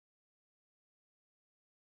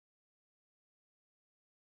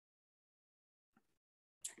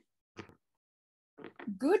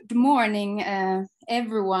Good morning,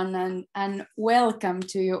 everyone, and welcome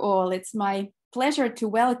to you all. It's my pleasure to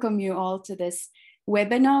welcome you all to this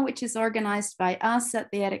webinar, which is organized by us at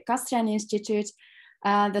the Erik Kastrian Institute,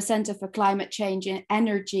 the Center for Climate Change in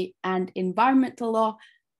Energy and Environmental Law,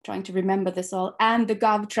 trying to remember this all, and the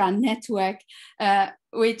GovTran network,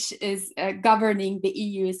 which is governing the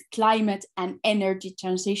EU's climate and energy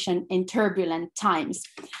transition in turbulent times.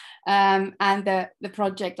 And the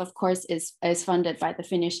project, of course, is funded by the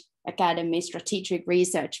Finnish Academy Strategic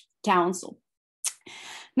Research Council.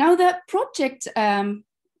 Now, the project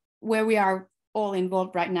where we are all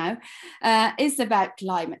involved right now is about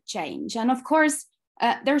climate change. And of course,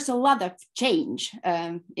 there's a lot of change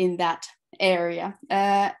in that area.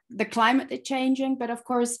 The climate is changing, but of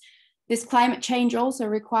course, this climate change also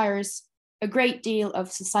requires a great deal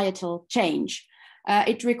of societal change.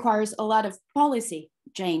 It requires a lot of policy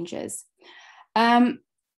changes.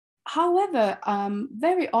 However,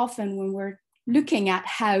 very often when we're looking at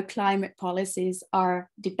how climate policies are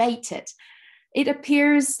debated, it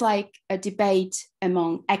appears like a debate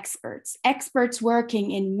among experts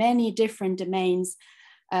working in many different domains,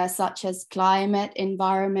 such as climate,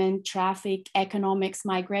 environment, traffic, economics,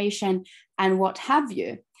 migration, and what have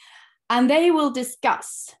you. And they will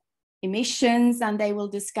discuss emissions, and they will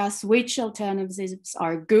discuss which alternatives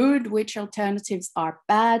are good, which alternatives are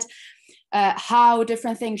bad, how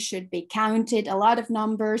different things should be counted, a lot of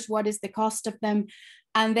numbers, what is the cost of them.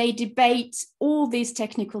 And they debate all these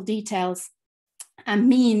technical details and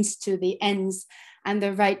means to the ends and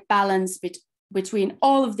the right balance between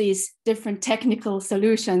all of these different technical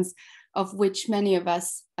solutions, of which many of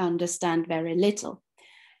us understand very little.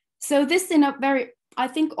 So this in a very, I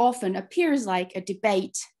think, often appears like a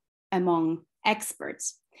debate among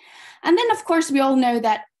experts. And then, of course, we all know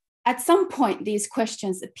that at some point these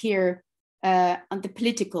questions appear on the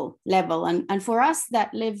political level. And for us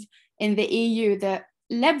that live in the EU, the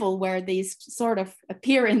level where these sort of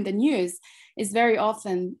appear in the news is very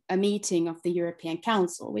often a meeting of the European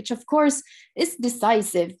Council, which of course is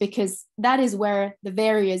decisive because that is where the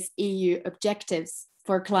various EU objectives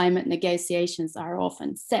for climate negotiations are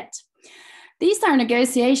often set. These are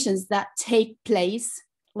negotiations that take place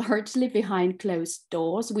largely behind closed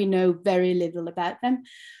doors. We know very little about them.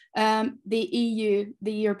 The EU,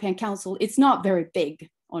 the European Council, it's not very big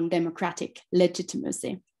on democratic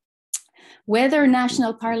legitimacy. Whether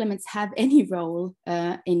national parliaments have any role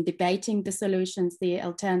in debating the solutions, the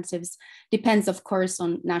alternatives, depends, of course,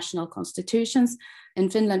 on national constitutions. In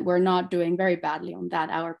Finland, we're not doing very badly on that.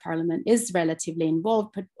 Our parliament is relatively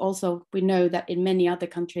involved, but also we know that in many other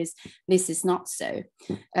countries, this is not so.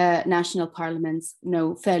 National parliaments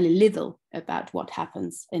know fairly little about what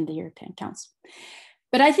happens in the European Council.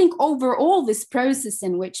 But I think overall, this process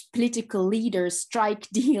in which political leaders strike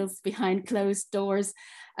deals behind closed doors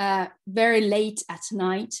very late at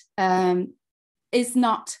night is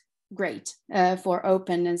not great for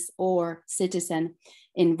openness or citizen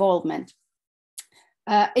involvement.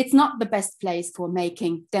 It's not the best place for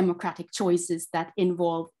making democratic choices that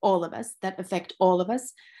involve all of us, that affect all of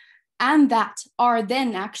us, and that are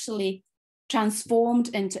then actually transformed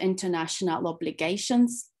into international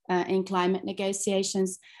obligations in climate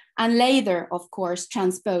negotiations, and later, of course,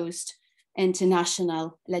 transposed into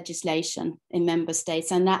national legislation in member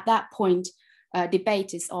states. And at that point,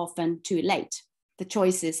 debate is often too late. The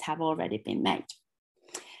choices have already been made.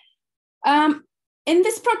 In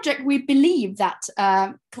this project, we believe that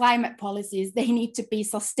climate policies, they need to be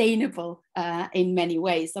sustainable in many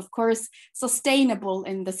ways. Of course, sustainable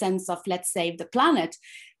in the sense of let's save the planet,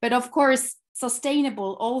 but of course,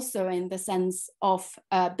 sustainable also in the sense of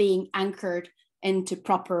being anchored into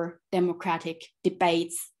proper democratic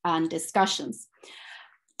debates and discussions.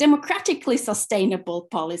 Democratically sustainable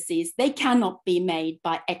policies, they cannot be made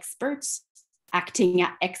by experts acting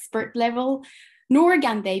at expert level, nor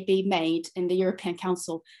can they be made in the European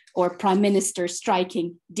Council or prime minister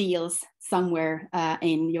striking deals somewhere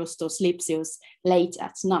in Justus Lipsius late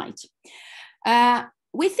at night.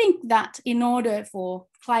 We think that in order for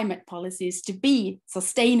climate policies to be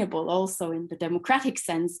sustainable also in the democratic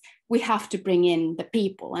sense, we have to bring in the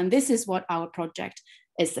people. And this is what our project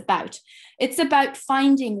is about. It's about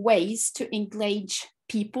finding ways to engage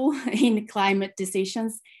people in climate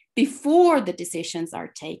decisions before the decisions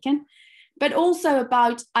are taken, but also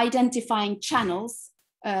about identifying channels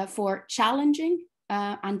for challenging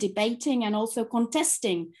and debating and also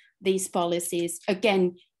contesting these policies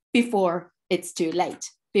again before it's too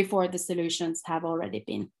late, before the solutions have already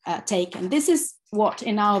been taken. This is what,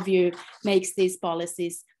 in our view, makes these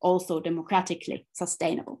policies also democratically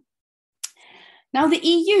sustainable. Now, the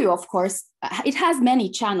EU, of course, it has many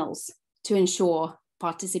channels to ensure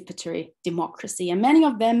participatory democracy. And many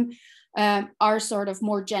of them are sort of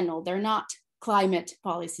more general. They're not climate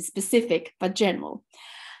policy specific, but general.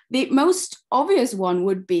 The most obvious one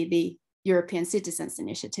would be the European Citizens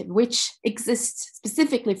Initiative, which exists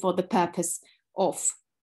specifically for the purpose of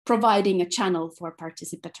providing a channel for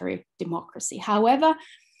participatory democracy. However,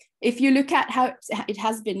 if you look at how it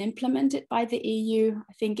has been implemented by the EU,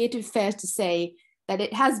 I think it is fair to say that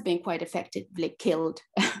it has been quite effectively killed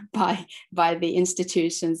by the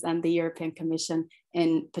institutions and the European Commission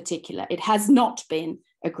in particular. It has not been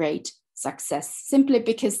a great success, simply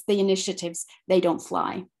because the initiatives, they don't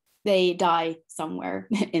fly. They die somewhere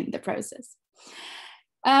in the process.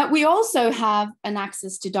 We also have an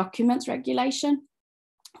access to documents regulation,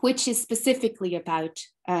 which is specifically about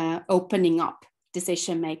opening up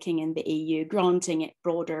decision-making in the EU, granting it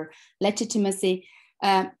broader legitimacy.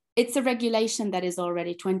 It's a regulation that is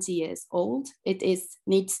already 20 years old. It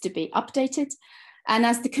needs to be updated. And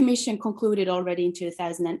as the Commission concluded already in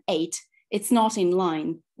 2008, it's not in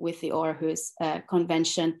line with the Aarhus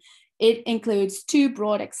Convention. It includes two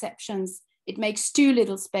broad exceptions. It makes too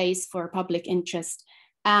little space for public interest,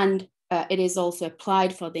 and it is also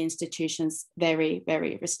applied for the institutions very,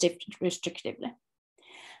 very restrictively.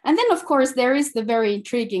 And then, of course, there is the very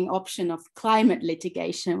intriguing option of climate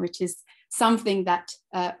litigation, which is something that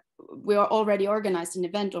we are already organized an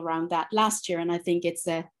event around that last year. And I think it's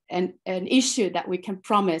an issue that we can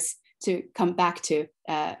promise to come back to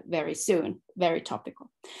very soon, very topical.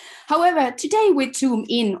 However, today we zoom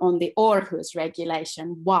in on the Aarhus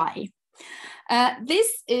regulation. Why?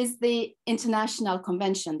 This is the international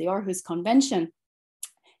convention. The Aarhus Convention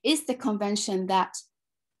is the convention that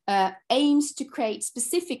aims to create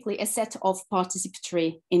specifically a set of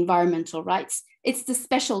participatory environmental rights. It's the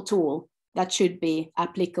special tool that should be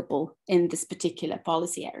applicable in this particular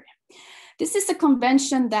policy area. This is a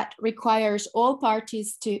convention that requires all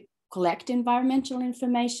parties to collect environmental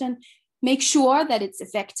information, make sure that it's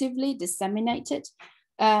effectively disseminated,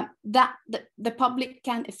 that the public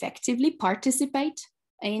can effectively participate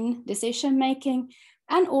in decision-making,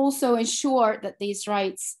 and also ensure that these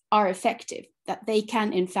rights are effective, that they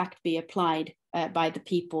can in fact be applied by the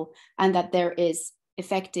people, and that there is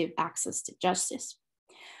effective access to justice.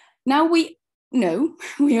 Now we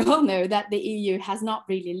all know that the EU has not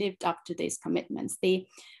really lived up to these commitments. The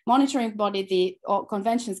monitoring body, the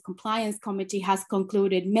Convention's Compliance Committee, has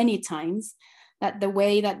concluded many times that the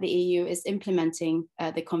way that the EU is implementing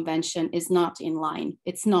the Convention is not in line.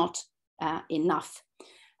 It's not enough.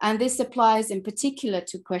 And this applies in particular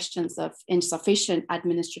to questions of insufficient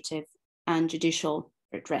administrative and judicial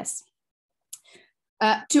redress.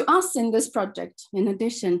 To us in this project, in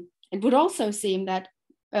addition, it would also seem that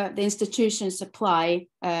the institutions apply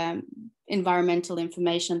environmental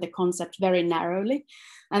information, the concept, very narrowly.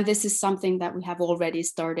 And this is something that we have already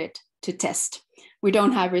started to test. We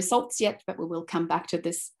don't have results yet, but we will come back to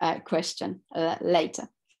this question later.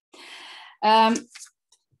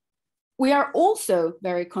 We are also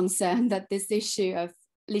very concerned that this issue of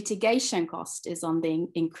litigation cost is on the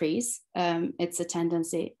increase. It's a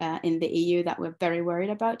tendency in the EU that we're very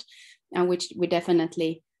worried about, and which we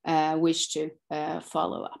definitely wish to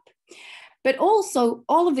follow up. But also,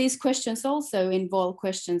 all of these questions also involve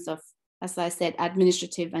questions of, as I said,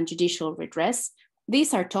 administrative and judicial redress.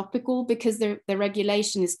 These are topical because the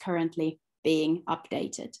regulation is currently being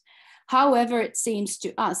updated. However, it seems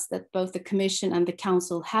to us that both the Commission and the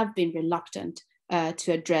Council have been reluctant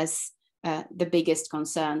to address the biggest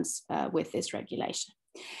concerns with this regulation.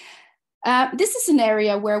 This is an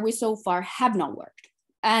area where we so far have not worked.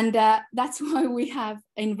 And that's why we have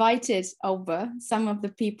invited over some of the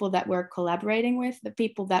people that we're collaborating with, the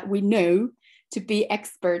people that we know to be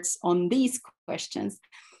experts on these questions.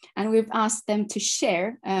 And we've asked them to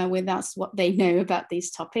share with us what they know about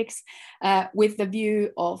these topics with the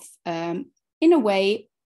view of, in a way,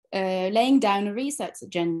 laying down a research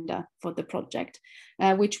agenda for the project,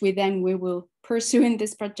 which we will pursue in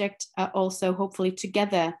this project also hopefully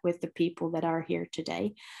together with the people that are here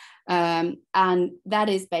today. And that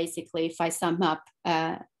is basically, if I sum up,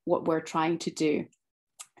 what we're trying to do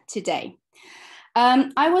today.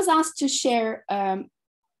 I was asked to share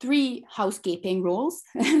 3 housekeeping rules.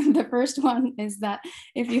 The first one is that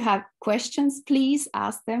if you have questions, please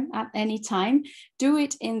ask them at any time. Do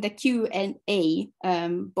it in the Q&A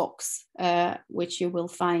box, which you will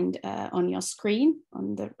find on your screen,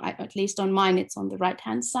 at least on mine, it's on the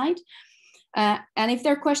right-hand side. And if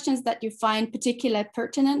there are questions that you find particularly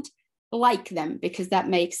pertinent, like them, because that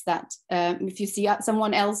makes that, if you see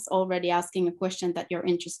someone else already asking a question that you're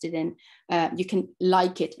interested in, you can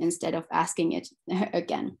like it instead of asking it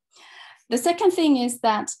again. The second thing is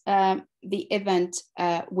that the event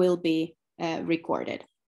will be recorded,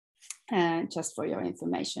 just for your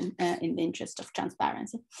information, in the interest of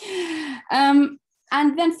transparency. And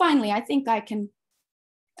then finally, I think I can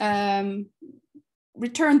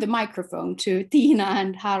return the microphone to Tina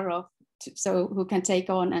and Haro, so who can take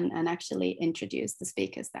on and actually introduce the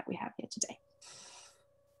speakers that we have here today.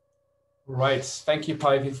 Right, thank you,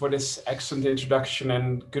 Päivi, for this excellent introduction,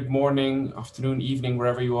 and good morning, afternoon, evening,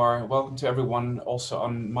 wherever you are. Welcome to everyone also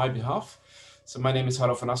on my behalf. So my name is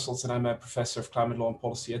Haro van Asselt, and I'm a professor of climate law and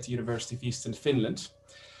policy at the University of Eastern Finland.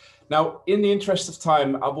 Now, in the interest of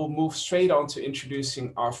time, I will move straight on to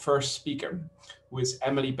introducing our first speaker, who is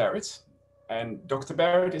Emily Barrett. And Dr.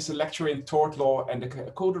 Barrett is a lecturer in tort law and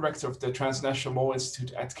a co-director of the Transnational Law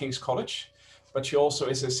Institute at King's College. But she also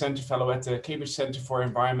is a Centre Fellow at the Cambridge Centre for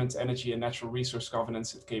Environment, Energy and Natural Resource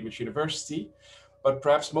Governance at Cambridge University. But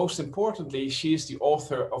perhaps most importantly, she is the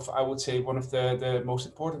author of, I would say, one of the most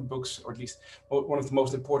important books, or at least one of the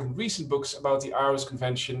most important recent books about the Aarhus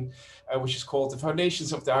Convention, which is called The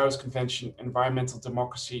Foundations of the Aarhus Convention, Environmental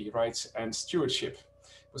Democracy, Rights and Stewardship.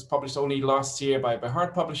 It was published only last year by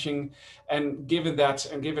Hart Publishing, and given that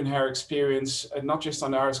and given her experience, not just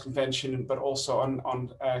on the Aarhus Convention, but also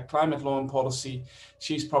on climate law and policy,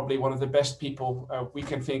 she's probably one of the best people we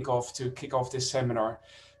can think of to kick off this seminar.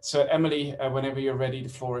 So Emily, whenever you're ready, the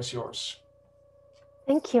floor is yours.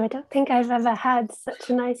 Thank you. I don't think I've ever had such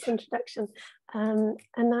a nice introduction, and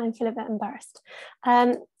now I feel a bit embarrassed.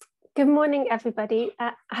 Good morning, everybody.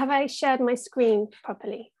 Have I shared my screen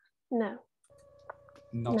properly? No.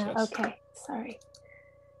 Not yet. Okay, sorry.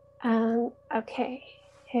 Okay,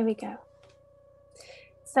 here we go.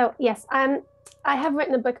 So yes, I have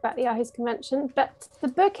written a book about the Aarhus Convention, but the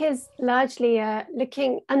book is largely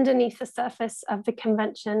looking underneath the surface of the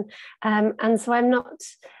convention, and so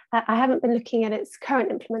I haven't been looking at its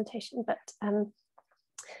current implementation, but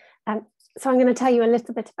so I'm going to tell you a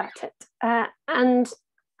little bit about it. And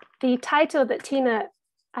the title that Tina,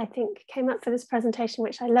 I think, came up for this presentation,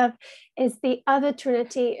 which I love, is The Other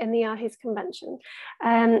Trinity in the Aarhus Convention.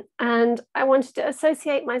 And I wanted to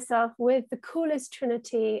associate myself with the coolest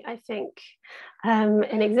trinity, I think,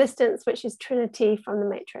 in existence, which is Trinity from the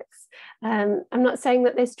Matrix. I'm not saying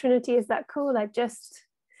that this trinity is that cool, I just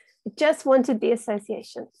wanted the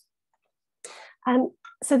association.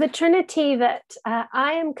 So the trinity that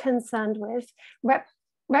I am concerned with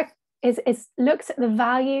looks at the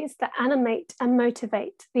values that animate and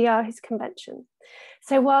motivate the Aarhus Convention.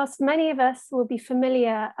 So whilst many of us will be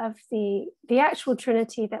familiar of the actual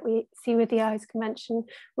trinity that we see with the Aarhus Convention,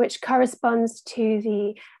 which corresponds to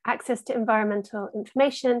the access to environmental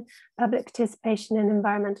information, public participation in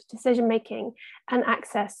environmental decision-making, and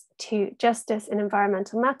access to justice in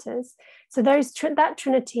environmental matters. So that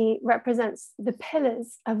trinity represents the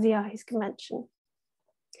pillars of the Aarhus Convention.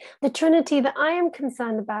 The trinity that I am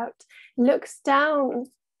concerned about looks down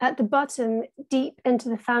at the bottom, deep into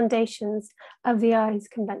the foundations of the Aarhus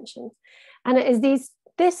Convention. And it is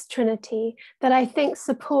this trinity that I think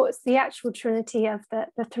supports the actual trinity of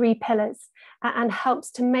the three pillars and helps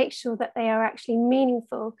to make sure that they are actually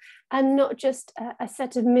meaningful and not just a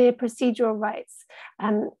set of mere procedural rights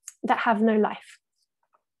that have no life.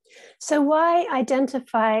 So why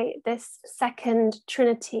identify this second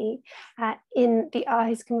trinity in the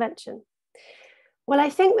Aarhus Convention? Well, I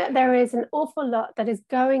think that there is an awful lot that is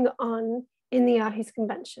going on in the Aarhus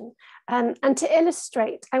Convention. And to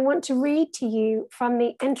illustrate, I want to read to you from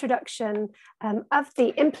the introduction of the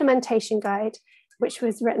implementation guide, which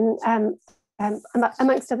was written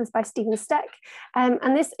amongst others by Stephen Steck.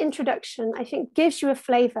 And this introduction, I think, gives you a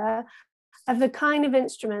flavour of the kind of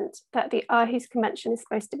instrument that the Aarhus Convention is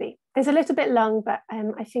supposed to be. It's a little bit long, but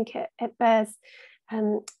I think it bears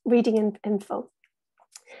reading in full.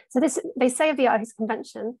 So they say of the Aarhus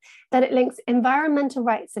Convention that it links environmental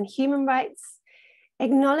rights and human rights,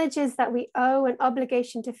 acknowledges that we owe an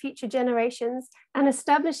obligation to future generations, and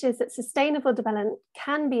establishes that sustainable development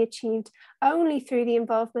can be achieved only through the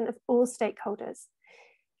involvement of all stakeholders.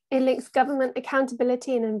 It links government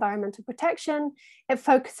accountability and environmental protection. It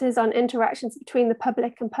focuses on interactions between the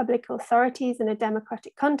public and public authorities in a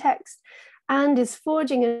democratic context, and is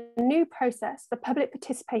forging a new process for public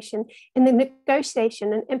participation in the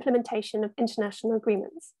negotiation and implementation of international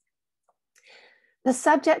agreements. The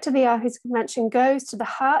subject of the Aarhus Convention goes to the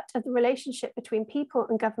heart of the relationship between people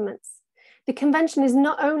and governments. The convention is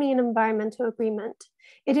not only an environmental agreement,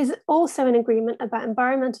 it is also an agreement about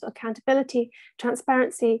environmental accountability,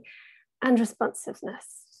 transparency, and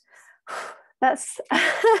responsiveness. That's,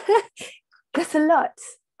 that's a lot.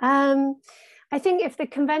 I think if the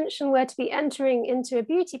convention were to be entering into a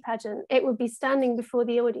beauty pageant, it would be standing before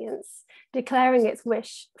the audience, declaring its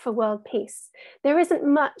wish for world peace. There isn't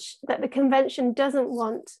much that the convention doesn't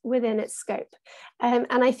want within its scope. And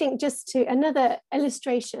I think just to another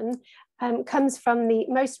illustration comes from the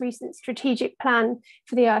most recent strategic plan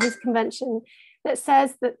for the Aarhus Convention that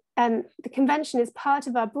says that the convention is part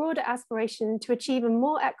of our broader aspiration to achieve a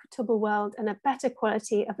more equitable world and a better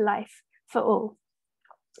quality of life for all.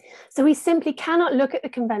 So we simply cannot look at the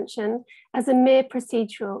convention as a mere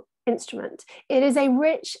procedural instrument. It is a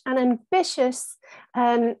rich and ambitious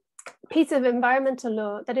piece of environmental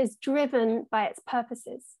law that is driven by its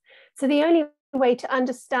purposes. So the only way to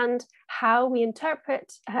understand how we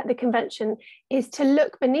interpret the convention is to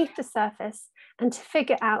look beneath the surface and to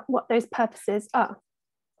figure out what those purposes are.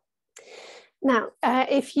 Now,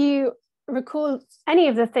 if you recall any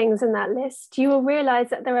of the things in that list, you will realize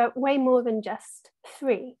that there are way more than just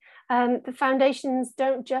 3. The foundations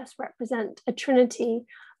don't just represent a trinity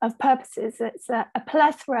of purposes, it's a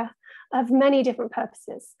plethora of many different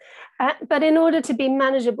purposes. But in order to be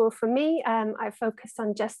manageable for me, I focused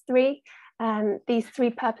on just 3. These 3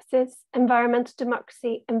 purposes: environmental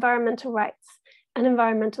democracy, environmental rights, and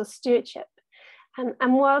environmental stewardship.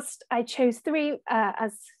 And whilst I chose 3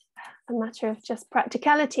 as a matter of just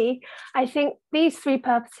practicality, I think these 3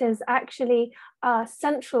 purposes actually are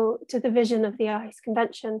central to the vision of the Aarhus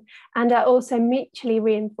Convention and are also mutually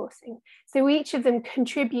reinforcing. So each of them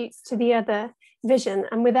contributes to the other vision,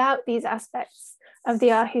 and without these aspects of the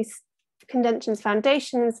Aarhus Convention's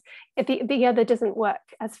foundations, the other doesn't work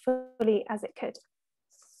as fully as it could.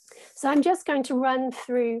 So I'm just going to run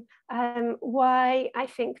through why I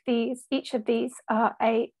think each of these are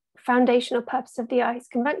a foundational purpose of the Aarhus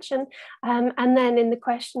Convention, and then in the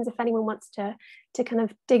questions, if anyone wants to kind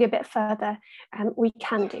of dig a bit further, we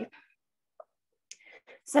can do.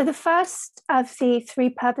 So the first of the 3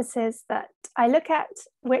 purposes that I look at,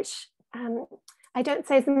 which I don't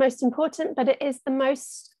say is the most important, but it is the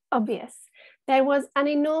most obvious. There was an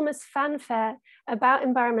enormous fanfare about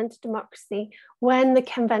environmental democracy when the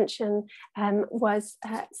convention was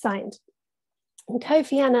signed. And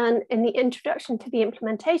Kofi Annan, in the introduction to the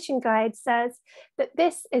implementation guide, says that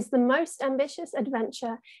this is the most ambitious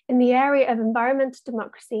adventure in the area of environmental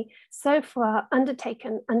democracy so far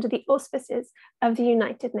undertaken under the auspices of the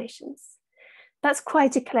United Nations. That's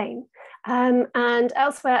quite a claim. And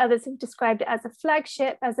elsewhere, others have described it as a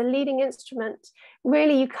flagship, as a leading instrument.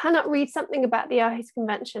 Really, you cannot read something about the Aarhus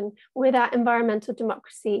Convention without environmental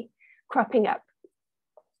democracy cropping up.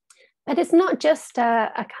 But it's not just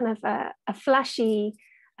a kind of a flashy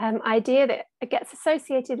idea that gets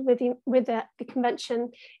associated with the convention.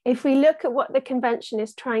 If we look at what the convention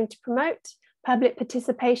is trying to promote, public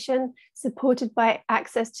participation supported by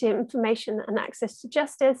access to information and access to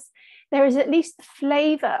justice, there is at least the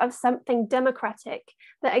flavor of something democratic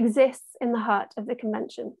that exists in the heart of the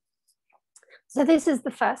convention. So this is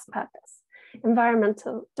the first purpose,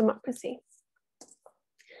 environmental democracy.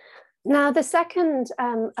 Now, the second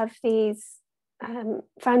of these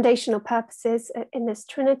foundational purposes in this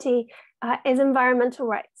trinity is environmental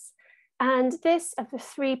rights. And this, of the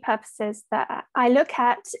 3 purposes that I look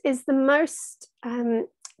at, is the most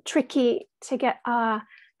tricky to get our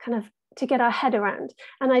head around.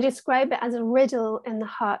 And I describe it as a riddle in the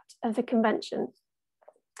heart of the convention.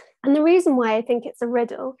 And the reason why I think it's a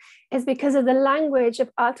riddle is because of the language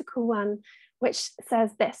of Article 1, which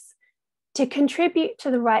says this: to contribute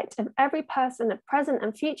to the right of every person of present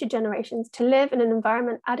and future generations to live in an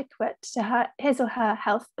environment adequate to his or her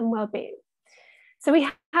health and well-being. So we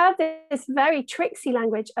have this very tricksy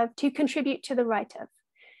language of to contribute to the right of.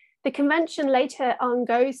 The convention later on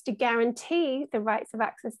goes to guarantee the rights of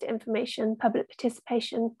access to information, public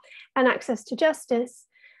participation, and access to justice,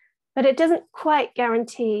 but it doesn't quite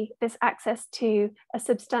guarantee this access to a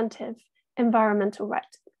substantive environmental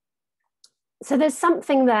right. So there's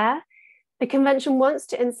something there. The convention wants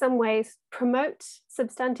to, in some ways, promote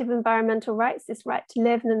substantive environmental rights, this right to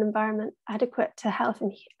live in an environment adequate to health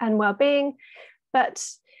and well-being. But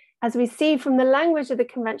as we see from the language of the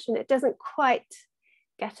convention, it doesn't quite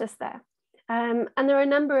get us there. And there are a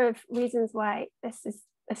number of reasons why this is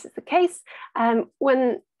the case.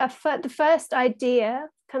 When the first idea,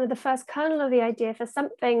 kind of the first kernel of the idea for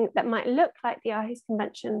something that might look like the Aarhus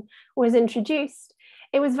Convention was introduced,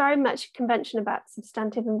 it was very much a convention about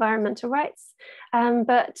substantive environmental rights.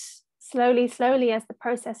 But slowly, as the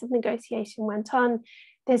process of negotiation went on,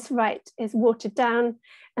 this right is watered down.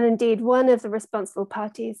 And indeed, one of the responsible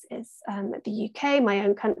parties is the UK, my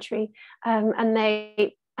own country, and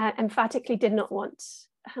they emphatically did not want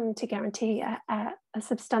to guarantee a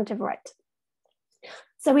substantive right.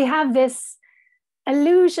 So we have this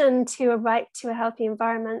allusion to a right to a healthy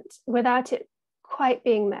environment without it quite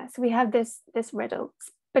being there. So we have this riddle,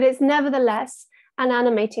 but it's nevertheless an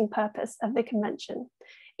animating purpose of the convention.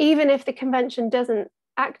 Even if the convention doesn't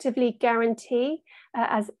actively guarantee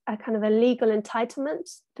as a kind of a legal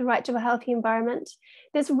entitlement the right to a healthy environment,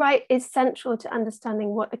 this right is central to understanding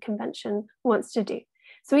what the convention wants to do.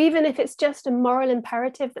 So even if it's just a moral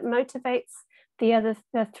imperative that motivates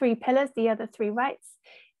the three pillars, the other three rights,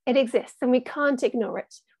 it exists and we can't ignore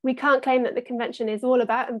it. We can't claim that the convention is all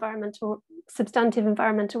about substantive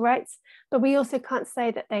environmental rights, but we also can't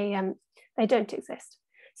say that they don't exist.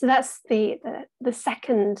 So that's the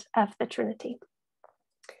second of the Trinity.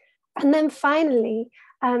 And then finally,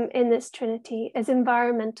 in this Trinity is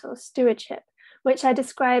environmental stewardship, which I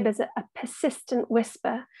describe as a persistent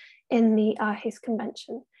whisper in the Aarhus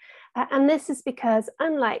Convention. And this is because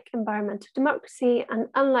unlike environmental democracy and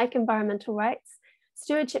unlike environmental rights,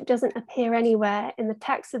 stewardship doesn't appear anywhere in the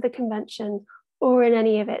text of the convention or in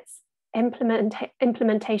any of its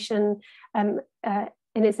implementation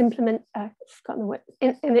in its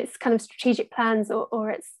in its kind of strategic plans or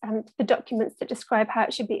its the documents that describe how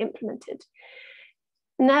it should be implemented.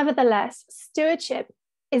 Nevertheless, stewardship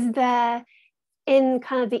is there in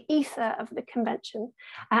kind of the ether of the convention,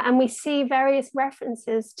 and we see various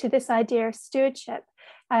references to this idea of stewardship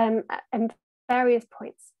at various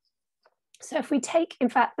points. So if we take, in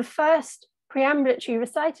fact, the first preambulatory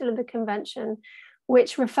recital of the convention,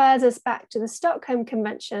 which refers us back to the Stockholm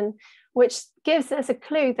Convention, which gives us a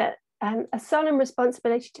clue that a solemn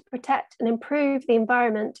responsibility to protect and improve the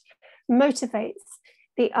environment motivates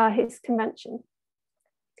the Aarhus Convention.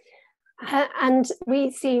 And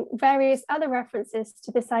we see various other references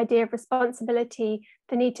to this idea of responsibility,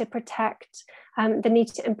 the need to protect, the need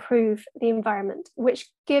to improve the environment, which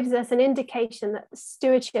gives us an indication that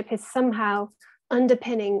stewardship is somehow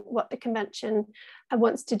underpinning what the convention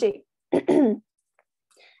wants to do.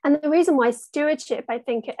 And the reason why stewardship, I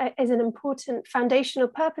think, is an important foundational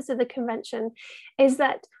purpose of the convention is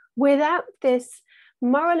that without this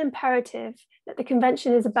moral imperative that the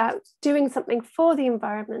convention is about doing something for the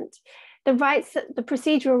environment, the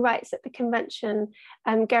procedural rights that the convention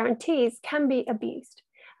guarantees can be abused.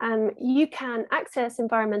 You can access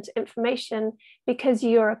environmental information because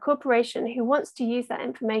you're a corporation who wants to use that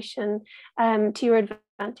information to your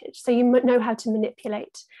advantage. So you know how to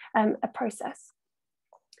manipulate a process.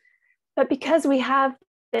 But because we have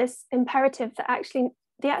this imperative that actually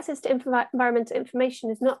the access to environmental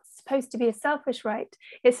information is not supposed to be a selfish right,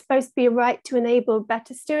 it's supposed to be a right to enable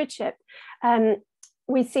better stewardship,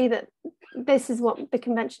 we see that this is what the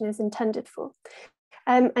convention is intended for.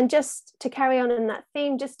 And just to carry on in that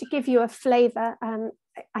theme, just to give you a flavour,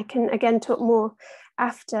 I can again talk more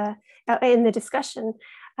after in the discussion.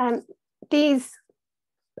 These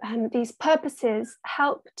purposes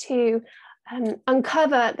help to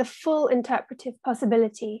uncover the full interpretive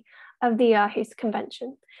possibility of the Aarhus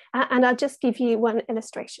Convention. And I'll just give you one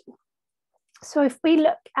illustration. So if we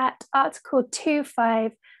look at Article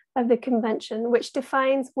 2.5 of the Convention, which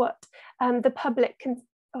defines what the public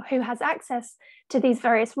who has access to these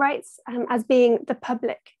various rights as being the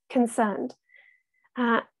public concerned.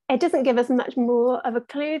 It doesn't give us much more of a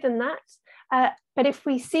clue than that, but if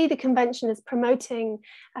we see the convention as promoting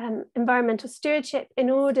environmental stewardship in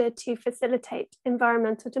order to facilitate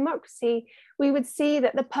environmental democracy, we would see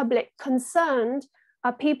that the public concerned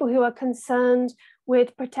are people who are concerned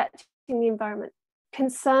with protecting the environment,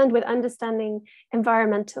 concerned with understanding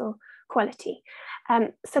environmental quality.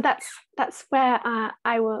 So that's where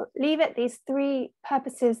I will leave it. These three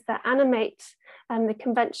purposes that animate the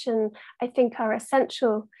convention, I think, are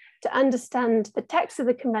essential to understand the text of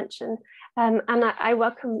the convention. And I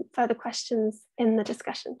welcome further questions in the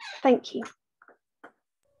discussion. Thank you.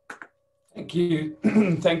 Thank you.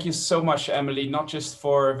 Thank you so much, Emily, not just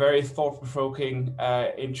for a very thought-provoking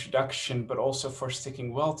introduction, but also for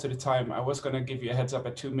sticking well to the time. I was going to give you a heads up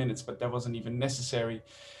at 2 minutes, but that wasn't even necessary.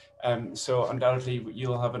 So undoubtedly,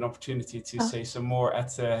 you'll have an opportunity to say some more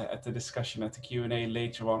at the discussion, at the Q&A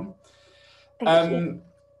later on. Thank you.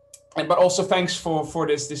 But also thanks for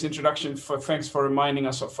this introduction. Thanks for reminding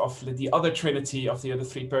us of the other trinity of the other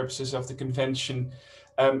three purposes of the convention.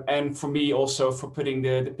 And for me also for putting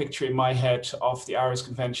the picture in my head of the Aarhus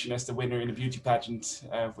Convention as the winner in the beauty pageant,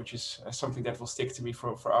 which is something that will stick to me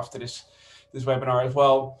for after this webinar as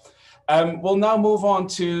well. We'll now move on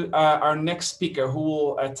to our next speaker, who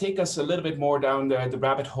will take us a little bit more down the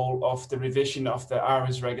rabbit hole of the revision of the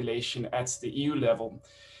Aarhus regulation at the EU level.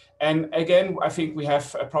 And again, I think we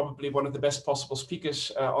have probably one of the best possible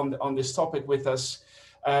speakers on this topic with us.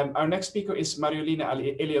 Our next speaker is Mariolina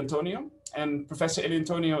Eliantonio. And Professor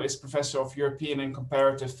Eliantonio is Professor of European and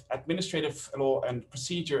Comparative Administrative Law and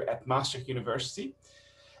Procedure at Maastricht University.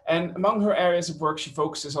 And among her areas of work, she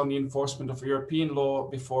focuses on the enforcement of European law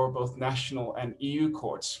before both national and EU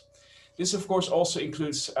courts. This, of course, also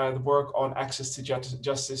includes the work on access to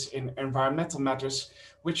justice in environmental matters,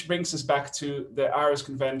 which brings us back to the Aarhus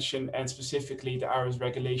Convention and specifically the Aarhus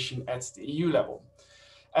regulation at the EU level.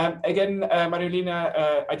 Again,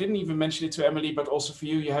 Mariolina, I didn't even mention it to Emily, but also for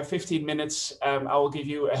you, you have 15 minutes. I will give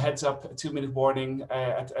you a heads up, a 2-minute warning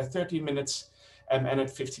at 13 minutes, and at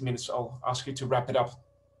 15 minutes, I'll ask you to wrap it up.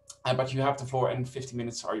 But you have the floor and 50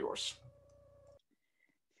 minutes are yours.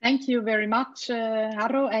 Thank you very much,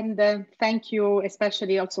 Harro, and thank you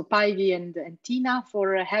especially also Päivi and Tina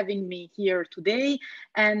for having me here today.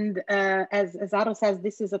 And as Harro says,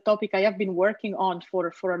 this is a topic I have been working on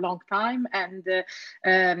for a long time, and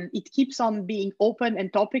it keeps on being open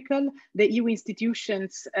and topical. The EU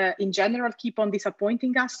institutions in general keep on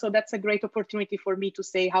disappointing us, so that's a great opportunity for me to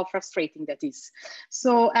say how frustrating that is.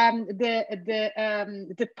 So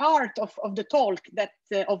the part of the talk that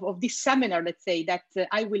of this seminar, let's say, that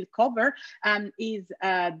I will cover is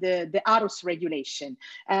the Aarhus regulation.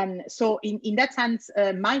 So in that sense,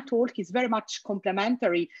 my talk is very much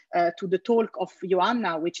complementary to the talk of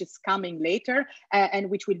Joanna, which is coming later, and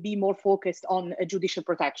which will be more focused on judicial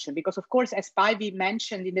protection. Because of course, as Päivi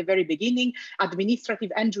mentioned in the very beginning,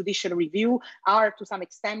 administrative and judicial review are to some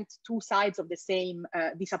extent two sides of the same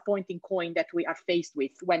disappointing coin that we are faced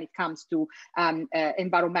with when it comes to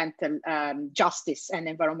environmental justice and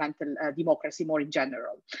environmental democracy more in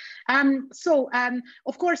general.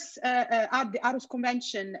 Of course, the Aarhus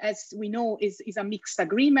Convention, as we know, is a mixed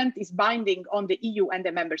agreement, is binding on the EU and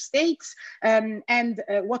the member states.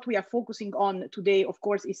 What we are focusing on today, of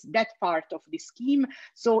course, is that part of the scheme.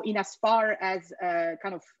 So in as far as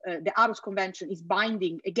the Aarhus Convention is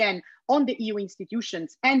binding, again, on the EU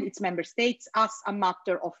institutions and its member states as a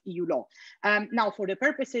matter of EU law. Now, for the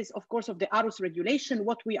purposes, of course, of the Aarhus regulation,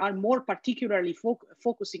 what we are more particularly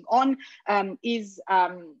focusing on is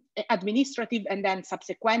administrative and then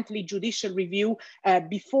subsequently judicial review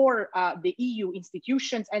before the EU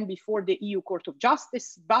institutions and before the EU Court of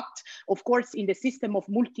Justice. But of course, in the system of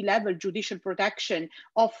multi-level judicial protection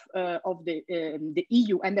of the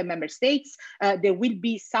EU and the member states, there will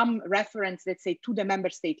be some reference, let's say, to the member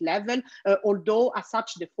state level, although as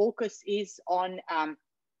such the focus is on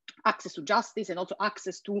access to justice and also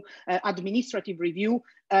access to administrative review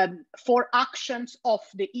for actions of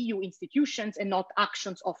the EU institutions and not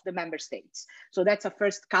actions of the member states. So that's a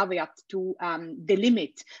first caveat to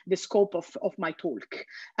delimit the scope of my talk.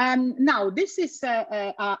 Now, this is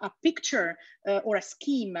a picture or a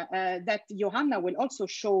scheme that Johanna will also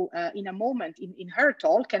show in a moment in her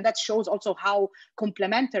talk, and that shows also how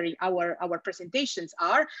complementary our presentations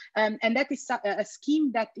are. And that is a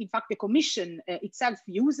scheme that, in fact, the Commission itself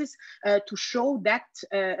uses to show that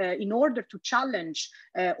in order to challenge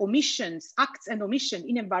omissions, acts and omission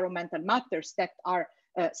in environmental matters that are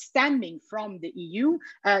stemming from the EU,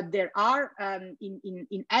 there are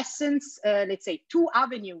in essence, let's say, two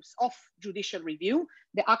avenues of judicial review: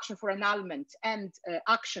 the action for annulment and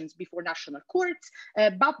actions before national courts.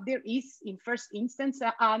 But there is, in first instance,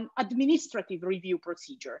 an administrative review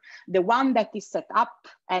procedure, the one that is set up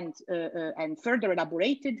and further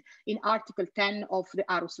elaborated in Article 10 of the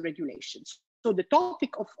Aarhus regulations. So the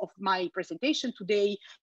topic of my presentation today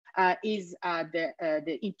is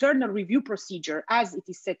the internal review procedure as it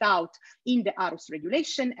is set out in the Aarhus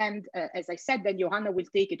regulation. And as I said, then Johanna will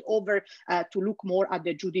take it over to look more at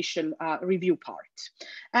the judicial review part.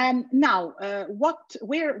 Now,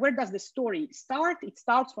 where does the story start? It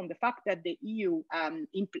starts from the fact that the EU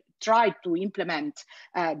tried to implement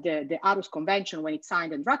the Aarhus Convention when it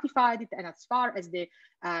signed and ratified it. And as far as the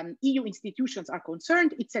EU institutions are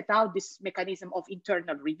concerned, it set out this mechanism of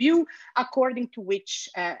internal review, according to which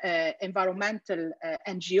environmental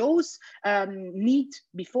NGOs need,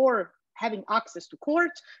 before having access to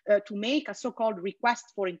court, to make a so-called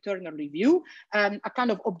request for internal review, a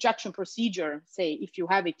kind of objection procedure, say, if you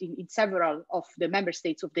have it in several of the member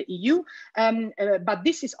states of the EU. But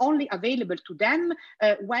this is only available to them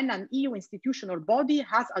when an EU institutional body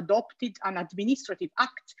has adopted an administrative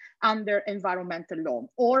act under environmental law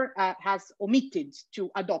or has omitted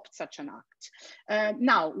to adopt such an act.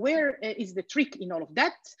 Now, where is the trick in all of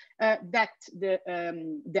that? That the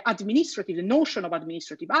notion of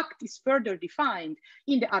administrative act is further defined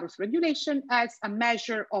in the Aarhus regulation as a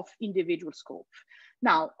measure of individual scope.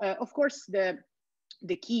 Now, of course, the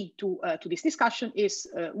the key to this discussion is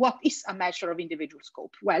what is a measure of individual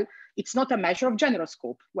scope? Well, it's not a measure of general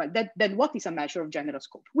scope. Well, then what is a measure of general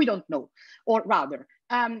scope? We don't know, or rather,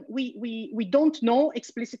 we don't know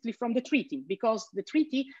explicitly from the treaty, because the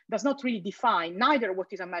treaty does not really define neither what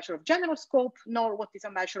is a measure of general scope nor what is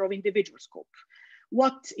a measure of individual scope.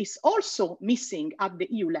 What is also missing at the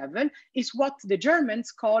EU level is what the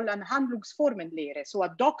Germans call an Handlungsformenlehre, so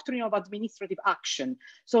a doctrine of administrative action.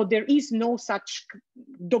 So there is no such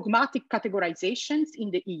dogmatic categorizations in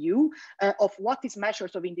the EU of what is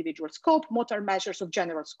measures of individual scope, what are measures of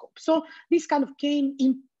general scope. So this kind of came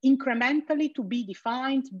in incrementally to be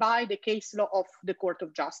defined by the case law of the Court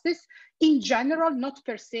of Justice in general, not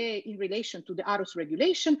per se in relation to the Aarhus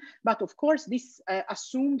regulation, but of course this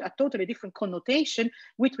assumed a totally different connotation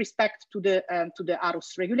with respect to the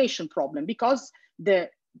Aarhus regulation problem, because the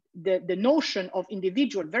notion of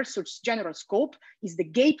individual versus general scope is the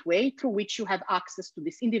gateway through which you have access to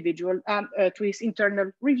this individual, to this internal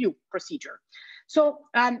review procedure. So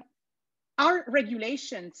are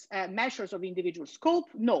regulations measures of individual scope?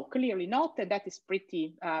 No, clearly not, and that is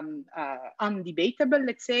pretty undebatable,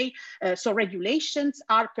 let's say. So regulations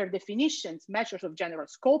are per definition measures of general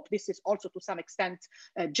scope. This is also to some extent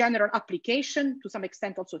general application, to some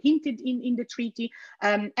extent also hinted in the treaty,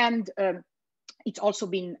 it's also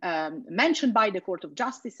been mentioned by the Court of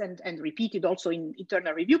Justice and repeated also in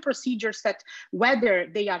internal review procedures that whether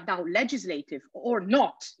they are now legislative or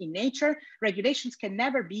not in nature, regulations can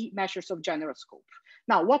never be measures of general scope.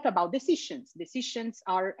 Now, what about decisions? Decisions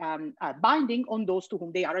are binding on those to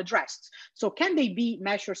whom they are addressed. So can they be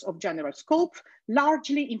measures of general scope?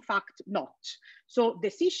 Largely, in fact, not. So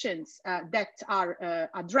decisions that are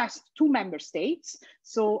addressed to member states,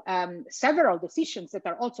 so several decisions that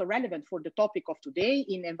are also relevant for the topic of today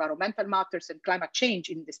in environmental matters and climate change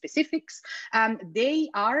in the specifics, they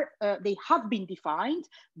have been defined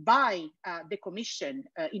by the Commission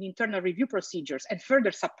in internal review procedures and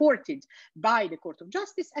further supported by the Court of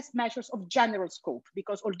Justice as measures of general scope,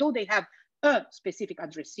 because although they have a specific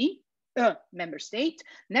addressee, a member state,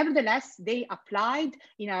 nevertheless, they applied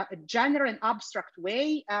in a general and abstract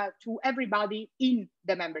way to everybody in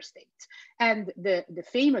the member state. And the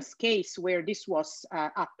famous case where this was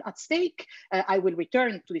at stake, I will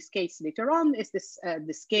return to this case later on, is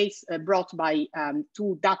this case brought by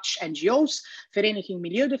two Dutch NGOs, Vereniging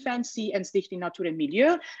Milieudefensie and Stichting Natuur en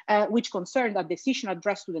Milieu, which concerned a decision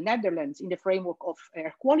addressed to the Netherlands in the framework of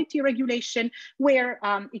air quality regulation, where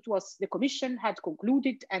it was the Commission had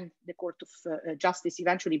concluded, and the Court of Justice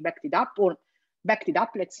eventually backed it up,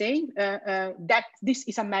 let's say, that this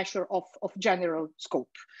is a measure of general scope.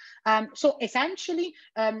 So essentially,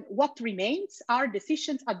 what remains are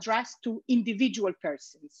decisions addressed to individual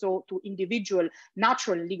persons, so to individual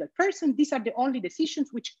natural and legal persons. These are the only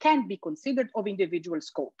decisions which can be considered of individual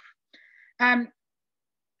scope.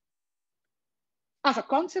 As a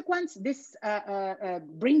consequence, this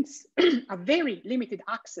brings a very limited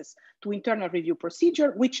access to internal review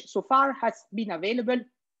procedure, which so far has been available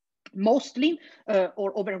mostly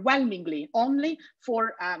or overwhelmingly only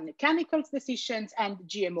for chemicals decisions and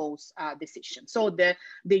GMOs decisions. So the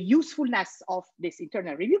usefulness of this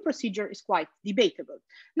internal review procedure is quite debatable.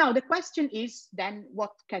 Now, the question is then,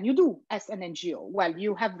 what can you do as an NGO? Well,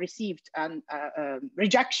 you have received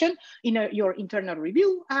rejection in your internal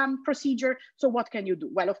review procedure. So what can you do?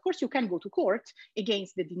 Well, of course, you can go to court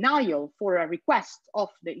against the denial for a request of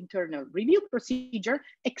the internal review procedure,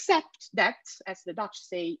 except that, as the Dutch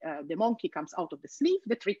say, the monkey comes out of the sleeve.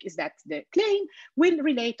 The trick is that the claim will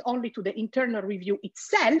relate only to the internal review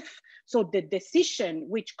itself, so the decision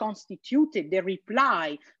which constituted the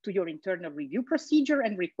reply to your internal review procedure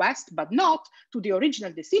and request, but not to the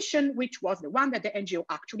original decision, which was the one that the NGO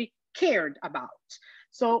actually cared about.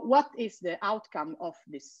 So what is the outcome of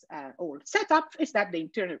this whole setup is that the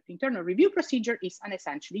internal review procedure is an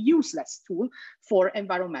essentially useless tool for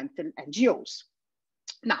environmental NGOs.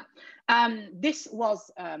 Now, this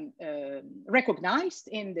was recognized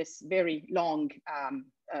in this very long,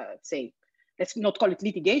 say, let's not call it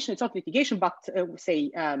litigation, it's not litigation, but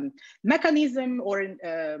say mechanism or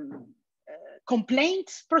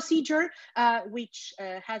complaint procedure, which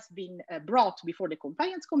has been brought before the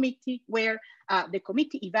Compliance Committee, where the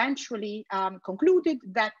committee eventually concluded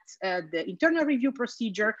that the internal review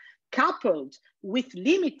procedure coupled with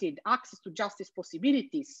limited access to justice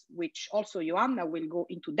possibilities, which also Joanna will go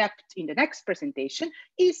into depth in the next presentation,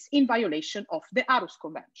 is in violation of the Aarhus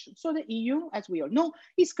Convention. So the EU, as we all know,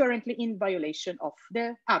 is currently in violation of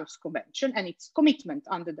the Aarhus Convention and its commitment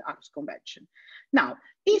under the Aarhus Convention. Now,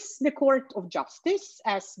 is the Court of Justice,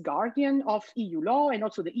 as guardian of EU law and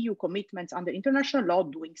also the EU commitments under international law,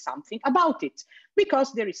 doing something about it?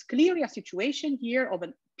 Because there is clearly a situation here of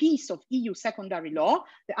a piece of EU secondary law,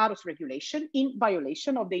 the Aarhus Regulation, in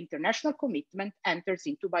violation of the international commitment entered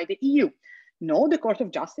into by the EU. No, the Court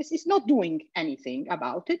of Justice is not doing anything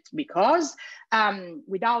about it because,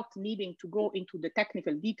 without needing to go into the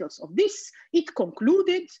technical details of this, it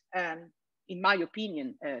concluded, in my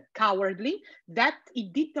opinion, cowardly, that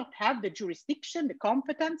it did not have the jurisdiction, the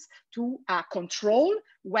competence to control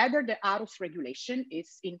whether the Aarhus Regulation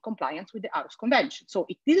is in compliance with the Aarhus Convention. So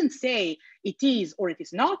it didn't say it is or it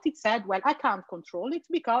is not. It said, well, I can't control it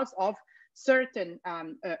because of certain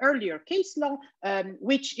earlier case law,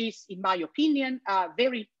 which is, in my opinion,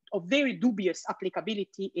 of very dubious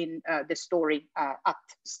applicability in the story at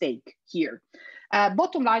stake here.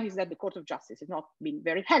 Bottom line is that the Court of Justice has not been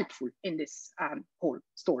very helpful in this whole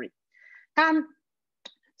story.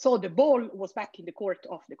 So the ball was back in the court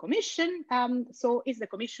of the Commission. So is the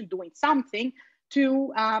Commission doing something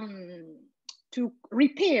to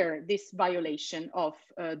repair this violation of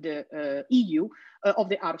the EU, of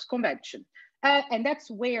the Aarhus Convention? And that's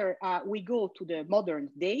where we go to the modern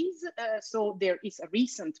days. So there is a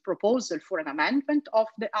recent proposal for an amendment of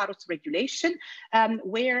the Aarhus Regulation,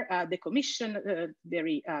 where the Commission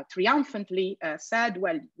very triumphantly said,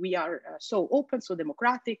 well, we are so open, so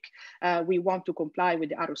democratic. We want to comply with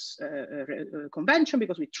the Aarhus Convention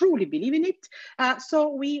because we truly believe in it. So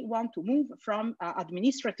we want to move from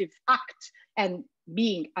administrative act and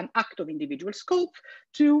being an act of individual scope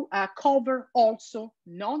to cover also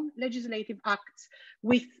non-legislative acts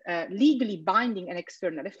with legally binding and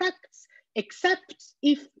external effects, except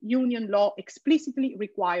if union law explicitly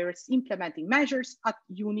requires implementing measures at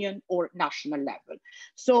union or national level.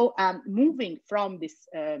 So moving from this,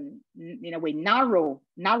 in a way,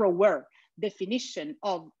 narrower definition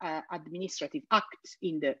of administrative act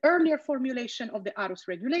in the earlier formulation of the Aarhus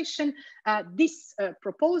Regulation, this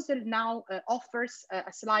proposal now offers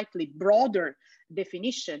a slightly broader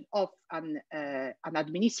definition of an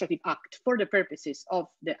administrative act for the purposes of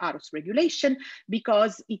the Aarhus Regulation,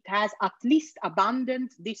 because it has at least abandoned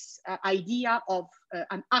this idea of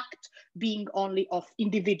an act being only of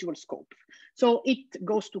individual scope. So it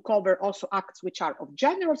goes to cover also acts which are of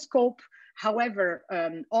general scope, however,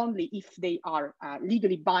 only if they are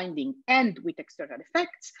legally binding and with external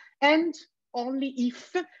effects, and only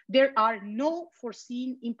if there are no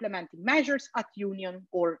foreseen implementing measures at union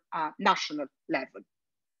or national level.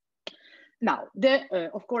 Now,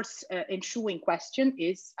 of course, ensuing question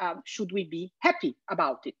is, should we be happy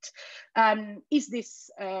about it? Is this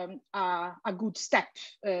a good step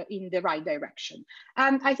in the right direction?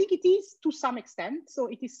 I think it is to some extent. So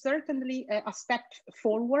it is certainly a step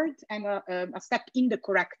forward and a step in the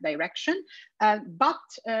correct direction. But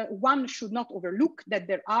one should not overlook that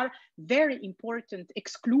there are very important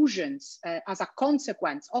exclusions as a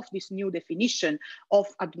consequence of this new definition of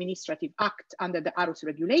administrative act under the Aarhus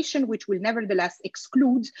Regulation, which will nevertheless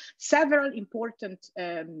exclude several important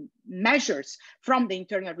measures from the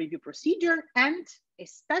internal review procedure, and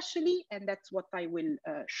especially, and that's what I will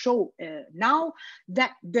show now,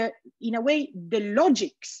 that in a way, the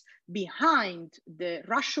logics behind the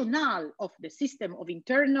rationale of the system of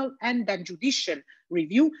internal and then judicial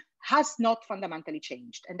review has not fundamentally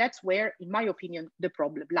changed. And that's where, in my opinion, the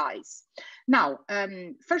problem lies. Now,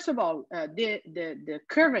 first of all, the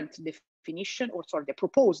current definition, or sorry, the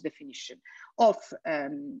proposed definition of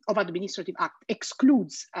administrative act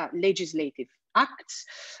excludes legislative acts.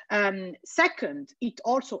 Second, it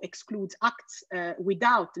also excludes acts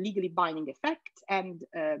without legally binding effect. And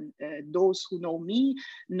those who know me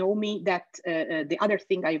that the other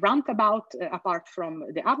thing I rant about, apart from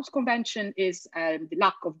the Aarhus Convention, is the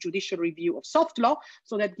lack of judicial review of soft law.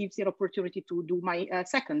 So that gives the opportunity to do my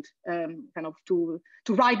second, to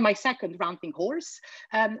ride my second ranting horse,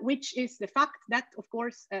 which is the fact that, of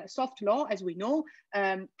course, soft law, as we know,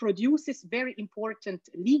 produces very important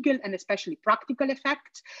legal and especially practical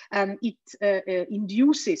effect. It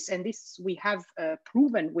induces, and this we have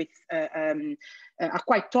proven with a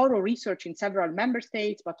quite thorough research in several member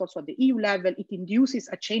states, but also at the EU level, it induces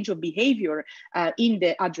a change of behavior in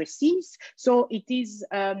the addressees. So it is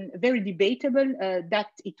very debatable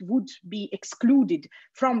that it would be excluded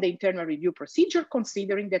from the internal review procedure,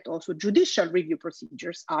 considering that also judicial review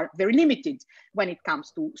procedures are very limited when it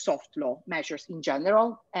comes to soft law measures in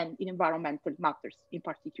general and in environmental matters in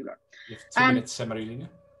particular. You have 2 minutes, Marilina.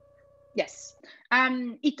 Yes.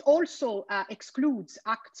 It also excludes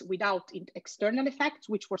acts without external effects,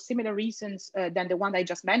 which for similar reasons than the one I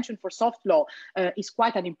just mentioned for soft law is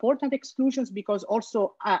quite an important exclusion, because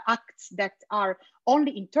also acts that are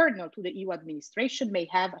only internal to the EU administration may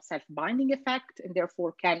have a self-binding effect and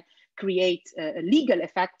therefore can create legal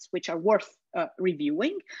effects which are worth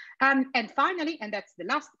reviewing. And finally, and that's the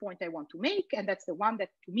last point I want to make, and that's the one that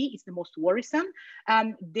to me is the most worrisome,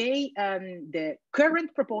 the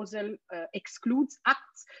current proposal excludes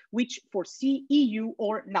acts which foresee EU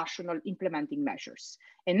or national implementing measures.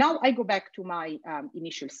 And now I go back to my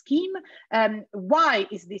initial scheme. Why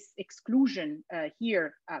is this exclusion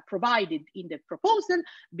here provided in the proposal?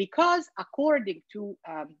 Because according to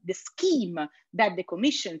the scheme that the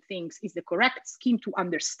Commission thinks is the correct scheme to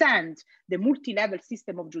understand the multi-level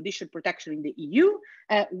system of judicial protection in the EU,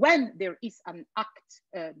 when there is an act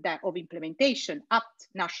of implementation at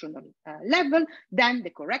national level, then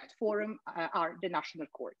the correct forum are the national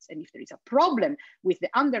courts. And if there is a problem with the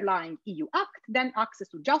underlying EU act, then access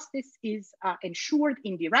to justice is ensured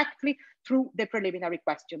indirectly through the preliminary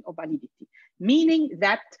question of validity, meaning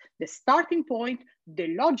that the starting point,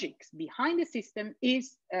 the logics behind the system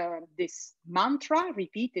is this mantra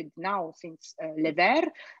repeated now since Lever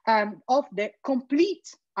of the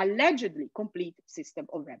complete, allegedly complete system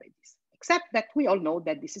of remedies. Except that we all know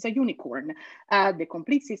that this is a unicorn. The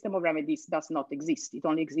complete system of remedies does not exist. It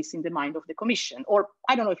only exists in the mind of the Commission. Or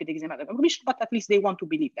I don't know if it exists in the mind of the Commission, but at least they want to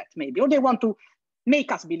believe that maybe, or they want to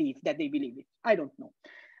make us believe that they believe it. I don't know.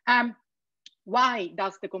 Why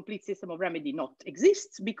does the complete system of remedy not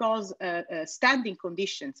exist? Because standing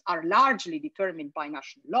conditions are largely determined by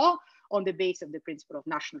national law on the basis of the principle of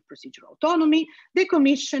national procedural autonomy. The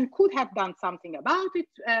Commission could have done something about it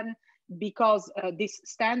because these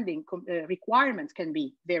standing requirements can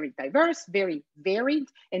be very diverse, very varied,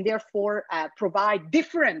 and therefore provide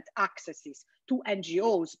different accesses to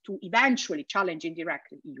NGOs to eventually challenge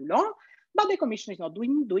indirectly EU law. But the Commission is not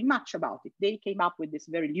doing much about it. They came up with this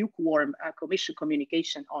very lukewarm Commission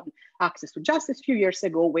communication on access to justice a few years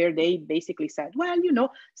ago, where they basically said, well, you know,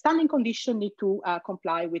 standing conditions need to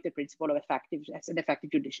comply with the principle of effectiveness and effective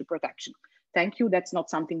judicial protection. Thank you. That's not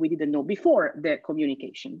something we didn't know before the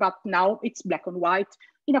communication, but now it's black and white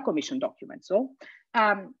in a Commission document. So,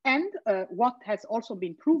 what has also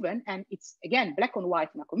been proven, and it's again black and white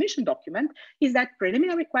in a Commission document, is that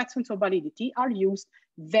preliminary questions of validity are used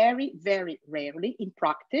very, very rarely in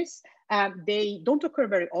practice. They don't occur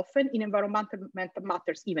very often in environmental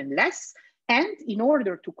matters, even less. And in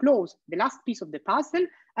order to close the last piece of the puzzle,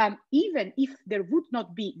 even if there would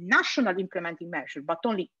not be national implementing measure, but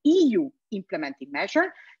only EU implementing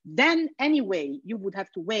measure, then anyway, you would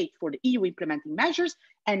have to wait for the EU implementing measures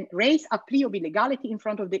and raise a plea of illegality in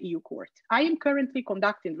front of the EU court. I am currently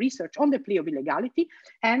conducting research on the plea of illegality,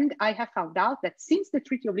 and I have found out that since the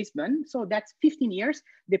Treaty of Lisbon, so that's 15 years,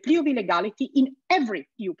 the plea of illegality in every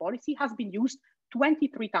EU policy has been used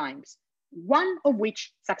 23 times. One of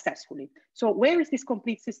which successfully. So where is this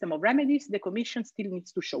complete system of remedies? The Commission still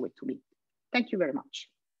needs to show it to me. Thank you very much.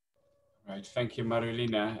 Right, thank you,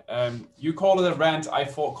 Marilina. You call it a rant, I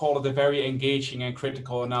call it a very engaging and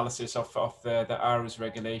critical analysis of the Aarhus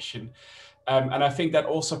regulation. And I think that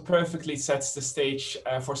also perfectly sets the stage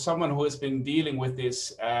for someone who has been dealing with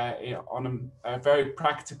this on a very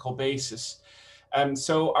practical basis.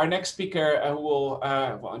 So our next speaker who will,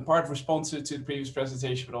 well, in part respond to the previous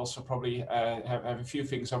presentation, but also probably have a few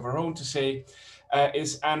things of her own to say,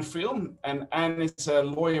 is Anne Friel. And Anne is a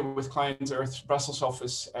lawyer with Client Earth's Brussels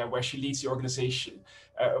office, where she leads the organization,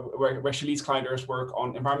 where she leads Client Earth's work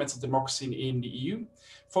on environmental democracy in the EU,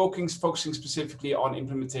 focusing specifically on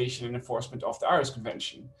implementation and enforcement of the Aarhus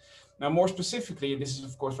Convention. Now, more specifically, and this is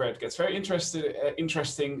of course where it gets very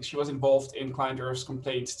interesting, she was involved in Client Earth's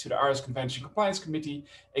complaint to the Aarhus Convention Compliance Committee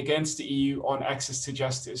against the EU on access to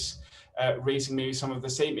justice, raising maybe some of the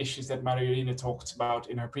same issues that Marilina talked about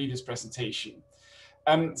in her previous presentation.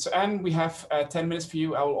 So Anne, we have 10 minutes for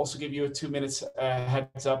you. I will also give you a 2 minutes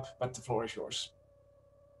heads up, but the floor is yours.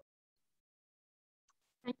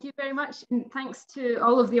 Thank you very much. And thanks to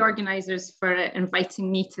all of the organisers for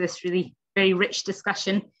inviting me to this really very rich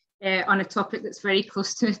discussion on a topic that's very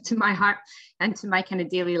close to my heart and to my kind of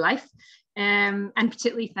daily life. And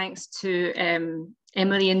particularly thanks to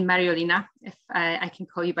Emily and Mariolina, if I can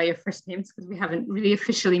call you by your first names, because we haven't really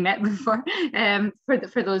officially met before,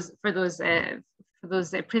 for those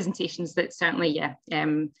presentations. That certainly, yeah,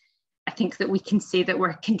 I think that we can say that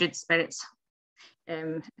we're kindred spirits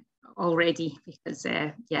already, because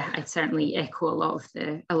yeah, I'd certainly echo a lot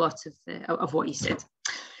of what you said.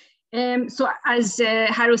 So as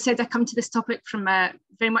Harro said, I come to this topic from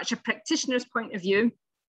very much a practitioner's point of view.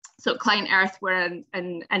 So at Client Earth, we're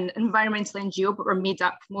an environmental NGO, but we're made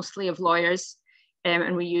up mostly of lawyers,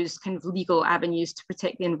 and we use kind of legal avenues to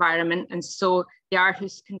protect the environment. And so the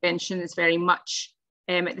Aarhus Convention is very much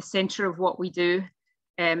at the centre of what we do.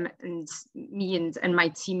 And me and my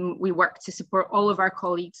team, we work to support all of our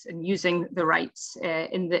colleagues in using the rights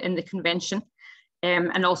in the convention,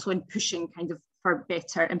 and also in pushing kind of for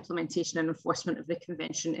better implementation and enforcement of the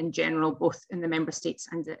convention in general, both in the member states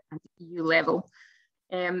and the EU level.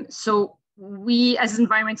 So we, as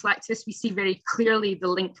environmental activists, we see very clearly the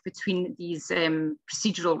link between these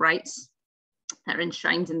procedural rights that are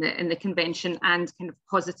enshrined in the convention and kind of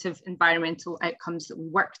positive environmental outcomes that we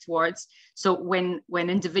work towards. So when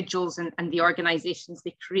individuals and the organisations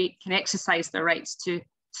they create can exercise their rights to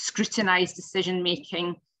scrutinise decision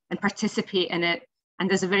making and participate in it,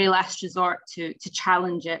 and as a very last resort to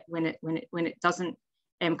challenge it when it doesn't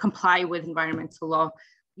comply with environmental law,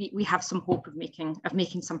 we have some hope of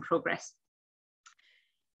making some progress.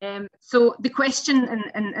 So the question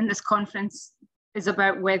in this conference is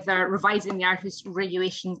about whether revising the Aarhus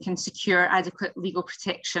regulation can secure adequate legal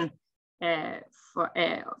protection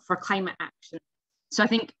for climate action. So I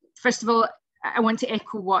think, first of all, I want to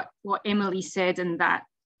echo what Emily said, in that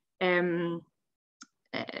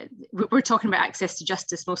we're talking about access to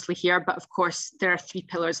justice mostly here, but of course there are 3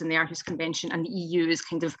 pillars in the Aarhus Convention, and the EU is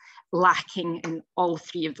kind of lacking in all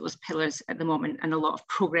 3 of those pillars at the moment, and a lot of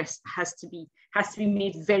progress has to be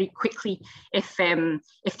made very quickly if the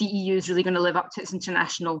EU is really going to live up to its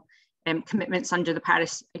international commitments under the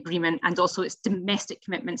Paris Agreement, and also its domestic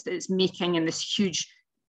commitments that it's making in this huge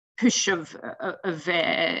push of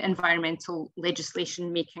environmental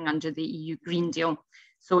legislation making under the EU Green Deal.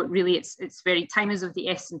 So it's very, time is of the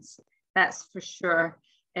essence, that's for sure.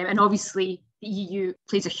 And obviously the EU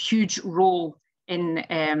plays a huge role in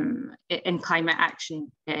climate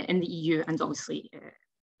action in the EU, and obviously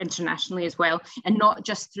internationally as well, and not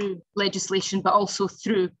just through legislation, but also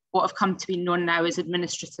through what have come to be known now as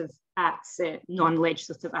administrative acts,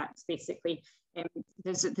 non-legislative acts, basically.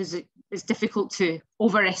 It's difficult to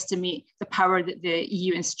overestimate the power that the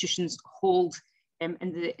EU institutions hold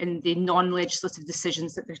in the non-legislative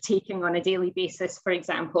decisions that they're taking on a daily basis. For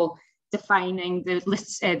example, defining the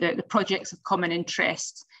lists, the projects of common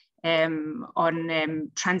interest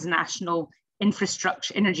on transnational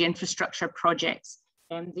infrastructure, energy infrastructure projects.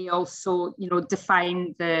 They also,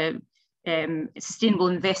 define the sustainable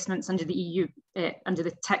investments under the EU, under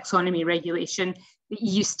the taxonomy regulation. The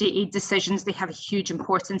EU state aid decisions, they have a huge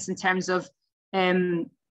importance in terms of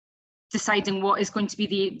deciding what is going to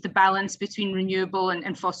be the balance between renewable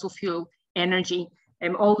and fossil fuel energy.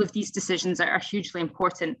 All of these decisions are hugely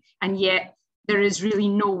important, and yet there is really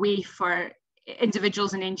no way for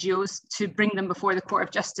individuals and NGOs to bring them before the Court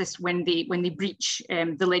of Justice when they breach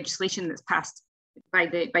the legislation that's passed by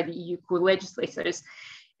the EU co-legislators.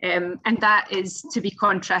 And that is to be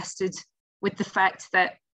contrasted with the fact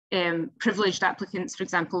that privileged applicants, for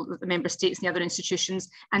example, the member states and the other institutions,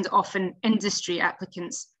 and often industry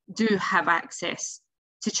applicants, do have access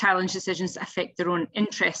to challenge decisions that affect their own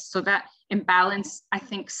interests. So that imbalance, I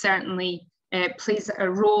think, certainly plays a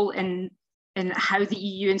role in how the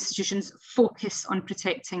EU institutions focus on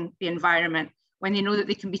protecting the environment, when they know that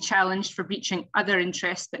they can be challenged for breaching other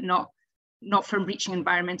interests, but not for breaching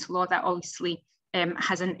environmental law. That obviously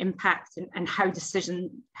has an impact in how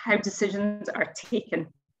decisions are taken.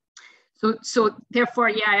 So therefore,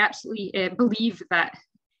 yeah, I absolutely believe that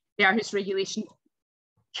the Aarhus regulation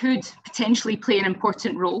could potentially play an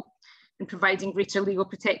important role in providing greater legal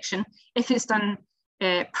protection if it's done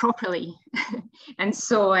properly. And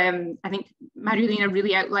so I think Mariolina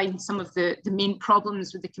really outlined some of the main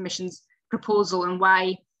problems with the Commission's proposal, and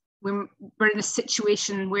why we're in a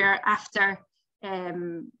situation where after,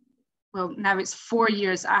 well, now it's 4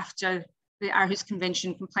 years after the Aarhus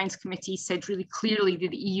Convention Compliance Committee said really clearly that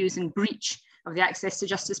the EU is in breach of the access to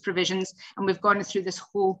justice provisions, and we've gone through this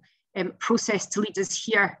whole process to lead us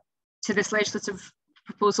here to this legislative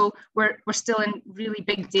proposal. We're still in really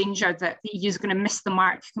big danger that the EU is going to miss the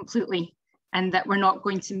mark completely, and that we're not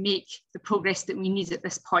going to make the progress that we need at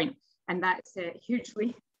this point. And that's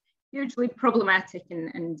hugely hugely problematic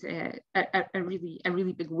and a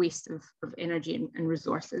really big waste of energy and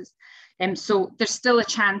resources. So there's still a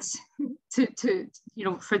chance to you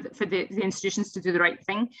know, for the institutions to do the right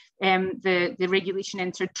thing. The regulation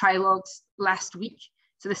entered trilogues last week,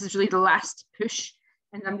 so this is really the last push.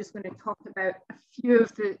 And I'm just going to talk about a few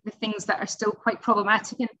of the things that are still quite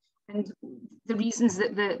problematic and the reasons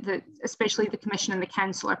that especially the Commission and the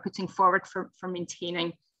Council are putting forward for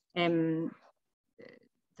maintaining the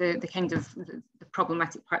kind of the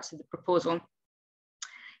problematic parts of the proposal.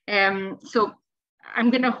 So I'm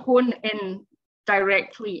going to hone in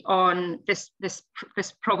directly on this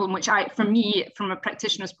problem, which for me, from a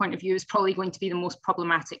practitioner's point of view, is probably going to be the most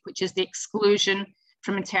problematic, which is the exclusion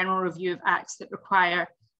from internal review of acts that require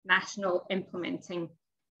national implementing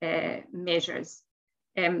measures.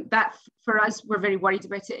 That, for us, we're very worried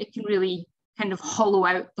about it. It can really kind of hollow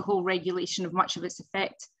out the whole regulation of much of its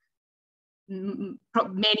effect.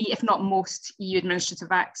 Many, if not most, EU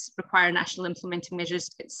administrative acts require national implementing measures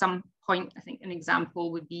at some point. I think an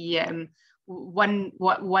example would be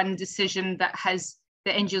one decision that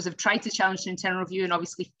the NGOs have tried to challenge the internal review and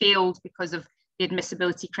obviously failed because of the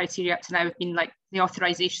admissibility criteria up to now have been like the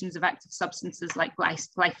authorizations of active substances like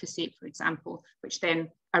glyphosate, for example, which then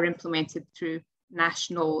are implemented through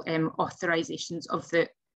national authorizations of the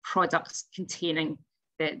products containing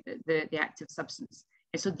the active substance.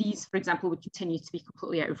 And so these, for example, would continue to be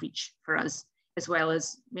completely out of reach for us, as well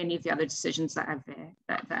as many of the other decisions that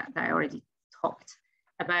I already talked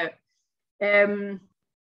about.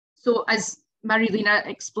 So as Marilena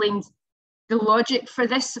explained, the logic for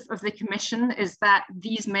this of the Commission is that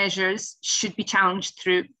these measures should be challenged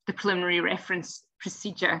through the preliminary reference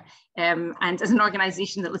procedure. And as an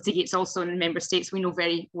organisation that litigates also in member states, we know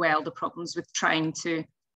very well the problems with trying to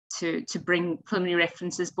bring preliminary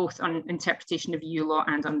references both on interpretation of EU law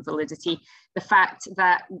and on validity. The fact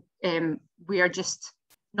that we are just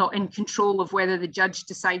not in control of whether the judge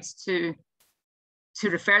decides to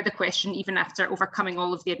refer the question, even after overcoming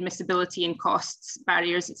all of the admissibility and costs,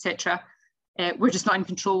 barriers, etc. We're just not in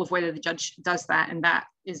control of whether the judge does that, and that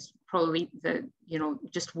is probably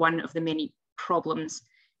just one of the many problems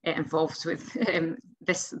involved with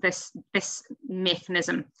this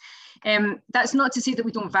mechanism. That's not to say that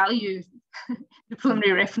we don't value the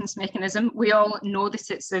preliminary reference mechanism. We all know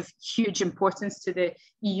that it's of huge importance to the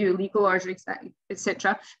EU legal order,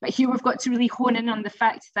 etc. But here we've got to really hone in on the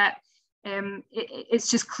fact that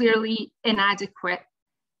it's just clearly inadequate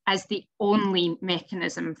as the only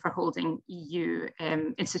mechanism for holding EU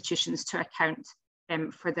institutions to account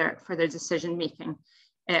for their decision making.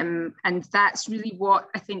 And that's really what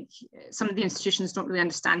I think some of the institutions don't really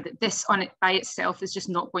understand, that this on it by itself is just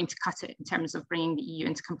not going to cut it in terms of bringing the EU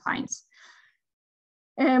into compliance.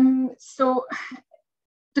 So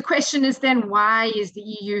the question is then, why is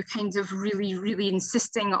the EU kind of really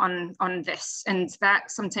insisting on this? And that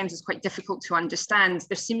sometimes is quite difficult to understand.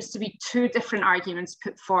 There seems to be two different arguments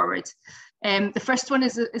put forward. The first one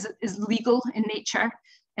is legal in nature,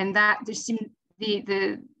 and that there seem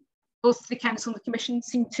both the Council and the Commission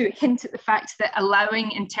seem to hint at the fact that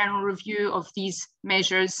allowing internal review of these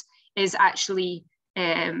measures is actually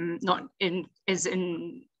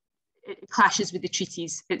it clashes with the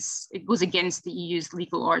treaties. It goes against the EU's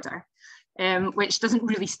legal order, which doesn't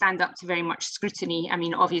really stand up to very much scrutiny. I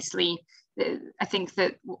mean, obviously, I think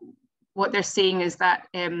that what they're saying is that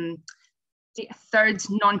the third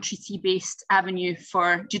non-treaty-based avenue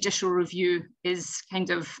for judicial review is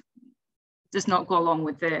does not go along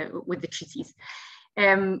with the treaties,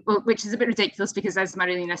 which is a bit ridiculous because, as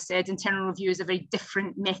Marilena said, internal review is a very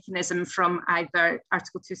different mechanism from either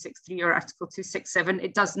Article 263 or Article 267.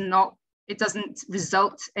 It doesn't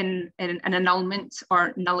result in an annulment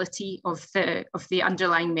or nullity of the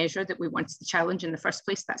underlying measure that we wanted to challenge in the first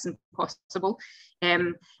place. That's impossible,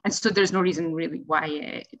 and so there's no reason really why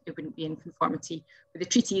it wouldn't be in conformity with the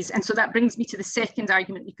treaties. And so that brings me to the second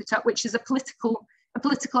argument we put up, which is a political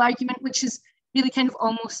argument, which is really kind of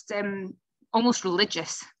almost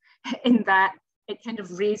religious, in that it kind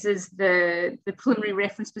of raises the preliminary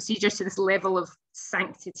reference procedure to this level of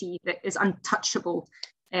sanctity that is untouchable,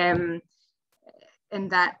 and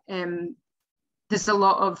that there's a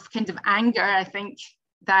lot of kind of anger, I think,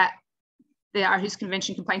 that the Aarhus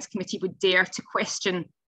Convention Compliance Committee would dare to question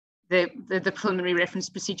the preliminary reference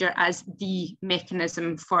procedure as the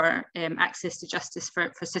mechanism for access to justice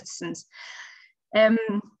for citizens.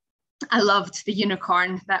 I loved the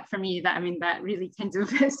unicorn. That for me, that really kind of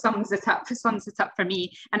sums it up for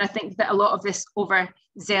me. And I think that a lot of this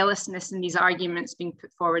overzealousness in these arguments being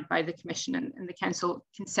put forward by the Commission and the Council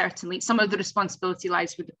can certainly, some of the responsibility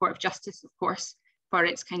lies with the Court of Justice, of course, for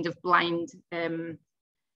its kind of blind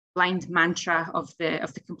blind mantra of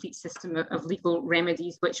the complete system of legal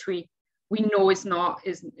remedies, which we know does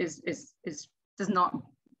not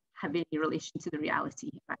have any relation to the reality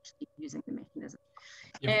of actually using the mechanism.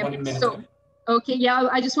 You have 1 minute. So, okay, yeah,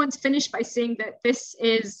 I just want to finish by saying that this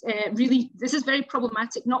is very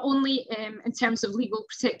problematic, not only in terms of legal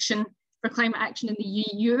protection for climate action in the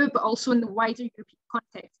EU, but also in the wider European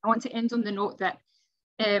context. I want to end on the note that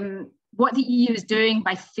what the EU is doing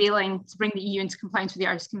by failing to bring the EU into compliance with the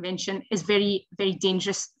Aarhus Convention is very, very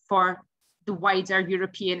dangerous for the wider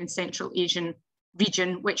European and Central Asian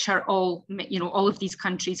region, which are all, all of these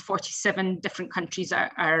countries, 47 different countries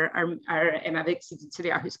have acceded to the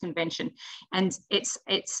Aarhus Convention. And it's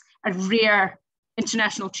a rare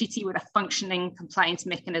international treaty with a functioning compliance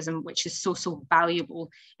mechanism, which is so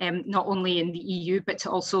valuable, not only in the EU, but to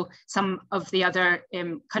also some of the other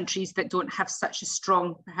countries that don't have such a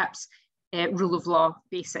strong, perhaps, rule of law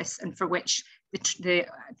basis, and for which the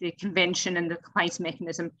convention and the compliance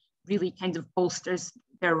mechanism really kind of bolsters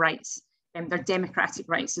their rights, their democratic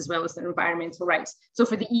rights as well as their environmental rights. So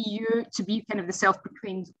for the EU to be kind of the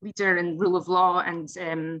self-proclaimed leader in rule of law and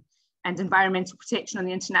environmental protection on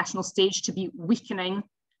the international stage, to be weakening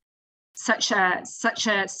such a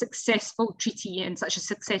successful treaty and such a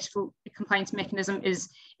successful compliance mechanism is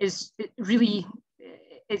really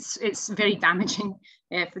it's very damaging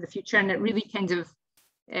for the future, and it really kind of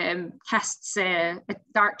casts a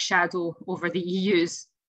dark shadow over the EU's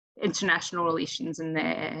international relations and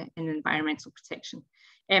environmental protection.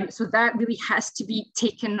 So that really has to be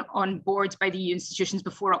taken on board by the EU institutions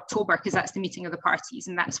before October, because that's the meeting of the parties,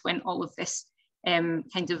 and that's when all of this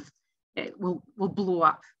will blow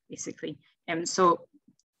up, basically. So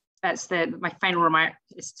that's my final remark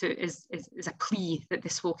is a plea that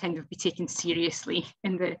this will kind of be taken seriously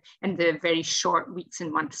in the very short weeks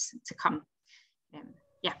and months to come.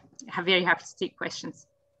 Yeah, I'm very happy to take questions.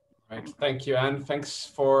 Right, thank you, Anne. Thanks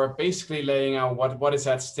for basically laying out what is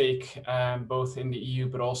at stake, both in the EU,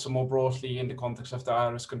 but also more broadly in the context of the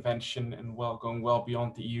Aarhus Convention, and going well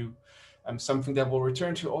beyond the EU, something that we'll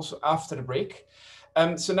return to also after the break.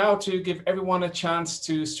 So now, to give everyone a chance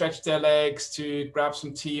to stretch their legs, to grab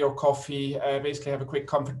some tea or coffee, basically have a quick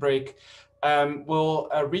comfort break. We'll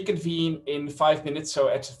reconvene in 5 minutes, so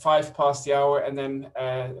at 5 past the hour, and then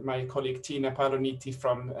my colleague Tina Paloniti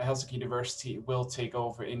from Helsinki University will take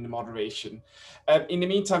over in the moderation. In the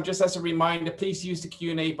meantime, just as a reminder, please use the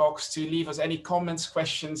Q&A box to leave us any comments,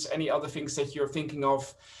 questions, any other things that you're thinking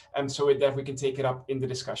of, so that we can take it up in the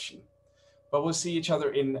discussion. But we'll see each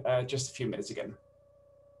other in just a few minutes again.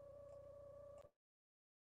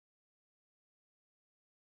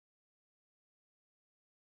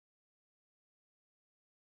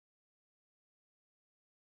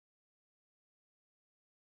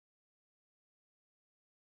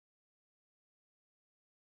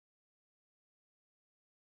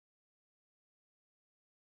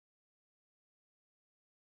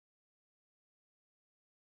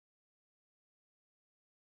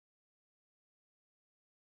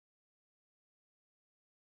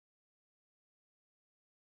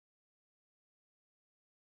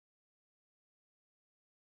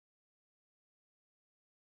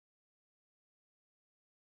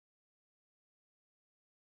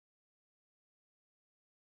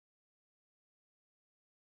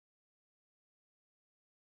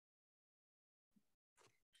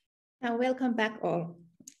 And welcome back all.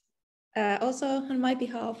 Also on my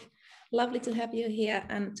behalf, lovely to have you here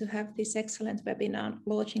and to have this excellent webinar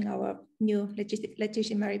launching our new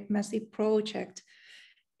legitimacy project.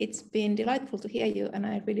 It's been delightful to hear you, and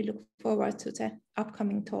I really look forward to the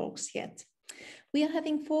upcoming talks yet. We are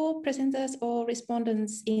having 4 presenters or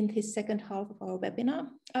respondents in this second half of our webinar.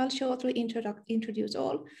 I'll shortly introduce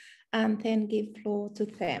all and then give floor to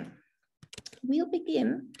them. We'll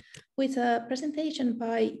begin with a presentation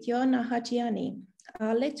by Joanna Hajiani,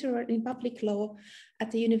 a lecturer in public law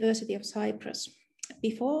at the University of Cyprus.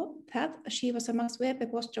 Before that, she was a Max Weber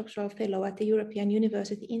postdoctoral fellow at the European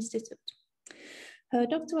University Institute. Her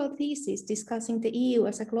doctoral thesis discussing the EU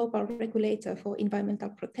as a global regulator for environmental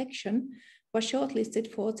protection was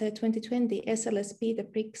shortlisted for the 2020 SLS Peter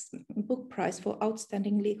Briggs Book Prize for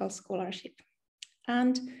Outstanding Legal Scholarship.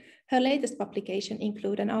 And her latest publication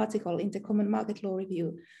includes an article in the Common Market Law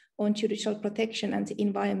Review on judicial protection and the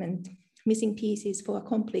environment, missing pieces for a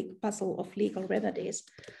complete puzzle of legal remedies.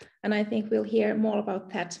 And I think we'll hear more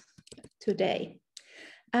about that today.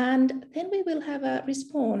 And then we will have a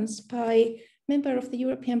response by member of the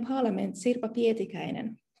European Parliament, Sirpa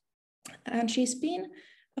Pietikäinen. And she's been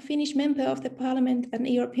a Finnish member of the Parliament and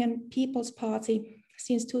European People's Party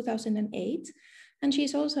since 2008. And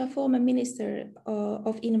she's also a former Minister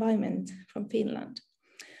of Environment from Finland.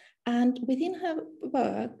 And within her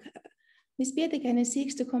work, Ms. Pietikäinen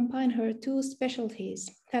seeks to combine her two specialties,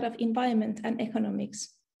 that of environment and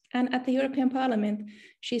economics. And at the European Parliament,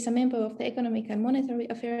 she's a member of the Economic and Monetary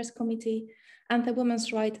Affairs Committee and the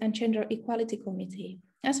Women's Rights and Gender Equality Committee,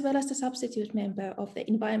 as well as the substitute member of the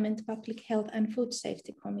Environment, Public Health and Food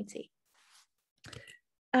Safety Committee.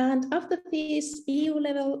 And after these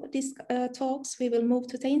EU-level talks, we will move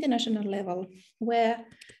to the international level, where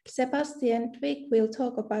Sebastian Twig will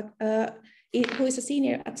talk about, who is a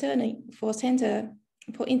senior attorney for Center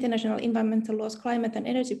for International Environmental Law's Climate and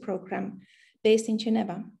Energy Program based in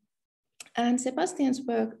Geneva. And Sebastian's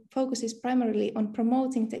work focuses primarily on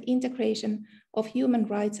promoting the integration of human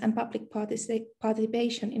rights and public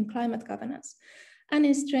participation in climate governance and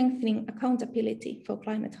in strengthening accountability for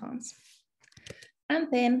climate harms. And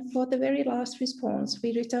then for the very last response,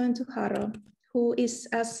 we return to Haro, who is,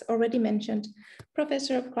 as already mentioned,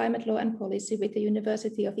 Professor of Climate Law and Policy with the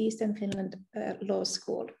University of Eastern Finland Law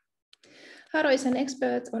School. Haro is an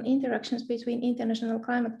expert on interactions between international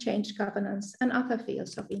climate change governance and other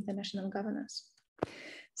fields of international governance.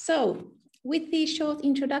 So, with these short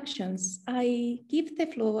introductions, I give the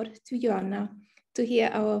floor to Joanna to hear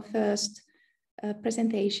our first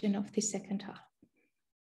presentation of the second half.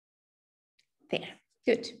 There,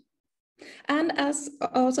 good. And as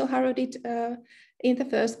also Haro did in the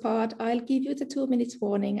first part, I'll give you the 2 minutes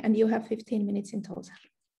warning and you have 15 minutes in total.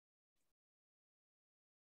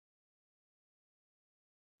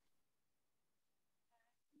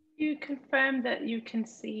 You confirm that you can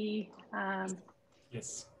see?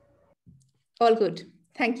 Yes. All good.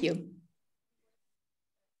 Thank you.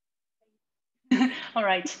 All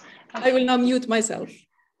right. I will now mute myself.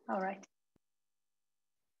 All right.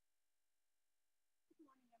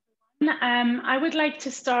 I would like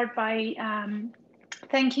to start by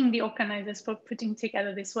thanking the organizers for putting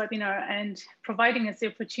together this webinar and providing us the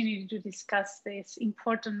opportunity to discuss this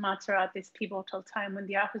important matter at this pivotal time when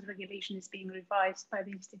the Aarhus regulation is being revised by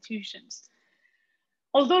the institutions.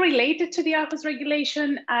 Although related to the Aarhus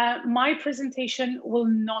regulation, my presentation will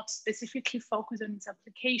not specifically focus on its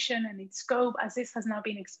application and its scope, as this has now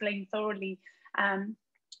been explained thoroughly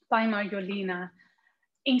by Marjolina.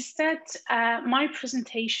 Instead, my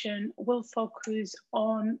presentation will focus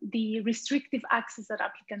on the restrictive access that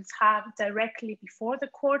applicants have directly before the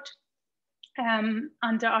court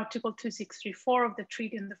under Article 2634 of the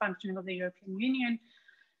Treaty on the Functioning of the European Union,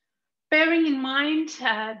 bearing in mind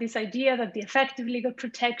this idea that the effective legal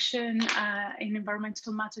protection in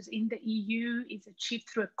environmental matters in the EU is achieved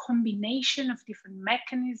through a combination of different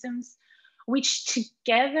mechanisms, which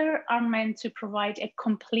together are meant to provide a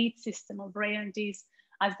complete system of remedies,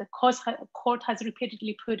 as the court has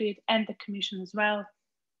repeatedly put it, and the Commission as well.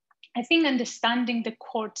 I think understanding the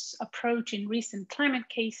court's approach in recent climate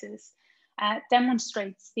cases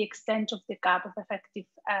demonstrates the extent of the gap of effective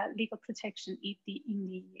legal protection in the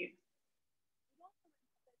EU.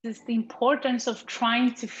 This is the importance of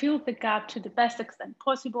trying to fill the gap to the best extent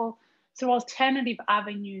possible through alternative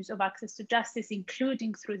avenues of access to justice,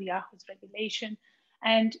 including through the Aarhus regulation,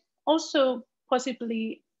 and also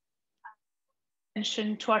possibly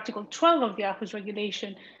mention to Article 12 of the Aarhus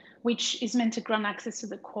regulation, which is meant to grant access to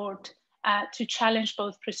the court to challenge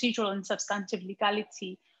both procedural and substantive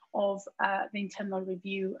legality of the internal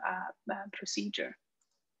review procedure.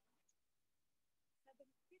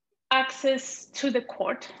 Access to the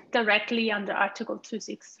court directly under Article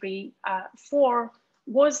 2634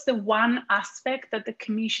 was the one aspect that the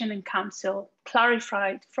Commission and Council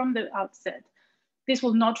clarified from the outset. This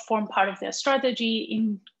will not form part of their strategy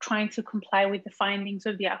in trying to comply with the findings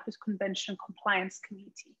of the Aarhus Convention Compliance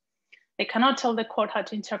Committee. They cannot tell the court how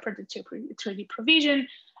to interpret the treaty provision,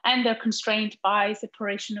 and they're constrained by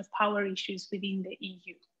separation of power issues within the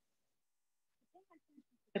EU.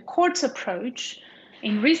 The court's approach,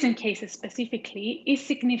 in recent cases specifically, is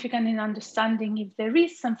significant in understanding if there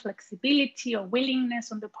is some flexibility or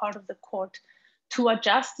willingness on the part of the court to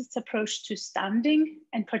adjust its approach to standing,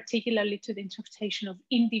 and particularly to the interpretation of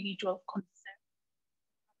individual consent,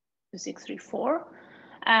 2634,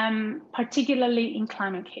 particularly in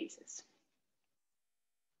climate cases.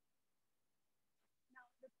 Now,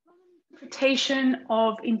 the interpretation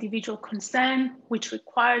of individual consent, which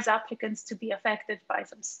requires applicants to be affected by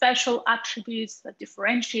some special attributes that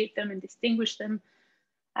differentiate them and distinguish them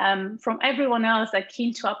from everyone else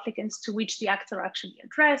akin to applicants to which the acts are actually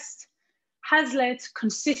addressed, has led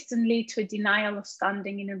consistently to a denial of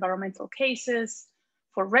standing in environmental cases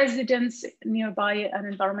for residents nearby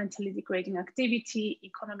an environmentally degrading activity,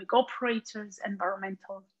 economic operators,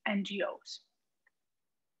 environmental NGOs.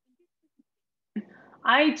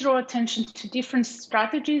 I draw attention to different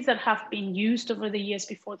strategies that have been used over the years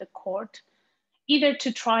before the court, either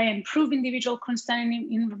to try and prove individual consent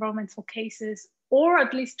in environmental cases, or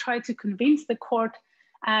at least try to convince the court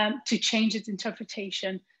to change its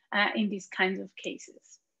interpretation in these kinds of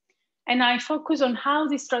cases. And I focus on how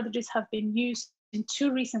these strategies have been used in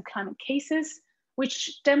 2 recent climate cases,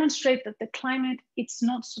 which demonstrate that the climate, it's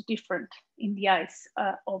not so different in the eyes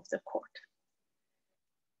of the court.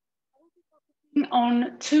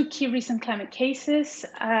 On 2 key recent climate cases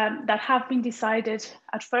that have been decided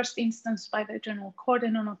at first instance by the General Court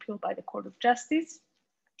and on appeal by the Court of Justice.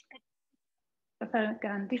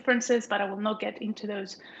 Differences, but I will not get into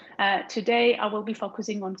those today. I will be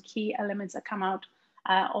focusing on key elements that come out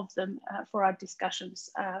of them for our discussions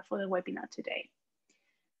for the webinar today.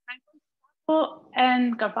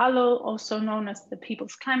 And Carvalho, also known as the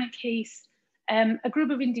People's Climate Case, a group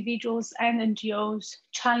of individuals and NGOs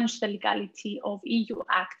challenged the legality of EU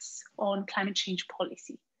acts on climate change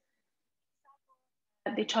policy.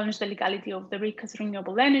 They challenged the legality of the RECA's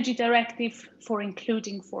Renewable Energy Directive for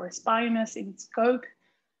including forest biomass in its scope,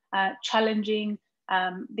 challenging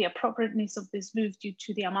the appropriateness of this move due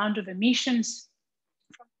to the amount of emissions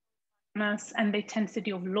from biomass and the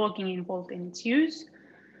intensity of logging involved in its use.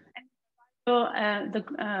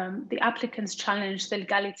 The applicants challenged the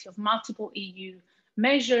legality of multiple EU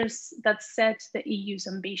measures that set the EU's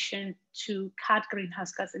ambition to cut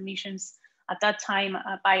greenhouse gas emissions at that time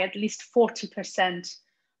by at least 40%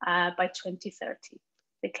 by 2030.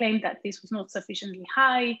 They claimed that this was not sufficiently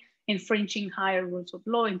high, infringing higher rules of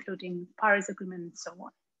law, including Paris Agreement and so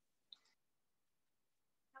on.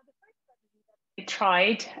 Now, the first strategy that they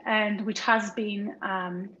tried, and which has been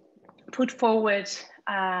put forward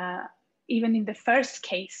even in the first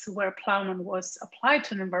case where plowman was applied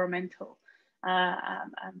to an environmental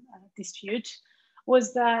dispute,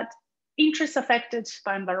 was that interests affected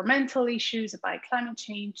by environmental issues, by climate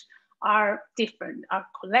change, are different, are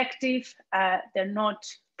collective, they're not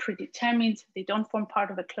predetermined, they don't form part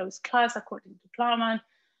of a closed class according to plowman,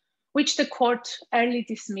 which the court early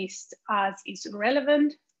dismissed as is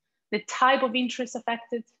irrelevant. The type of interest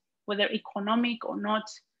affected, whether economic or not,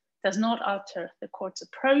 does not alter the court's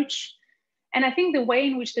approach. And I think the way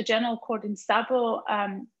in which the General Court in Sabo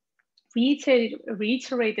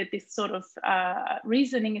reiterated this sort of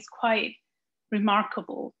reasoning is quite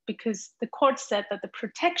remarkable, because the court said that the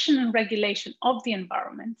protection and regulation of the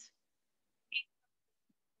environment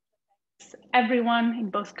everyone in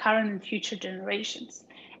both current and future generations.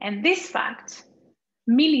 And this fact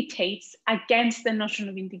militates against the notion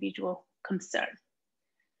of individual concern.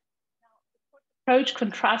 Now, the court's approach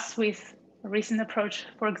contrasts with a recent approach,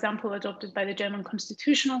 for example, adopted by the German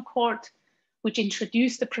Constitutional Court, which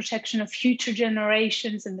introduced the protection of future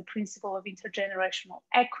generations and the principle of intergenerational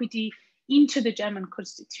equity into the German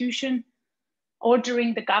Constitution,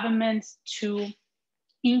 ordering the government to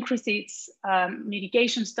increase its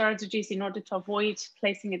mitigation strategies in order to avoid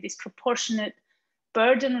placing a disproportionate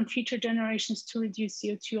burden on future generations to reduce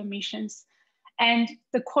CO2 emissions. And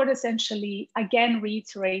the court essentially, again,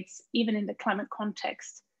 reiterates, even in the climate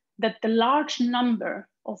context, that the large number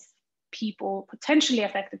of people potentially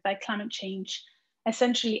affected by climate change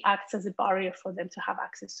essentially acts as a barrier for them to have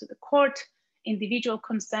access to the court. Individual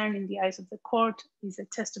concern in the eyes of the court is a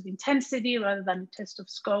test of intensity rather than a test of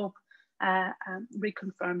scope,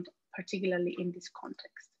 reconfirmed particularly in this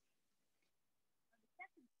context.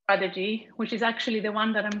 Strategy, which is actually the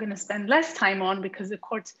one that I'm going to spend less time on because the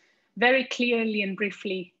court very clearly and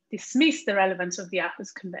briefly dismissed the relevance of the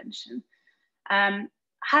Aarhus Convention,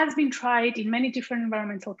 has been tried in many different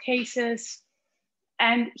environmental cases.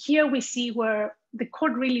 And here we see where the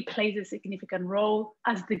court really plays a significant role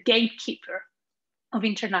as the gatekeeper of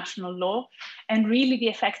international law, and really the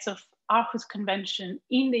effects of Aarhus Convention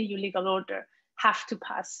in the EU legal order have to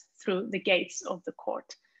pass through the gates of the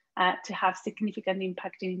court to have significant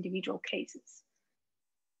impact in individual cases.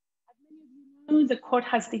 As many of you know, the court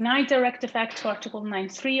has denied direct effect to Article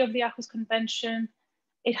 9.3 of the Aarhus Convention.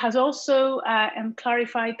 It has also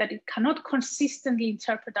clarified that it cannot consistently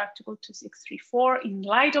interpret Article 2634 in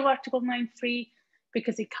light of Article 9.3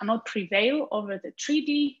 because it cannot prevail over the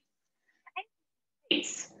treaty.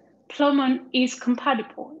 Plowman is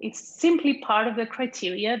compatible. It's simply part of the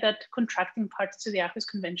criteria that contracting parties to the Aarhus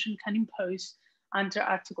Convention can impose under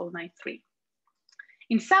Article 9.3.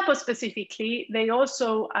 In Sabo specifically, they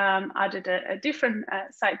also added a different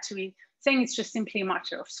side to it, saying it's just simply a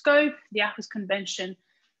matter of scope. The Aarhus Convention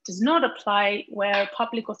does not apply where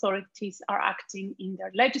public authorities are acting in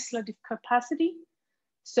their legislative capacity.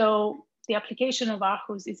 So the application of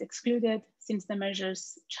Aarhus is excluded since the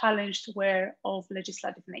measures challenged were of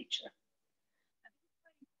legislative nature.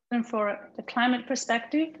 And for the climate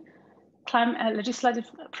perspective, legislative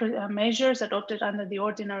measures adopted under the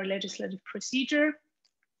ordinary legislative procedure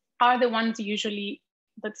are the ones usually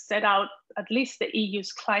that set out at least the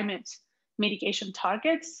EU's climate mitigation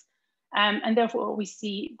targets. And therefore, we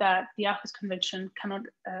see that the Aarhus Convention cannot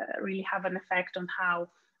really have an effect on how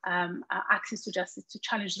access to justice to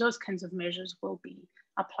challenge those kinds of measures will be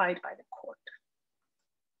applied by the court.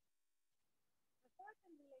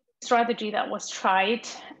 The strategy that was tried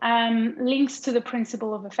links to the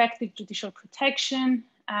principle of effective judicial protection,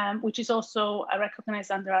 which is also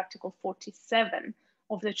recognized under Article 47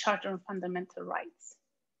 of the Charter of Fundamental Rights.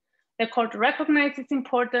 The court recognized its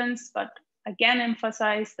importance, but again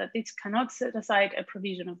emphasized that this cannot set aside a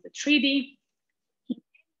provision of the treaty.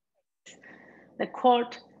 The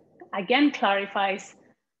court again clarifies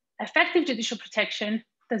effective judicial protection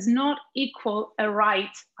does not equal a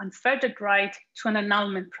right, unfettered right, to an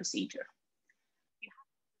annulment procedure.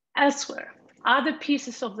 Elsewhere, other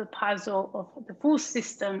pieces of the puzzle of the full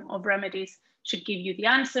system of remedies should give you the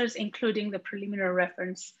answers, including the preliminary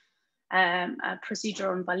reference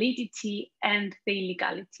procedure on validity and the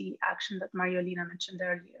illegality action that Mariolina mentioned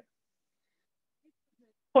earlier.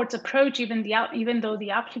 Court's approach, even though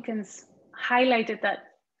the applicants highlighted that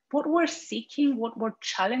what we're seeking, what we're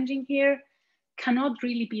challenging here, cannot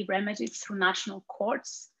really be remedied through national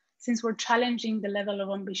courts, since we're challenging the level of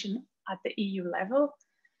ambition at the EU level.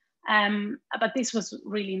 But this was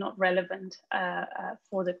really not relevant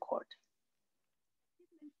for the court.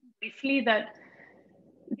 Briefly, that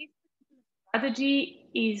this strategy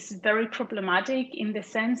is very problematic in the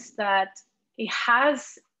sense that it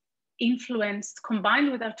has influenced,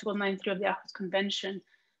 combined with Article 9.3 of the Aarhus Convention,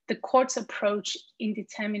 the court's approach in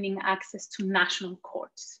determining access to national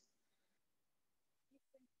courts.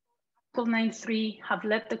 Article 9.3 have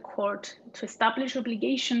led the court to establish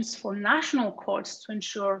obligations for national courts to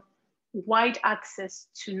ensure wide access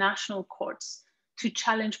to national courts to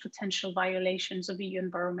challenge potential violations of EU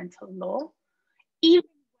environmental law, even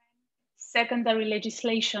when secondary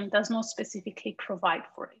legislation does not specifically provide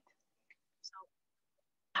for it. So,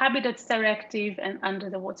 Habitats Directive and under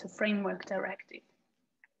the Water Framework Directive.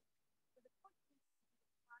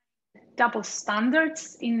 Double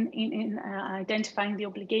standards in identifying the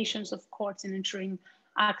obligations of courts in ensuring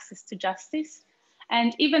access to justice.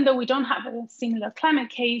 And even though we don't have a similar climate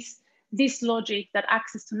case, this logic that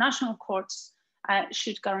access to national courts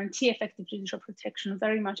should guarantee effective judicial protection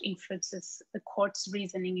very much influences the court's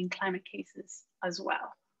reasoning in climate cases as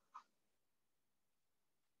well.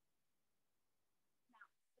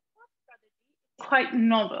 Quite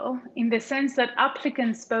novel in the sense that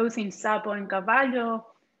applicants both in Szabo and Carvalho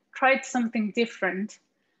tried something different.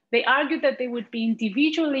 They argued that they would be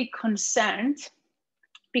individually concerned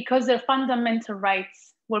because their fundamental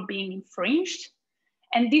rights were being infringed.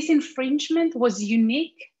 And this infringement was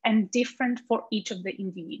unique and different for each of the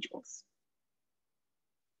individuals.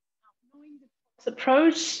 Knowing the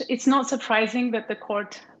approach, it's not surprising that the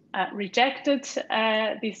court rejected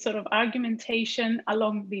this sort of argumentation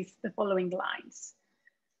along the following lines.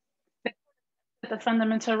 The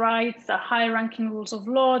fundamental rights are high-ranking rules of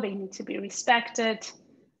law, they need to be respected.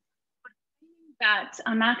 That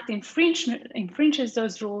an act infringes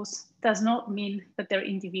those rules does not mean that they're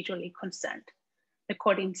individually concerned. The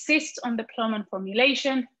court insists on the Plowman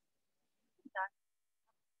formulation that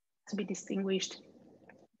to be distinguished.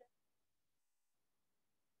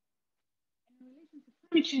 In relation to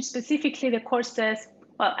climate change specifically, the court says,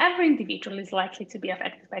 well, every individual is likely to be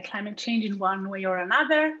affected by climate change in one way or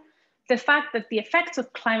another. The fact that the effects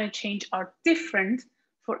of climate change are different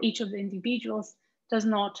for each of the individuals does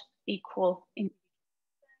not equal individual.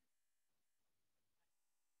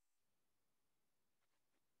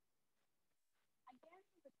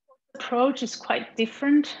 The approach is quite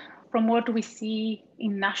different from what we see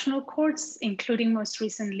in national courts, including most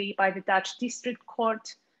recently by the Dutch District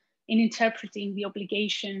Court in interpreting the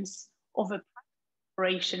obligations of a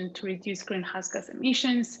corporation to reduce greenhouse gas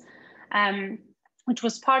emissions, which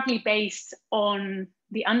was partly based on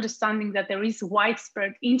the understanding that there is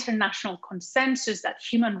widespread international consensus that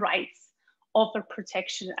human rights offer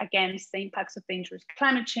protection against the impacts of dangerous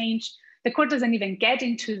climate change. The court doesn't even get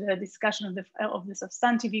into the discussion of the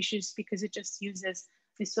substantive issues because it just uses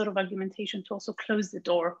this sort of argumentation to also close the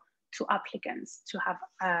door to applicants to have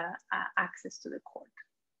access to the court.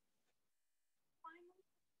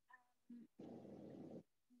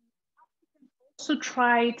 Also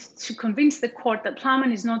tried to convince the court that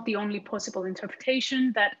Plowman is not the only possible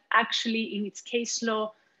interpretation, that actually in its case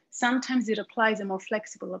law, sometimes it applies a more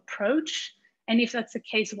flexible approach. And if that's the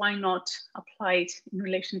case, why not apply it in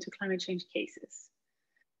relation to climate change cases?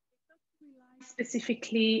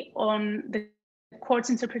 specifically on the court's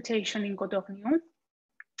interpretation in Godornion,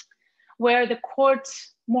 where the court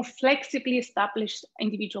more flexibly established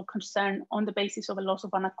individual concern on the basis of a loss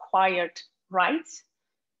of unacquired rights.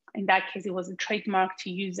 In that case, it was a trademark to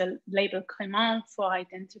use a label Crémant for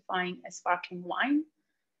identifying a sparkling wine.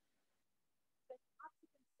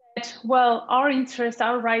 Well, our interests,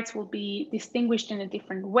 our rights will be distinguished in a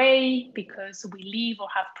different way because we live or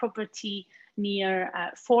have property near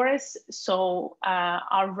forests. So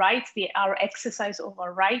our rights, our exercise of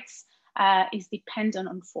our rights is dependent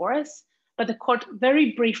on forests. But the court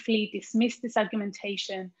very briefly dismissed this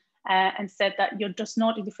argumentation and said that you're just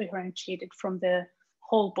not differentiated from the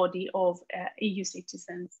whole body of EU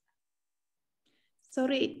citizens.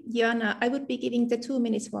 Sorry, Joanna, I would be giving the 2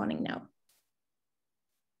 minutes warning now.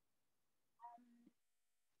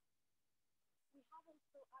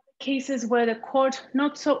 Cases where the court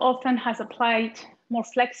not so often has applied more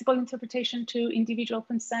flexible interpretation to individual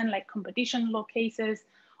consent, like competition law cases,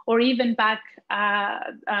 or even back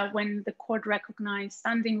when the court recognized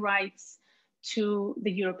standing rights to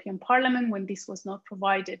the European Parliament when this was not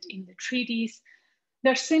provided in the treaties.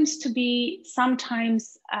 There seems to be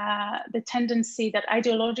sometimes the tendency that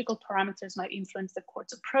ideological parameters might influence the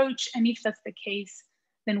court's approach. And if that's the case,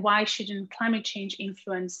 then why shouldn't climate change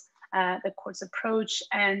influence the court's approach?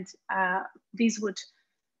 And these would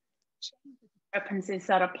change the discrepancies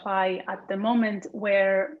that apply at the moment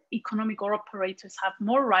where economic operators have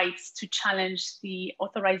more rights to challenge the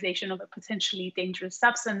authorization of a potentially dangerous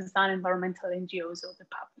substance than environmental NGOs or the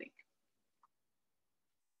public.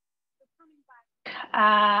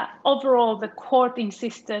 Overall, the court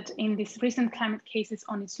insisted in these recent climate cases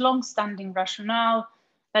on its long-standing rationale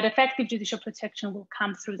that effective judicial protection will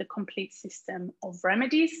come through the complete system of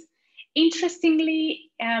remedies.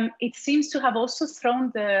 Interestingly, it seems to have also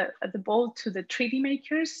thrown the ball to the treaty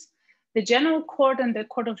makers. The General Court and the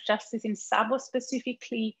Court of Justice in Sabo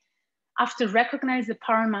specifically, after recognizing the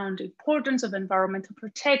paramount importance of environmental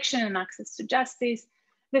protection and access to justice,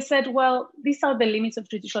 they said, well, these are the limits of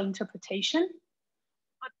judicial interpretation.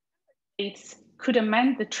 States could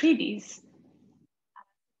amend the treaties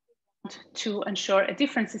to ensure a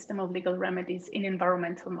different system of legal remedies in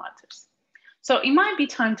environmental matters. So it might be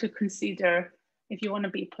time to consider, if you want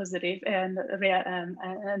to be positive and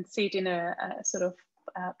see it in a sort of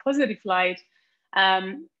positive light,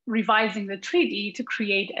 revising the treaty to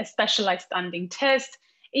create a specialized standing test.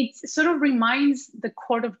 It sort of reminds the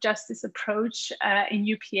Court of Justice approach in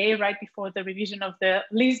UPA right before the revision of the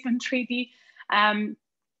Lisbon Treaty.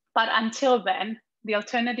 But until then, the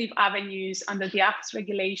alternative avenues under the Aarhus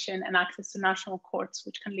regulation and access to national courts,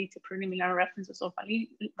 which can lead to preliminary references of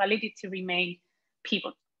validity, remain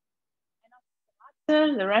pivotal.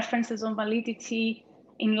 The references on validity,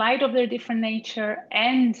 in light of their different nature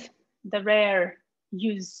and the rare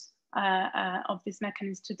use of this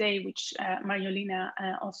mechanism today, which Mariolina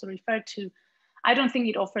also referred to, I don't think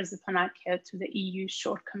it offers the panacea to the EU's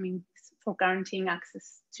shortcomings for guaranteeing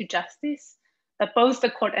access to justice that both the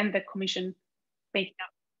court and the Commission make up,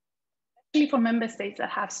 especially for member states that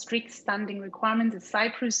have strict standing requirements. And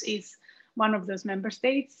Cyprus is one of those member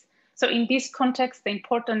states. So in this context, the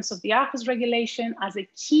importance of the Aarhus regulation as a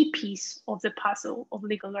key piece of the puzzle of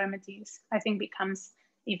legal remedies, I think, becomes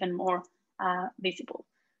even more visible.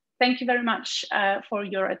 Thank you very much for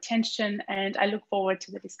your attention, and I look forward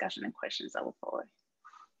to the discussion and questions that will follow.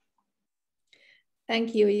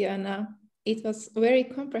 Thank you, Joanna. It was very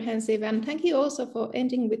comprehensive, and thank you also for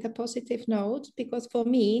ending with a positive note, because for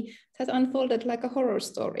me, that unfolded like a horror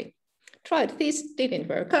story. Tried this, didn't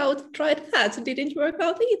work out, tried that, didn't work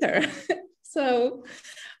out either. So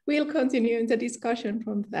we'll continue the discussion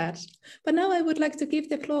from that. But now I would like to give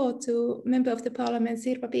the floor to Member of the Parliament,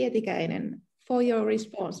 Sirpa Pietikäinen, for your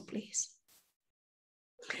response, please.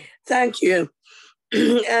 Thank you.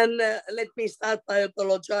 And let me start by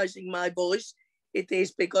apologizing my voice. It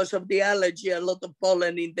is because of the allergy, a lot of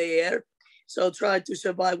pollen in the air. So try to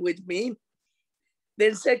survive with me.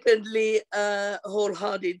 Then secondly,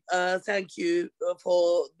 wholehearted thank you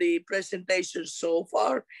for the presentations so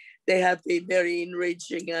far. They have been very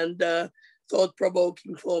enriching and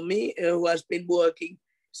thought-provoking for me, who has been working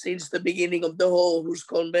since the beginning of the Aarhus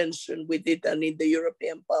Convention with it and in the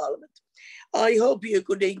European Parliament. I hope you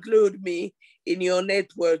could include me in your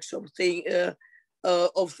networks of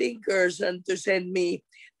thinkers and to send me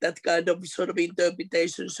that kind of sort of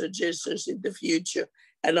interpretation suggestions in the future.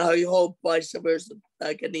 And I hope vice versa,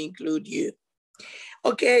 I can include you.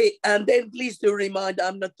 Okay, and then please do remind,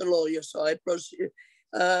 I'm not a lawyer, so I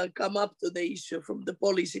come up to the issue from the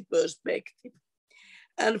policy perspective.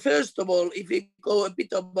 And first of all, if we go a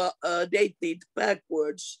bit of dated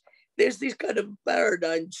backwards, there's this kind of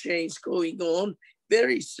paradigm change going on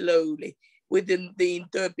very slowly within the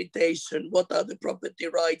interpretation. What are the property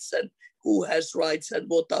rights and who has rights and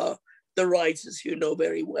what are the rights, as you know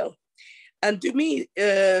very well. And to me,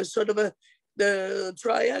 the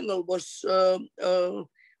triangle was in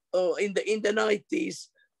the 90s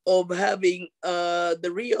of having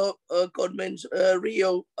the Rio Convention,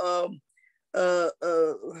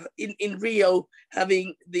 in Rio,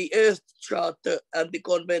 having the Earth Charter and the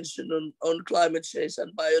Convention on Climate Change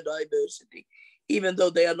and Biodiversity, even though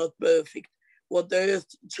they are not perfect. What the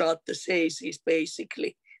Earth Charter says is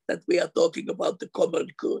basically that we are talking about the common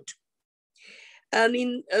good. And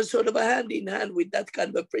in sort of a hand in hand with that kind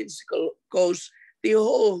of a principle goes the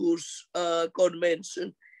Aarhus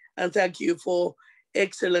Convention. And thank you for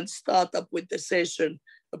excellent startup with the session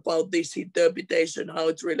about this interpretation, how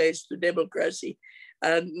it relates to democracy,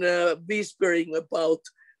 and whispering about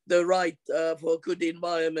the right for good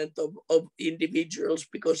environment of individuals,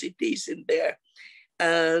 because it is in there.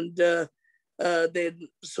 And then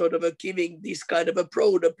sort of giving this kind of a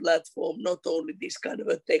broader platform, not only this kind of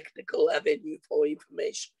a technical avenue for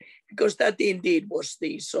information, because that indeed was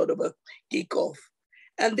the sort of a kickoff.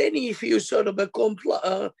 And then if you sort of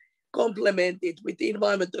complement it with the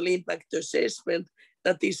environmental impact assessment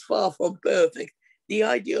that is far from perfect, the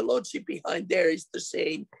ideology behind there is the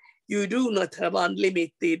same. You do not have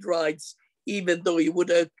unlimited rights, even though you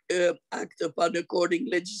would act upon according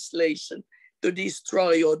legislation to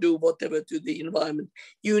destroy or do whatever to the environment.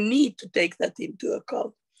 You need to take that into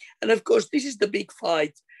account. And of course, this is the big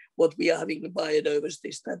fight, what we are having in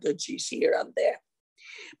biodiversity strategies here and there.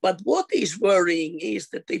 But what is worrying is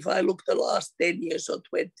that if I look the last 10 years or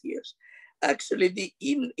 20 years, actually the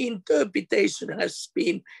interpretation has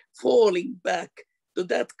been falling back to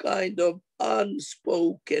that kind of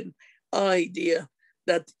unspoken idea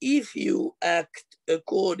that if you act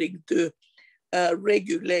according to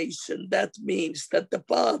regulation, that means that the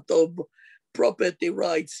part of property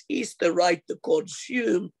rights is the right to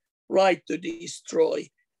consume, right to destroy,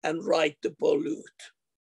 and right to pollute.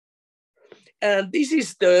 And this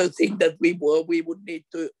is the thing that we would need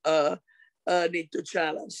to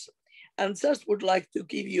challenge. And just would like to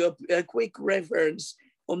give you a quick reference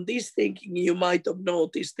on this thinking. You might have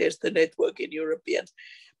noticed there's the network in European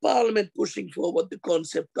Parliament pushing forward the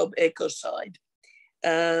concept of ecocide.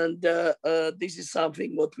 And this is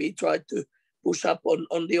something what we try to push up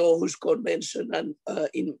on the Aarhus Convention and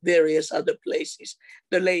in various other places.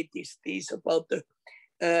 The latest is about the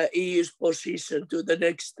EU's position to the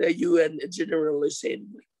next UN General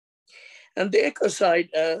Assembly. And the ecocide,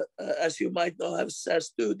 as you might know,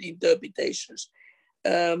 has two interpretations.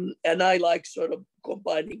 And I like sort of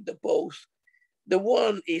combining the both. The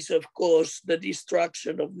one is, of course, the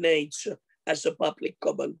destruction of nature as a public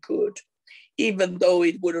common good, even though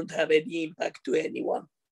it wouldn't have any impact to anyone.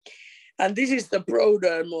 And this is the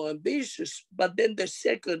broader and more ambitious, but then the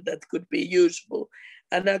second that could be useful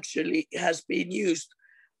and actually has been used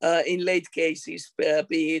in late cases,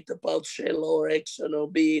 be it about Shell or Exxon, or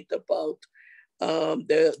be it about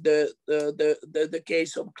the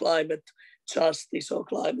case of climate justice or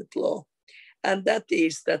climate law. And that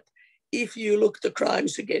is that if you look at the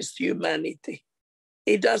crimes against humanity,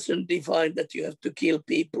 it doesn't define that you have to kill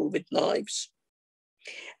people with knives.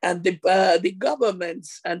 And the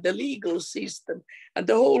governments and the legal system and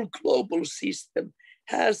the whole global system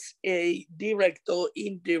has a direct or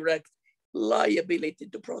indirect liability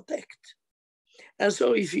to protect. And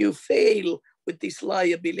so if you fail with this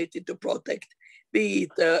liability to protect, be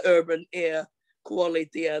it urban air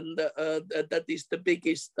quality, and that is the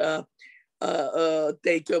biggest take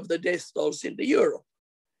of the death tolls in Europe,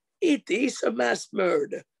 it is a mass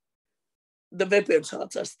murder. The weapons are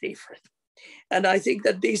just different. And I think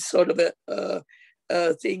that this sort of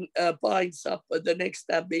a thing binds up the next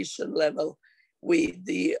ambition level with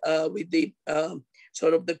the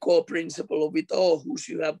sort of the core principle of it all, who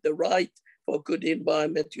you have the right for good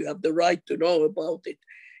environment, you have the right to know about it.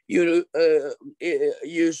 You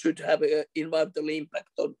should have an environmental impact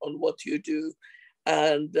on what you do,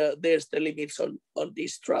 and there's the limits on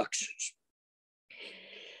destructions.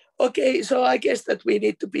 Okay, so I guess that we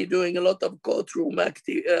need to be doing a lot of courtroom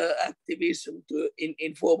activism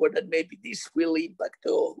in forward, and maybe this will impact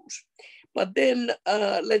Aarhus. But then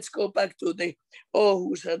let's go back to the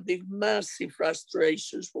Aarhus and the massive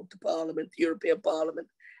frustrations of the Parliament, European Parliament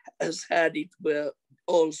has had it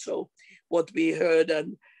also, what we heard,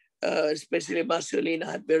 and especially Marcelina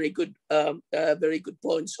had very good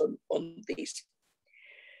points on this.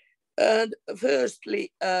 And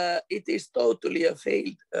firstly, it is totally a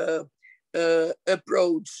failed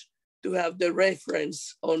approach to have the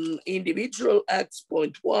reference on individual acts,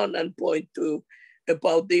 point 1, and point 2,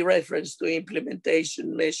 about the reference to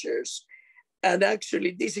implementation measures. And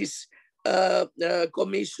actually, this is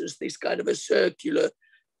commissions this kind of a circular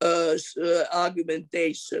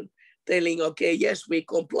argumentation, telling, okay, yes, we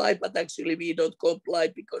comply, but actually we don't comply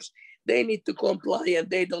because they need to comply, and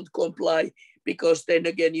they don't comply because then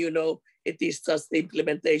again, you know, it is just the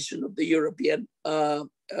implementation of the European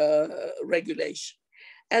regulation.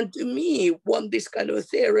 And to me, this kind of a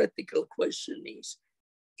theoretical question is,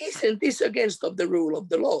 isn't this against of the rule of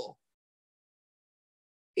the law?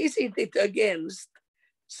 Isn't it against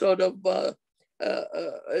sort of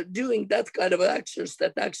doing that kind of actions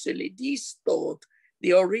that actually distort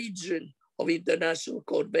the origin of international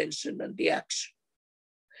convention and the action?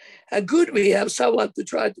 And could we have someone to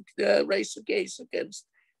try to raise a case against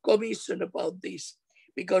Commission about this?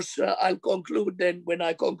 Because I'll conclude then when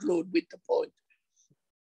I conclude with the point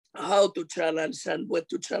how to challenge and what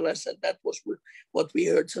to challenge, and that was what we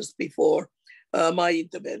heard just before my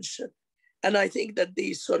intervention. And I think that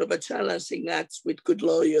these sort of a challenging acts with good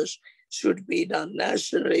lawyers should be done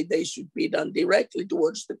nationally. They should be done directly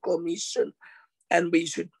towards the Commission, and we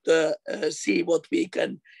should see what we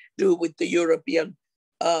can do with the European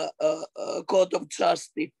Court of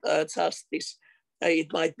Justice.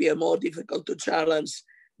 It might be more difficult to challenge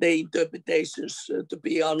the interpretations to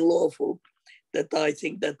be unlawful. That I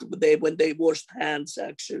think that when they washed hands,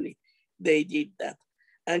 actually, they did that.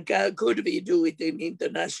 And could we do it in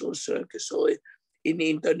international circus or in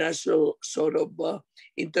international sort of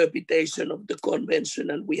interpretation of the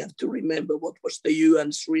convention? And we have to remember what was the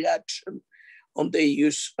UN's reaction on the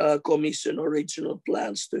EU's Commission original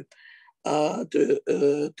plans to work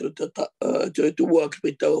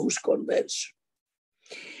with the Aarhus Convention.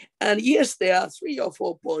 And yes, there are 3 or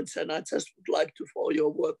 4 points, and I just would like to, for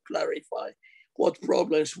your work, clarify what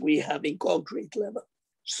problems we have in concrete level.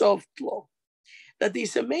 Soft law, that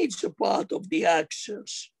is a major part of the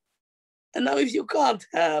actions. And now if you can't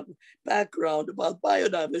have background about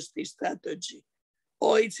biodiversity strategy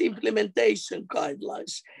or its implementation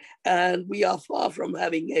guidelines, and we are far from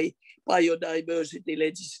having a biodiversity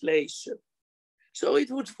legislation, so it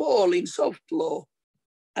would fall in soft law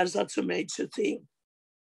as such a major thing.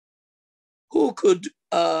 Who could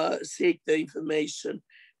seek the information?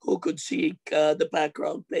 Who could seek the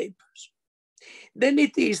background papers? Then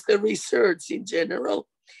it is the research in general.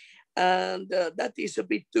 And that is a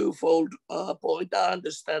bit twofold point. I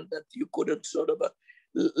understand that you couldn't sort of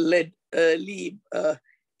leave,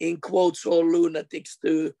 in quotes, all lunatics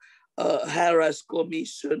to harass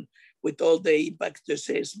Commission with all the impact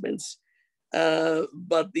assessments.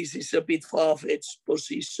 But this is a bit far-fetched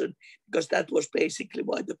position, because that was basically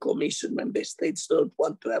why the Commission member states don't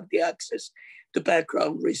want to have the access to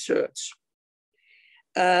background research.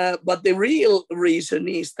 But the real reason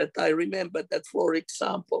is that I remember that, for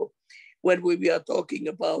example, when we are talking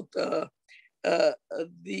about the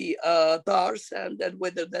tar sand and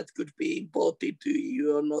whether that could be imported to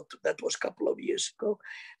EU or not, that was a couple of years ago,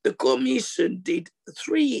 the Commission did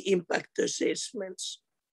 3 impact assessments,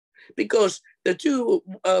 because the 2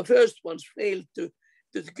 first ones failed to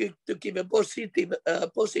give a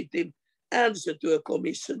positive answer to a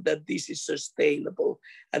Commission that this is sustainable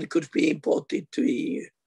and could be imported to EU.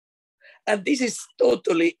 And this is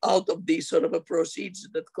totally out of the sort of a procedure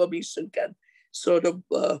that Commission can sort of,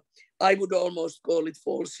 I would almost call it,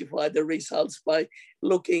 falsify the results by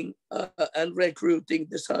looking and recruiting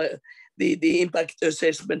the impact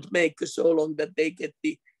assessment makers so long that they get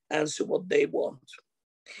the answer what they want.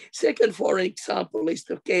 Second, for example, is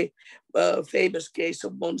the famous case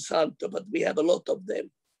of Monsanto, but we have a lot of them.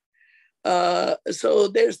 So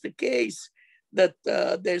there's the case that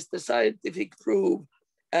there's the scientific proof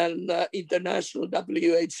and international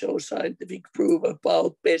WHO scientific proof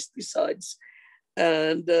about pesticides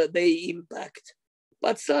and their impact.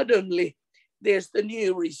 But suddenly there's the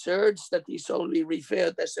new research that is only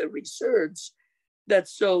referred as a research that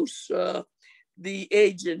shows the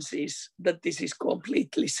agencies that this is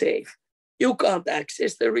completely safe. You can't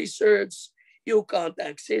access the research, you can't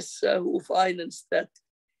access who financed that.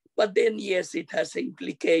 But then, yes, it has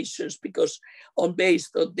implications, because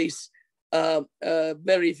based on this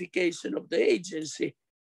verification of the agency,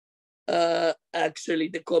 actually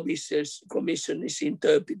the commission is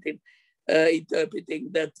interpreting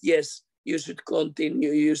that, yes, you should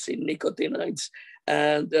continue using nicotinoids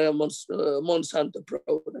and Monsanto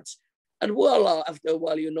products. And voila, after a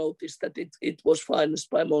while, you notice that it was financed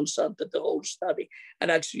by Monsanto, the whole study,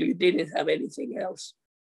 and actually didn't have anything else.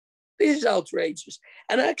 This is outrageous.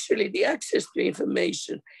 And actually, the access to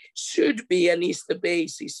information should be and is the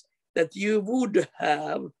basis that you would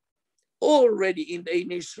have already in the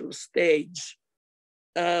initial stage,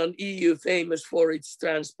 and EU famous for its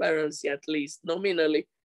transparency, at least nominally,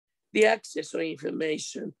 the access to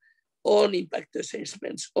information on impact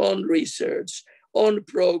assessments, on research, on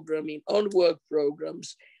programming, on work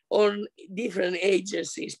programs, on different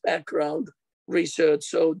agencies' background research,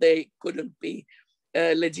 so they couldn't be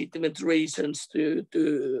legitimate reasons to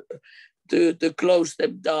close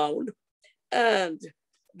them down. And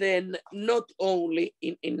then not only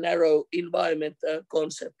in narrow environment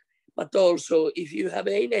concept, but also if you have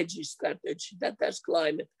an energy strategy that has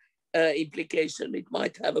climate implication, it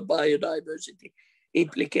might have a biodiversity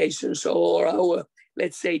implications, or our,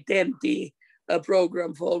 let's say, 10T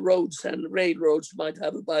program for roads and railroads might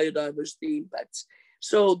have a biodiversity impacts.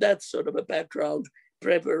 So that sort of a background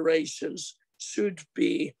preparations should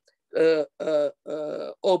be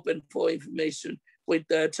open for information with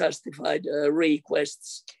justified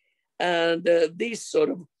requests. And this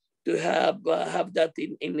sort of to have that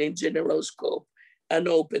in general scope and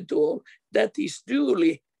open to all, that is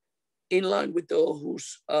duly in line with the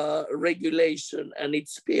Aarhus regulation and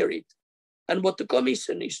its spirit, and what the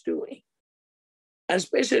Commission is doing, and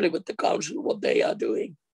especially with the Council, what they are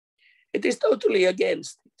doing. It is totally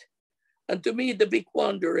against it. And to me, the big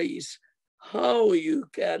wonder is how you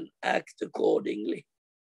can act accordingly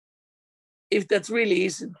if that really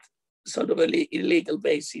isn't sort of a legal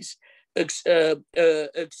basis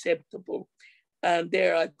acceptable. And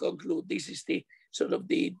there I conclude this is the sort of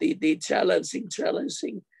the challenging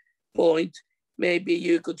point. Maybe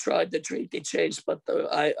you could try the treaty change, but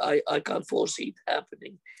I can't foresee it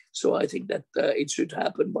happening. So I think that it should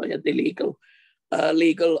happen by the legal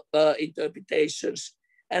interpretations.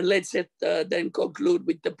 And let's then conclude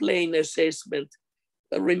with the plain assessment.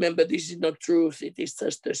 Remember, this is not truth, it is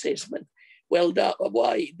just assessment. Well,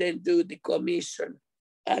 why then do the Commission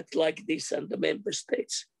act like this and the member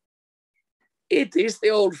states? It is the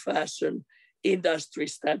old-fashioned industry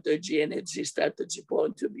strategy, energy strategy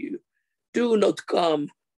point of view. Do not come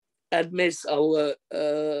and mess our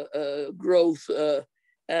growth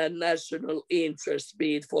and national interest,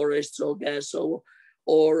 be it forests or gas or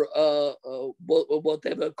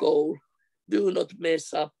whatever coal. Do not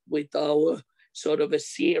mess up with our sort of a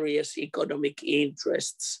serious economic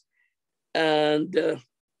interests. And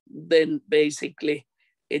then basically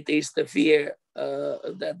it is the fear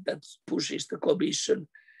that pushes the Commission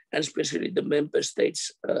and especially the member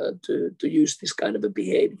states to use this kind of a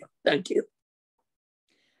behavior. Thank you.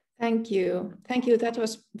 Thank you. Thank you. That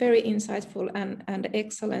was very insightful and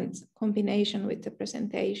excellent combination with the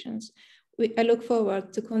presentations. I look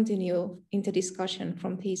forward to continue in the discussion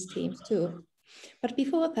from these teams too. But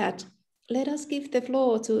before that, let us give the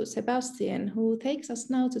floor to Sebastian, who takes us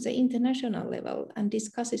now to the international level and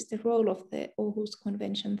discusses the role of the Aarhus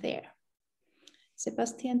Convention there.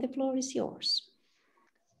 Sebastian, the floor is yours.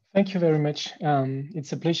 Thank you very much.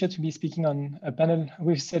 It's a pleasure to be speaking on a panel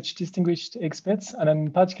with such distinguished experts, and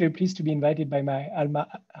I'm particularly pleased to be invited by my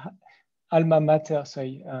alma mater,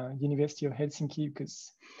 University of Helsinki,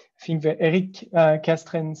 because I think that Eric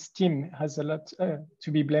Castren's team has a lot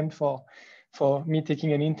to be blamed for me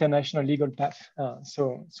taking an international legal path.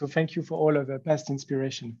 So thank you for all of the past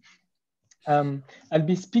inspiration. I'll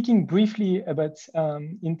be speaking briefly about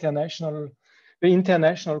the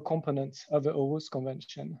international component of the Aarhus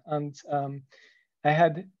Convention. And I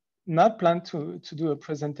had not planned to do a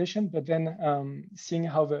presentation, but then seeing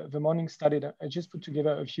how the morning started, I just put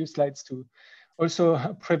together a few slides to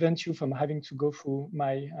also prevent you from having to go through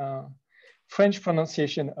my French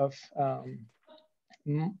pronunciation of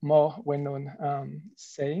more well-known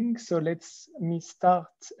saying. So let me start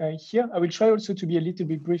here. I will try also to be a little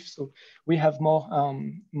bit brief so we have more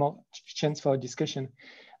chance for a discussion.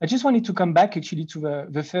 I just wanted to come back actually to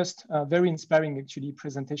the first very inspiring actually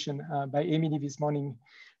presentation by Emily this morning,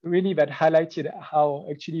 really that highlighted how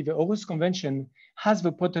actually the Aarhus Convention has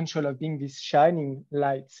the potential of being this shining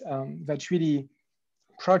light that really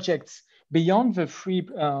projects beyond the three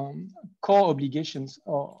core obligations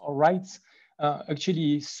or rights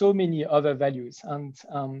actually so many other values, and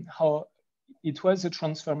how it was a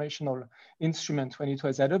transformational instrument when it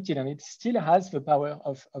was adopted, and it still has the power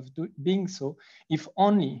of being so if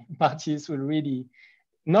only parties will really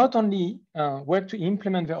not only work to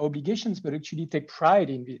implement their obligations, but actually take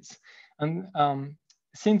pride in this. And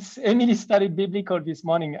since Emily started biblical this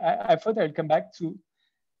morning, I thought I'd come back to,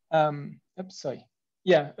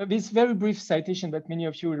 this very brief citation that many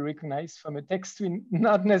of you will recognize from a text we're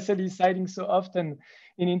not necessarily citing so often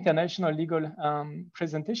in international legal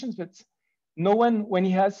presentations, but no one, when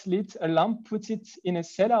he has lit a lamp, puts it in a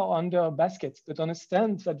cellar or under a basket, but on a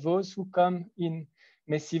stand that those who come in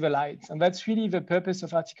may civilize. And that's really the purpose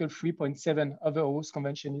of Article 3.7 of the Aarhus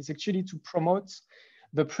Convention, is actually to promote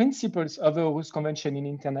the principles of the Aarhus Convention in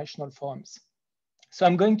international forums. So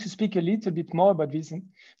I'm going to speak a little bit more about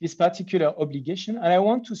this particular obligation. And I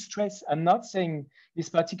want to stress, I'm not saying this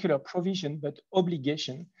particular provision, but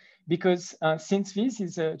obligation, because since this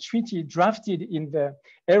is a treaty drafted in the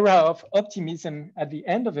era of optimism at the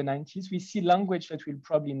end of the 90s, we see language that we'll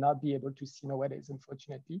probably not be able to see nowadays,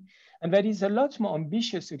 unfortunately. And that is a lot more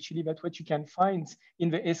ambitious, actually, than what you can find in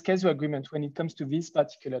the Esquezo Agreement when it comes to this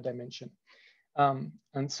particular dimension.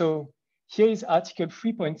 And so here is Article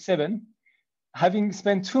 3.7. Having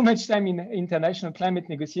spent too much time in international climate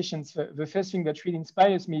negotiations, the first thing that really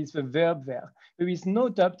inspires me is the verb there. There is no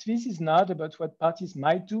doubt this is not about what parties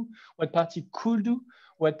might do, what party could do,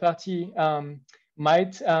 what party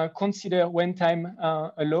might consider when time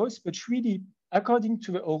allows, but really, according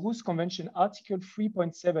to the Aarhus Convention, Article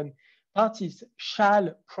 3.7, parties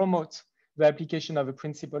shall promote the application of the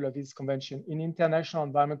principle of this convention in international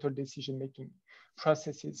environmental decision-making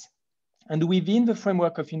processes, and within the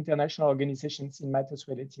framework of international organizations in matters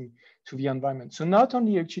relating to the environment. So not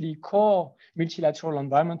only actually core multilateral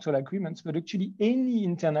environmental agreements, but actually any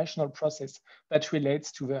international process that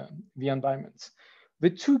relates to the environment.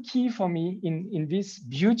 The two key for me in this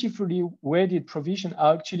beautifully worded provision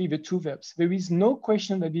are actually the two verbs. There is no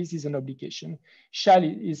question that this is an obligation. Shall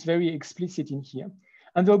is very explicit in here.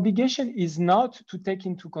 And the obligation is not to take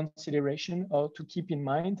into consideration or to keep in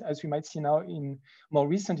mind, as we might see now in more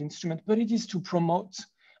recent instruments, but it is to promote.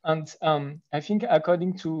 And I think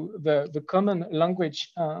according to the common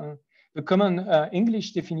language, the common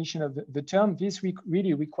English definition of the term, this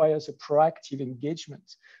really requires a proactive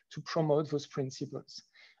engagement to promote those principles.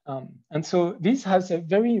 And so this has a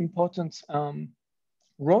very important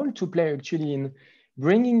role to play actually in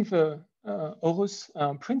bringing the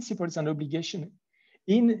Aarhus principles and obligations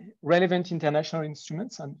in relevant international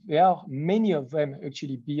instruments, and there are many of them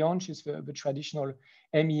actually beyond just the traditional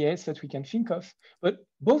MES that we can think of, but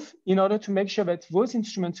both in order to make sure that those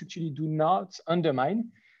instruments actually do not undermine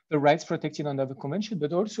the rights protected under the convention,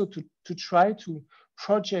 but also to try to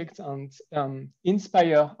project and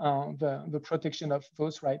inspire the protection of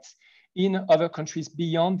those rights in other countries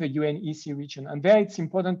beyond the UNEC region. And there it's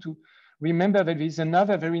important to remember that there is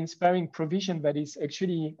another very inspiring provision that is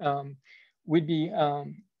actually will be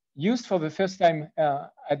used for the first time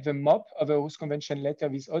at the MOP of the Aarhus Convention later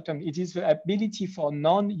this autumn. It is the ability for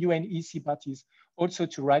non-UNEC parties also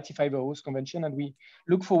to ratify the Aarhus Convention, and we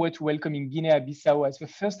look forward to welcoming Guinea-Bissau as the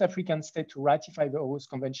first African state to ratify the Aarhus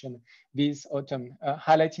Convention this autumn,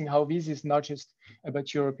 highlighting how this is not just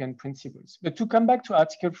about European principles. But to come back to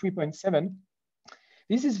Article 3.7,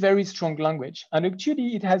 this is very strong language, and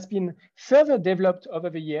actually it has been further developed over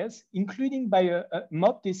the years, including by a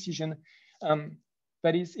MOP decision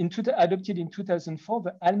that is adopted in 2004,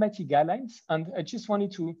 the Almaty Guidelines. And I just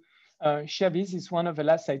wanted to share this is one of the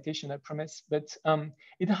last citations, I promise, but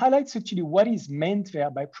it highlights actually what is meant there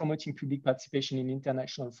by promoting public participation in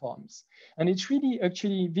international forums. And it's really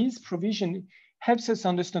actually this provision helps us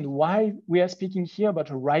understand why we are speaking here about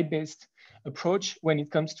a right-based approach when it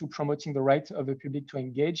comes to promoting the right of the public to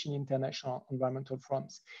engage in international environmental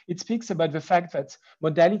forums. It speaks about the fact that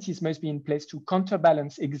modalities must be in place to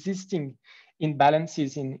counterbalance existing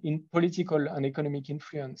imbalances in political and economic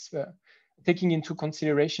influence, taking into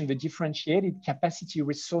consideration the differentiated capacity,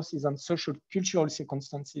 resources, and social cultural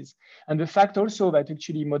circumstances. And the fact also that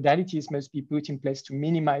actually modalities must be put in place to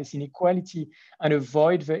minimize inequality and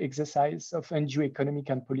avoid the exercise of undue economic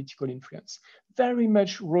and political influence. Very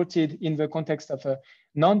much rooted in the context of a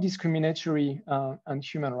non-discriminatory and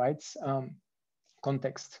human rights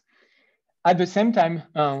context. At the same time,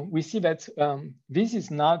 we see that this is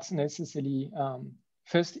not necessarily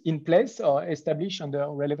first in place or established under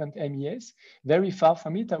relevant MES, very far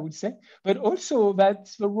from it, I would say, but also that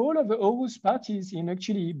the role of the Aarhus parties in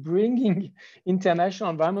actually bringing international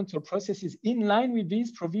environmental processes in line with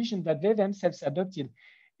these provisions that they themselves adopted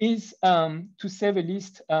is, to say the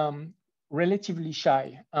least, relatively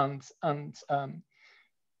shy and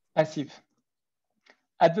passive.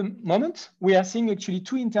 At the moment, we are seeing actually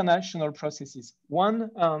two international processes.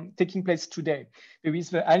 One taking place today. There is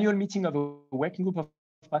the annual meeting of a working group of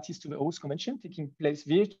parties to the Aarhus Convention taking place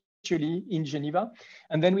virtually in Geneva.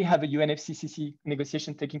 And then we have a UNFCCC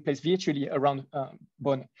negotiation taking place virtually around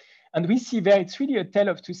Bonn. And we see there, it's really a tale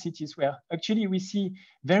of two cities where actually we see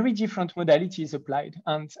very different modalities applied.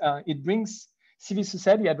 And it brings civil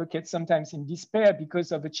society advocates sometimes in despair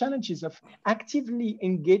because of the challenges of actively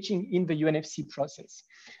engaging in the UNFC process.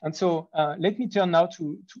 And so let me turn now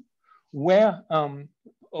to where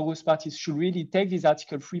Aarhus parties should really take this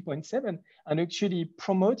Article 3.7 and actually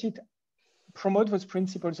promote those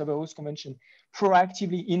principles of the Aarhus Convention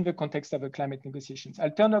proactively in the context of the climate negotiations.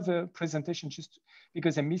 I'll turn off the presentation just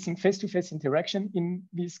because I'm missing face-to-face interaction in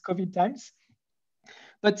these COVID times.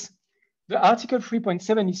 But the Article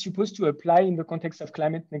 3.7 is supposed to apply in the context of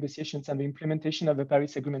climate negotiations and the implementation of the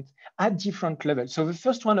Paris Agreement at different levels. So the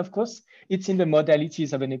first one, of course, it's in the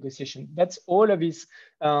modalities of a negotiation. That's all of this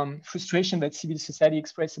frustration that civil society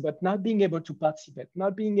expressed about not being able to participate,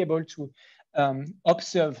 not being able to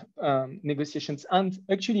observe negotiations, and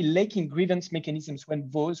actually lacking grievance mechanisms when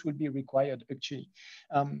those will be required, actually.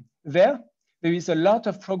 There is a lot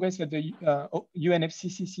of progress that the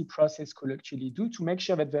UNFCCC process could actually do to make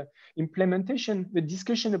sure that the implementation, the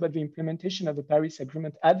discussion about the implementation of the Paris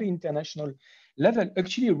Agreement at the international level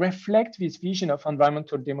actually reflect this vision of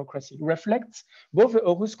environmental democracy, reflects both the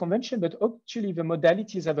Aarhus Convention, but actually the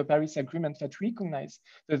modalities of the Paris Agreement that recognize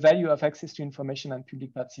the value of access to information and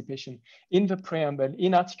public participation in the preamble,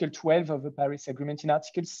 in Article 12 of the Paris Agreement, in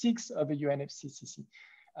Article 6 of the UNFCCC.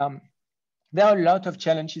 There are a lot of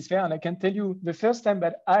challenges there. And I can tell you the first time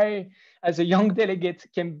that I, as a young delegate,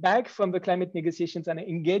 came back from the climate negotiations and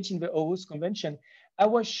engaged in the Aarhus Convention, I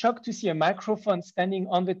was shocked to see a microphone standing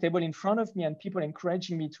on the table in front of me and people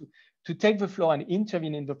encouraging me to take the floor and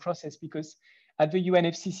intervene in the process, because at the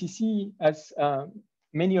UNFCCC, as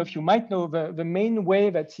many of you might know, the main way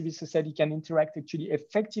that civil society can interact actually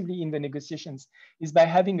effectively in the negotiations is by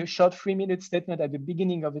having a short 3-minute statement at the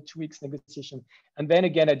beginning of the 2 weeks negotiation, and then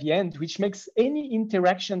again at the end, which makes any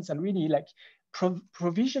interactions and really like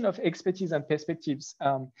provision of expertise and perspectives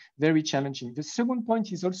very challenging. The second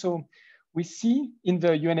point is also, we see in the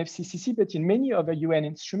UNFCCC, but in many other UN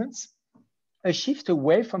instruments, a shift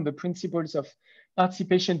away from the principles of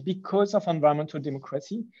participation because of environmental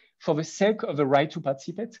democracy, for the sake of the right to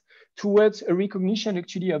participate, towards a recognition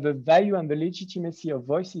actually of the value and the legitimacy of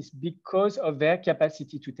voices because of their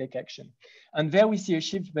capacity to take action. And there we see a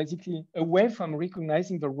shift basically away from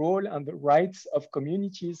recognizing the role and the rights of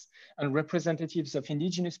communities and representatives of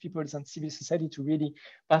indigenous peoples and civil society to really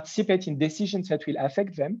participate in decisions that will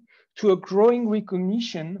affect them, to a growing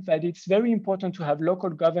recognition that it's very important to have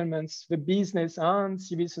local governments, the business and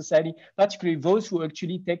civil society, particularly those who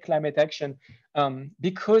actually take climate action,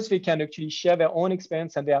 because they can actually share their own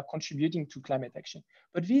experience and they are contributing to climate action.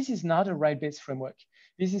 But this is not a right-based framework.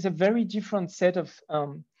 This is a very different set of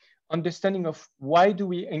understanding of why do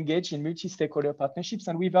we engage in multi-stakeholder partnerships,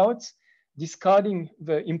 and without discarding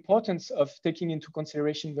the importance of taking into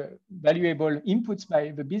consideration the valuable inputs by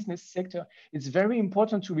the business sector, it's very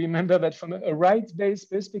important to remember that from a right-based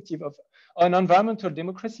perspective of an environmental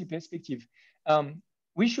democracy perspective,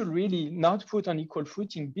 we should really not put on equal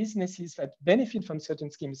footing businesses that benefit from certain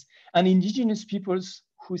schemes and indigenous peoples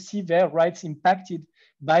who see their rights impacted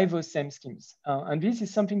by those same schemes. And this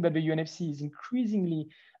is something that the UNFC is increasingly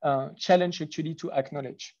challenged actually to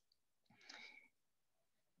acknowledge.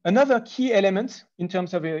 Another key element in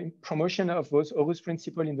terms of a promotion of those Aarhus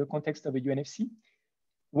principles in the context of the UNFC,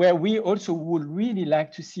 where we also would really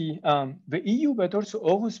like to see the EU, but also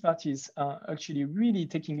Aarhus parties actually really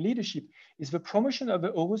taking leadership, is the promotion of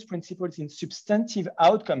the Aarhus principles in substantive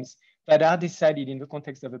outcomes that are decided in the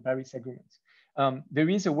context of the Paris Agreement. There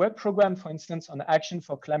is a work program, for instance, on action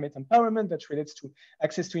for climate empowerment that relates to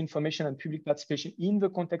access to information and public participation in the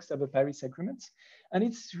context of the Paris Agreement. And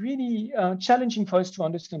it's really challenging for us to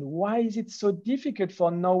understand why is it so difficult for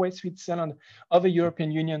Norway, Switzerland, or the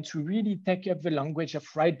European Union to really take up the language of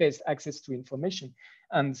right-based access to information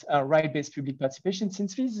and right-based public participation,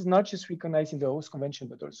 since this is not just recognized in the Aarhus Convention,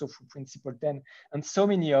 but also through Principle 10 and so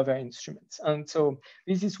many other instruments. And so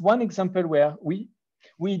this is one example where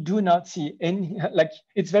we do not see any, like,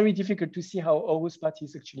 it's very difficult to see how Aarhus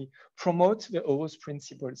parties actually promote the Aarhus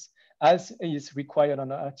principles as is required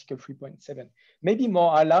under Article 3.7. Maybe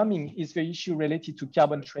more alarming is the issue related to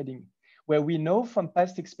carbon trading, where we know from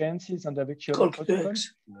past experiences under the Kyoto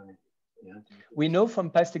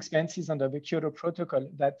Protocol,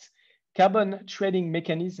 that carbon trading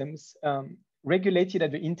mechanisms regulated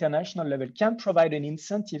at the international level can provide an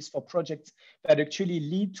incentives for projects that actually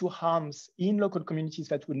lead to harms in local communities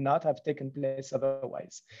that would not have taken place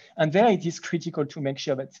otherwise. And there it is critical to make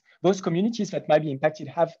sure that those communities that might be impacted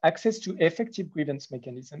have access to effective grievance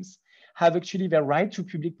mechanisms, have actually their right to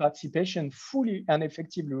public participation fully and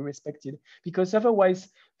effectively respected, because otherwise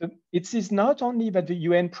it is not only that the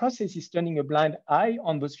UN process is turning a blind eye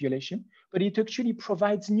on those violations, but it actually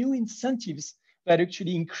provides new incentives but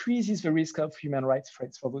actually increases the risk of human rights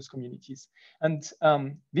threats for those communities. And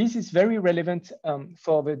this is very relevant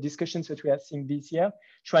for the discussions that we are seeing this year,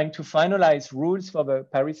 trying to finalize rules for the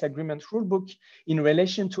Paris Agreement rulebook in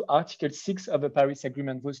relation to Article 6 of the Paris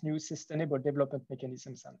Agreement, those new sustainable development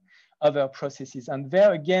mechanisms and other processes. And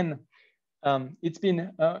there again, it's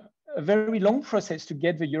been a very long process to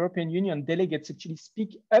get the European Union delegates actually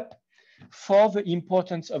speak up for the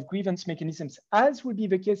importance of grievance mechanisms, as would be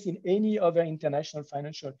the case in any other international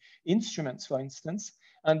financial instruments, for instance.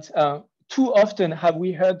 And too often have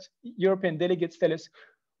we heard European delegates tell us,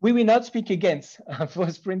 we will not speak against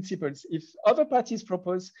those principles. If other parties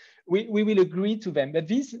propose, we will agree to them. But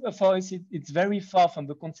this, for us, it's very far from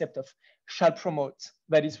the concept of shall promote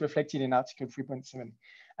that is reflected in Article 3.7.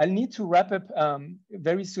 I'll need to wrap up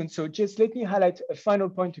very soon. So just let me highlight a final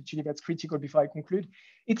point, actually, that's critical before I conclude.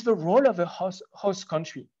 It's the role of a host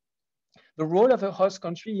country. The role of a host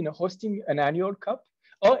country in hosting an annual COP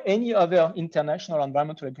or any other international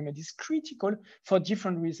environmental agreement is critical for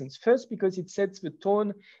different reasons. First, because it sets the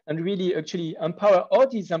tone and really actually empower or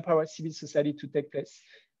disempower civil society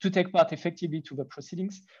to take part effectively to the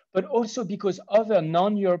proceedings, but also because other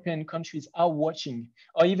non-European countries are watching,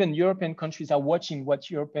 or even European countries are watching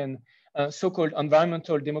what European so-called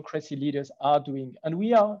environmental democracy leaders are doing. And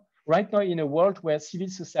we are right now in a world where civil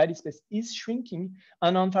society space is shrinking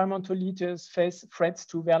and environmental leaders face threats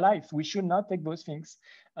to their life. We should not take those things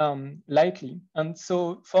lightly. And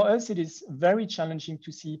so for us, it is very challenging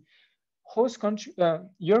to see host country,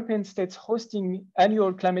 European states hosting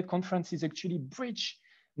annual climate conferences actually breach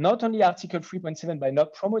not only Article 3.7 by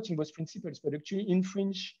not promoting those principles, but actually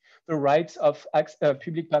infringe the rights of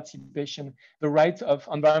public participation, the rights of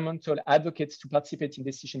environmental advocates to participate in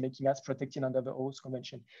decision-making as protected under the Aarhus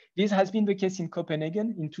Convention. This has been the case in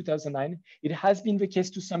Copenhagen in 2009. It has been the case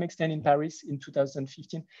to some extent in Paris in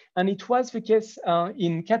 2015. And it was the case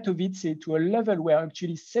in Katowice to a level where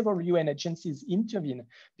actually several UN agencies intervened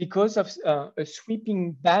because of a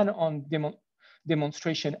sweeping ban on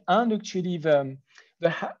demonstration and actually the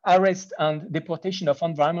arrest and deportation of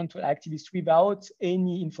environmental activists without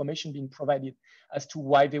any information being provided as to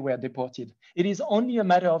why they were deported. It is only a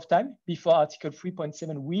matter of time before Article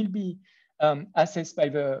 3.7 will be assessed by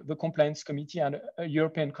the Compliance Committee, and a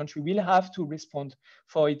European country will have to respond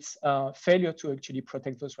for its failure to actually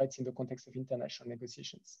protect those rights in the context of international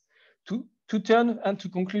negotiations. To turn and to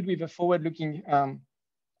conclude with a forward-looking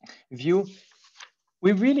view,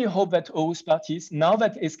 we really hope that Aarhus parties, now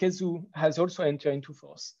that Esquezu has also entered into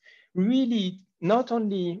force, really not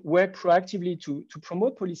only work proactively to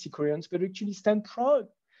promote policy coherence, but actually stand proud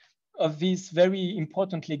of this very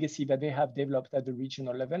important legacy that they have developed at the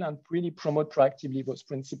regional level and really promote proactively those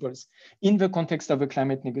principles in the context of the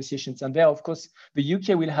climate negotiations. And there, of course, the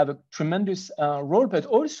UK will have a tremendous role, but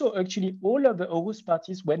also actually all of the Aarhus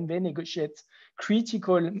parties when they negotiate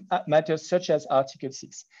critical matters such as Article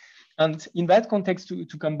 6. And in that context,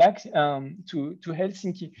 to come back to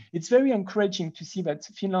Helsinki, it's very encouraging to see that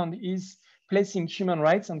Finland is placing human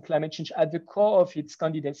rights and climate change at the core of its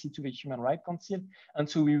candidacy to the Human Rights Council. And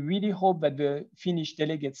so we really hope that the Finnish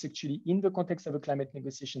delegates actually, in the context of a climate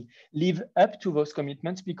negotiation, live up to those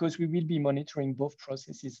commitments, because we will be monitoring both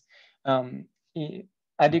processes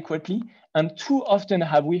adequately. And too often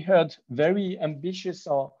have we heard very ambitious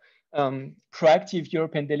or proactive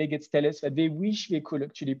European delegates tell us that they wish they could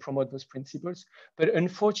actually promote those principles. But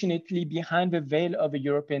unfortunately, behind the veil of a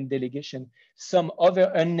European delegation, some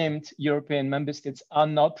other unnamed European member states are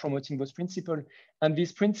not promoting those principles. And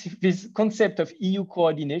this concept of EU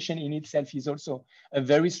coordination in itself is also a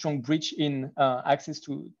very strong breach in access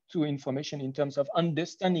to information in terms of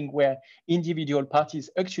understanding where individual parties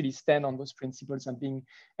actually stand on those principles and being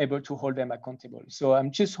able to hold them accountable. So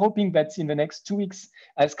I'm just hoping that in the next 2 weeks,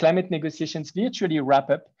 as climate negotiations virtually wrap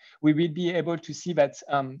up, we will be able to see that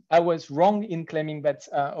I was wrong in claiming that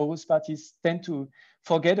Aarhus parties tend to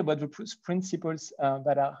forget about the principles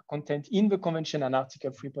that are contained in the convention and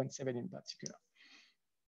Article 3.7 in particular.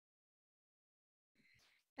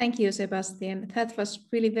 Thank you, Sebastian. That was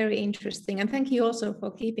really very interesting. And thank you also for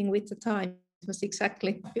keeping with the time. It was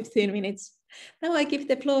exactly 15 minutes. Now I give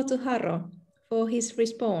the floor to Haro for his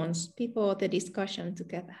response before the discussion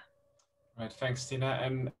together. Right, thanks, Tina.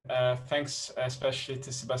 And thanks especially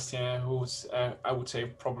to Sebastian, who's, I would say,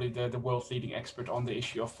 probably the world-leading expert on the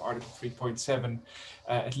issue of Article 3.7,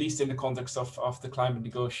 at least in the context of the climate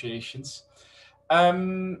negotiations.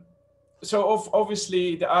 So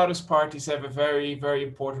obviously the Aarhus parties have a very, very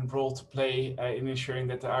important role to play in ensuring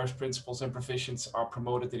that the Aarhus principles and provisions are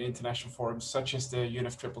promoted in international forums such as the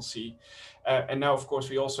UNFCCC. And now, of course,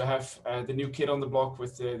 we also have the new kid on the block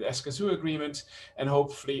with the Escazú agreement, and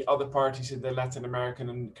hopefully other parties in the Latin American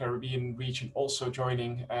and Caribbean region also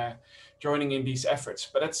joining in these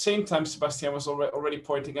efforts. But at the same time, Sebastian was already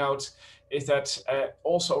pointing out is that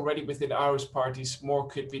also already within Aarhus parties, more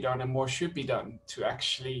could be done and more should be done to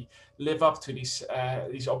actually live up to these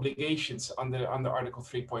obligations under Article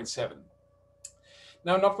 3.7.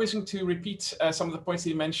 Now, not wishing to repeat some of the points that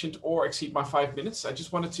you mentioned or exceed my 5 minutes, I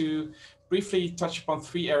just wanted to briefly touch upon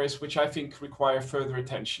 3 areas which I think require further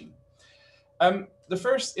attention. The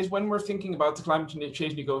first is when we're thinking about the climate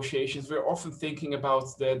change negotiations, we're often thinking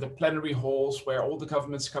about the plenary halls where all the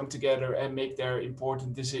governments come together and make their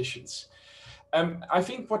important decisions. I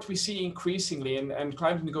think what we see increasingly, and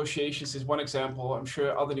climate negotiations is one example, I'm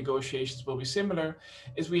sure other negotiations will be similar,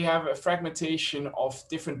 is we have a fragmentation of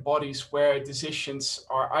different bodies where decisions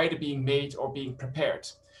are either being made or being prepared.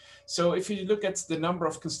 So if you look at the number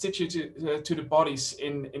of constituents to the bodies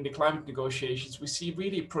in the climate negotiations, we see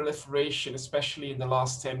really proliferation, especially in the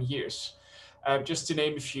last 10 years. Just to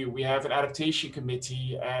name a few, we have an adaptation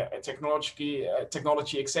committee, a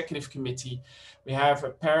technology executive committee. We have a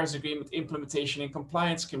Paris Agreement implementation and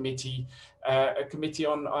compliance committee, a committee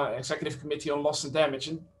on executive committee on loss and damage,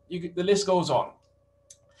 and the list goes on.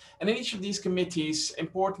 And in each of these committees,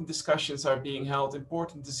 important discussions are being held,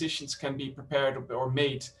 important decisions can be prepared or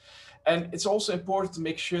made. And it's also important to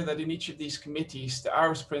make sure that in each of these committees, the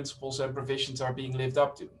Aarhus principles and provisions are being lived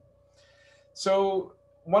up to. So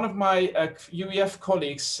one of my UEF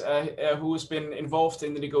colleagues who has been involved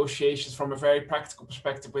in the negotiations from a very practical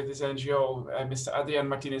perspective with his NGO, Mr. Adrian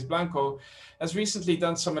Martinez Blanco, has recently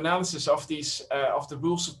done some analysis of these of the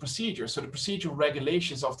rules of procedure, so the procedural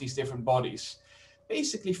regulations of these different bodies,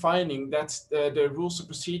 basically finding that the rules of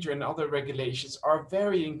procedure and other regulations are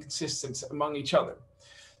very inconsistent among each other.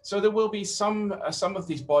 So there will be some of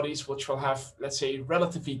these bodies which will have, let's say,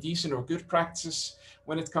 relatively decent or good practices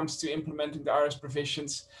when it comes to implementing the Aarhus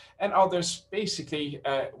provisions, and others basically,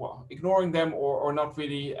 well, ignoring them or not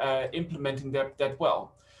really implementing them that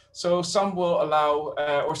well. So some will allow,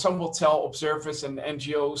 or some will tell observers and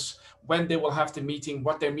NGOs when they will have the meeting,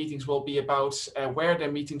 what their meetings will be about, where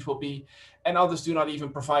their meetings will be, and others do not even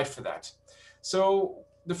provide for that. So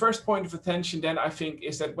the first point of attention then, I think,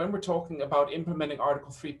 is that when we're talking about implementing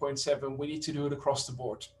Article 3.7, we need to do it across the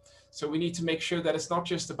board. So we need to make sure that it's not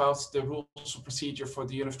just about the rules of procedure for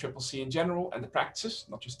the UNFCCC in general and the practices,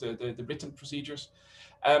 not just the written procedures,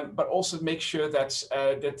 but also make sure that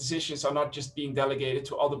that decisions are not just being delegated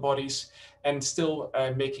to other bodies and still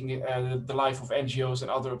making the life of NGOs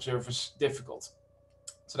and other observers difficult.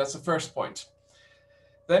 So that's the first point.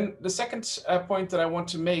 Then the second point that I want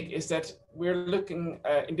to make is that we're looking,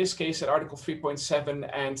 in this case, at Article 3.7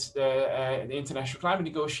 and the international climate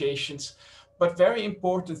negotiations, but very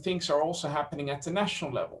important things are also happening at the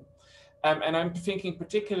national level. And I'm thinking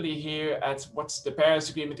particularly here at what the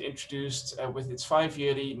Paris Agreement introduced with its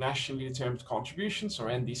 5-yearly nationally determined contributions, or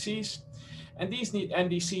NDCs. And these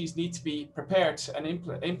NDCs need to be prepared and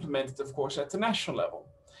implemented, of course, at the national level.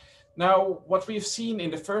 Now, what we've seen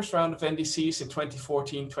in the first round of NDCs in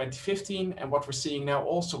 2014, 2015, and what we're seeing now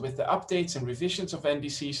also with the updates and revisions of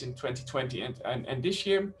NDCs in 2020 and this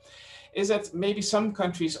year, is that maybe some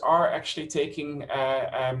countries are actually taking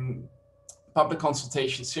public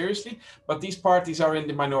consultation seriously, but these parties are in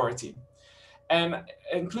the minority. And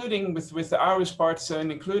including with the Aarhus parties and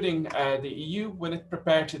including the EU, when it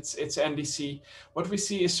prepared its NDC, what we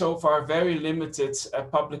see is so far very limited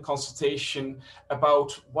public consultation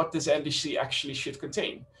about what this NDC actually should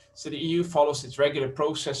contain. So the EU follows its regular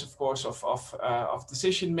process, of course, of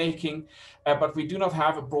decision making, but we do not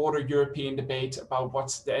have a broader European debate about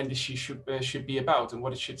what the NDC should be about and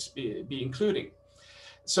what it should be including.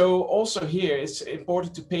 So also here, it's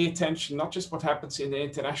important to pay attention, not just what happens in the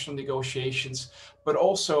international negotiations, but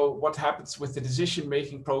also what happens with the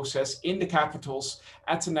decision-making process in the capitals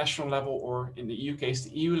at the national level, or in the EU case,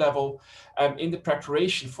 the EU level, in the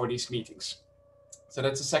preparation for these meetings. So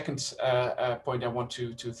that's the second point I want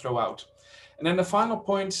to throw out. And then the final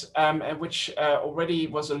point, which already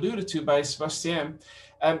was alluded to by Sebastian,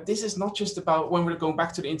 this is not just about, when we're going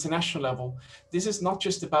back to the international level, this is not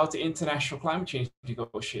just about the international climate change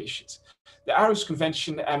negotiations. The Aarhus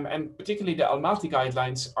Convention and particularly the Almaty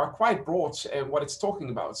guidelines are quite broad what it's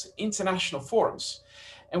talking about, international forums.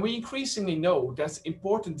 And we increasingly know that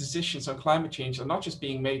important decisions on climate change are not just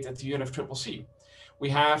being made at the UNFCCC. We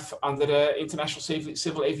have, under the International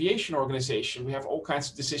Civil Aviation Organization, we have all kinds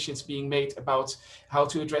of decisions being made about how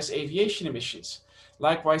to address aviation emissions.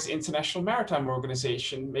 Likewise, the International Maritime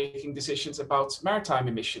Organization making decisions about maritime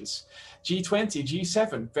emissions. G20,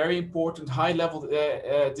 G7, very important high-level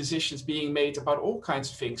decisions being made about all kinds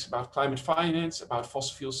of things, about climate finance, about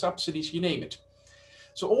fossil fuel subsidies, you name it.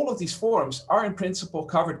 So all of these forums are in principle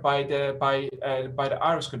covered by the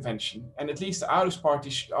Aarhus Convention, and at least the Aarhus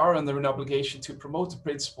parties are under an obligation to promote the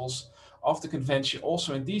principles of the convention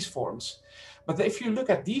also in these forums. But if you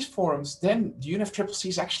look at these forums, then the UNFCCC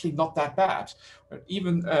is actually not that bad.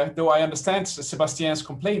 Even though I understand Sebastien's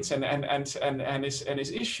complaints and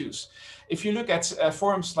his issues. If you look at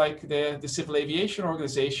forums like the Civil Aviation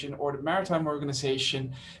Organization or the Maritime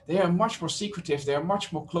Organization, they are much more secretive, they are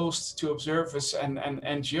much more closed to observers and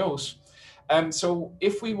NGOs. So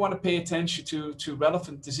if we want to pay attention to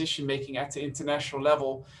relevant decision making at the international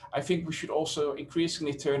level, I think we should also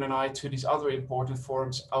increasingly turn an eye to these other important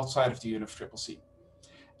forums outside of the UNFCCC.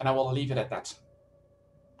 And I will leave it at that.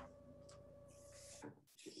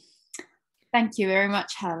 Thank you very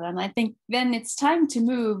much, Helen. I think then it's time to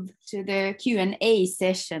move to the Q&A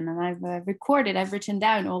session. And I've written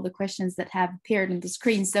down all the questions that have appeared on the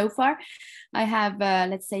screen so far. I have,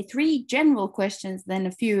 let's say, 3 general questions, then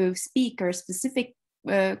a few speaker-specific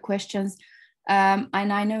questions. And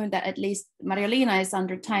I know that at least Marjolina is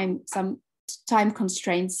under some time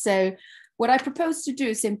constraints. So what I propose to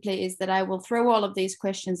do simply is that I will throw all of these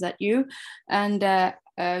questions at you, and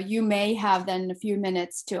you may have then a few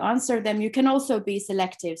minutes to answer them. You can also be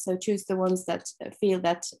selective, so choose the ones that feel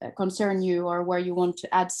that concern you or where you want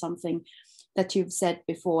to add something that you've said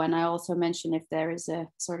before. And I also mention if there is a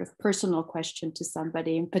sort of personal question to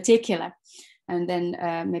somebody in particular. And then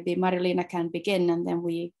maybe Marjolina can begin, and then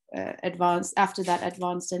we advance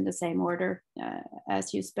in the same order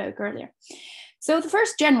as you spoke earlier. So the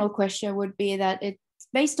first general question would be that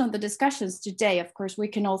based on the discussions today, of course, we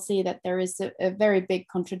can all see that there is a very big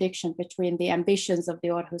contradiction between the ambitions of the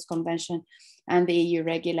Aarhus Convention and the EU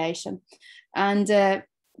regulation. And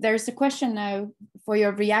there's a question now for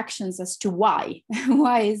your reactions as to why.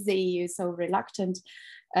 Why is the EU so reluctant?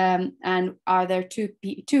 And are there too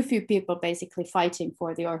few people basically fighting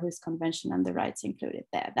for the Aarhus Convention and the rights included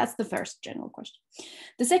there? That's the first general question.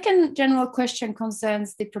 The second general question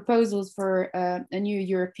concerns the proposals for a new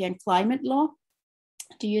European climate law.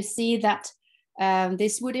 Do you see that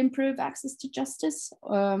this would improve access to justice,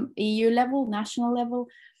 EU level, national level,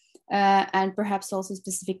 and perhaps also a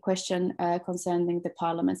specific question concerning the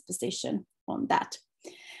Parliament's position on that?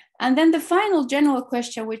 And then the final general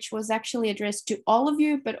question, which was actually addressed to all of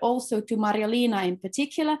you, but also to Marjolina in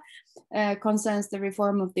particular, concerns the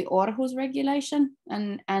reform of the Aarhus regulation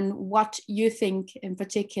and what you think in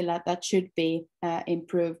particular that should be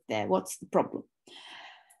improved there. What's the problem?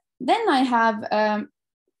 Then I have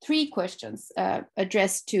 3 questions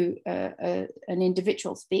addressed to an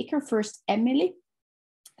individual speaker. First, Emily.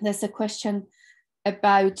 There's a question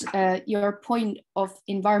about your point of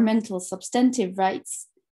environmental substantive rights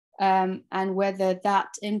and whether that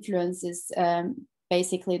influences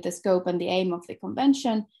basically the scope and the aim of the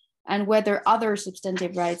convention, and whether other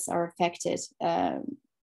substantive rights are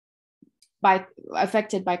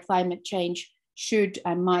affected by climate change, should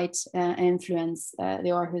and might influence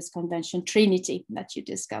the Aarhus Convention trinity that you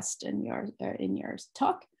discussed in your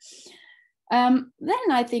talk. Then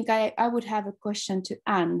I think I would have a question to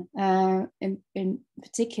Anne in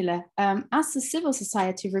particular. As a civil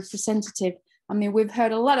society representative, I mean, we've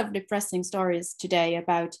heard a lot of depressing stories today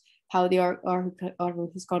about how the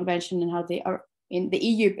Aarhus Convention and how in the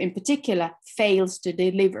EU in particular fails to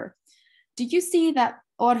deliver. Do you see that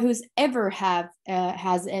Aarhus ever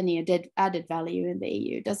has any added value in the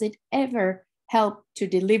EU? Does it ever help to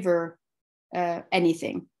deliver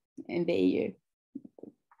anything in the EU?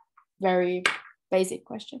 Very basic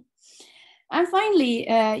question. And finally,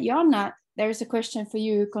 Jonna, there's a question for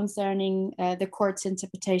you concerning the court's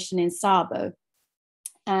interpretation in Sabo,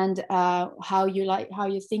 and how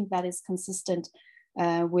you think that is consistent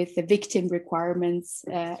with the victim requirements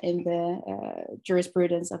in the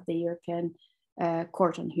jurisprudence of the European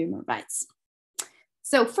Court on Human Rights.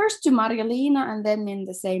 So first to Marjolina, and then in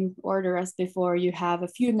the same order as before, you have a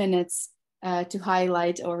few minutes to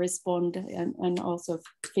highlight or respond, and also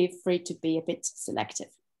feel free to be a bit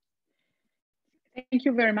selective. Thank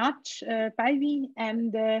you very much, Päivi.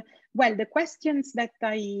 And well, the questions that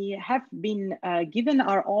I have been given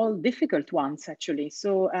are all difficult ones, actually.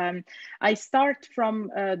 So I start from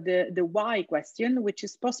the why question, which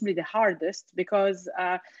is possibly the hardest because,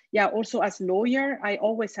 yeah, also as lawyer, I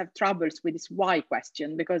always have troubles with this why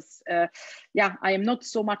question because, yeah, I am not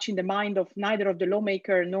so much in the mind of neither of the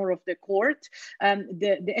lawmaker nor of the court.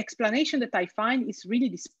 The explanation that I find is really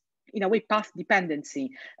this, in a way, path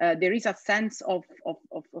dependency. There is a sense of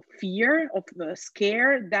fear, of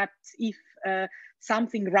scare that if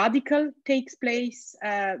something radical takes place,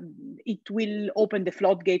 it will open the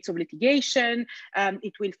floodgates of litigation.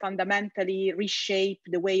 It will fundamentally reshape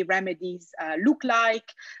the way remedies look like.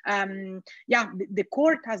 Yeah, the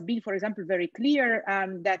court has been, for example, very clear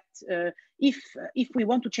that if we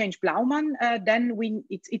want to change Plowman, then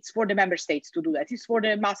it's for the member states to do that. It's for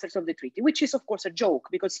the masters of the treaty, which is of course a joke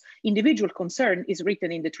because individual concern is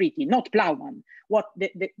written in the treaty, not Plowman. What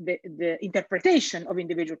the interpretation of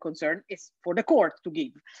individual concern is for the court to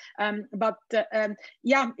give.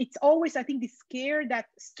 Yeah, it's always, I think, the scare that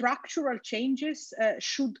structural changes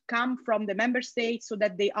should come from the member states so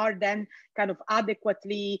that they are then kind of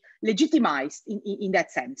adequately legitimized in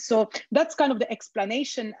that sense. So that's kind of the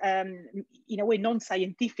explanation, in a way,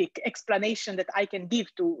 non-scientific explanation that I can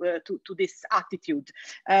give to this attitude.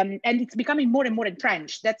 And it's becoming more and more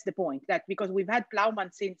entrenched. That's the point, that because we've had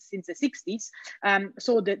Plowman since the 60s,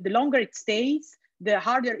 so the longer it stays, the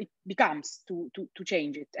harder it becomes to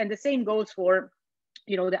change it. And the same goes for,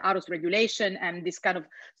 you know, the Aarhus regulation and this kind of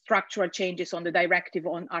structural changes on the directive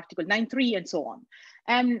on Article 9.3 and so on.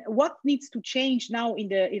 And what needs to change now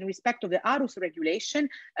in respect of the Aarhus regulation?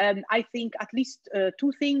 I think at least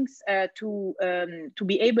two things to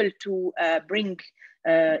be able to bring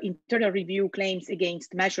internal review claims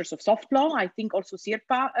against measures of soft law. I think also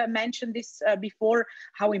Sirpa mentioned this before,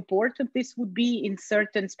 how important this would be in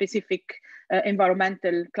certain specific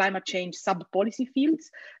environmental climate change sub-policy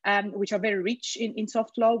fields, which are very rich in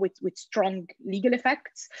soft law with strong legal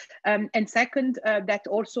effects. And second, that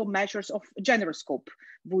also measures of general scope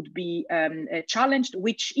would be challenged,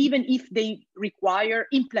 which even if they require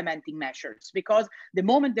implementing measures, because the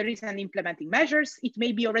moment there is an implementing measures, it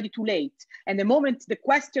may be already too late. And the moment the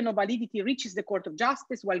question of validity reaches the Court of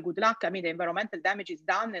Justice, well, good luck. I mean, the environmental damage is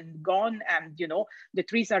done and gone, and you know, the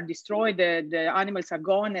trees are destroyed, the animals are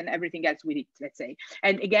gone, and everything else with it, let's say.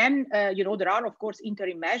 And again, you know, there are of course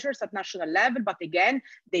interim measures at national level, but again,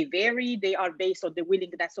 they vary. They are based on the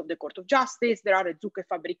willingness of the Court of Justice. There are a Zucche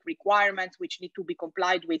Fabrik requirements which need to be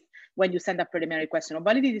complied with when you send a preliminary question of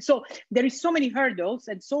validity. So there is so many hurdles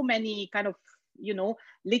and so many kind of, you know,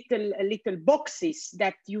 little boxes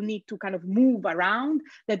that you need to kind of move around,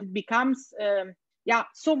 that it becomes yeah,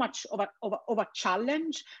 so much of a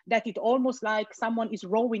challenge that it almost like someone is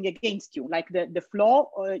rowing against you, like the flow.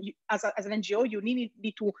 As an NGO, you need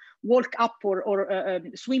to walk up or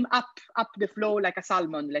swim up the flow like a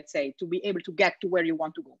salmon, let's say, to be able to get to where you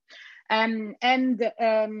want to go.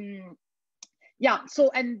 Yeah, so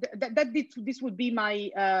and this would be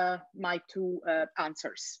my my two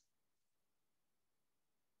answers.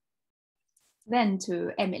 Then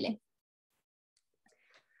to Emily.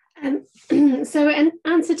 So in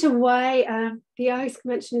answer to why the Aarhus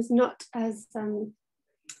Convention is not as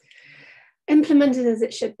implemented as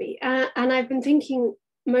it should be, and I've been thinking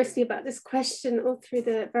mostly about this question all through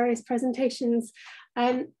the various presentations,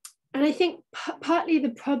 and I think partly the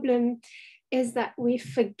problem is that we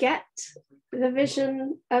forget the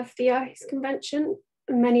vision of the Aarhus Convention.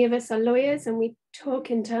 Many of us are lawyers and we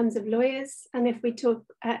talk in terms of lawyers, and if we talk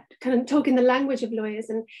in the language of lawyers,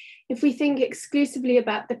 and if we think exclusively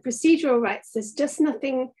about the procedural rights, there's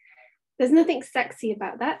nothing sexy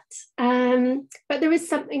about that. But there is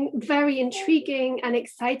something very intriguing and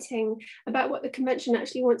exciting about what the convention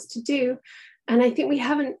actually wants to do. And I think we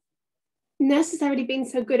haven't necessarily been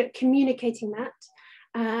so good at communicating that.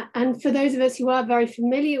 And for those of us who are very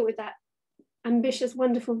familiar with that ambitious,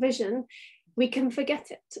 wonderful vision, we can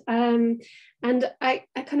forget it. And I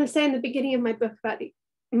kind of say in the beginning of my book about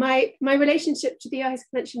my relationship to the Aarhus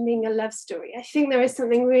Convention being a love story. I think there is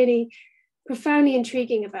something really profoundly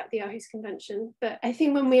intriguing about the Aarhus Convention, but I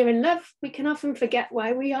think when we're in love, we can often forget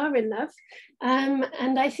why we are in love.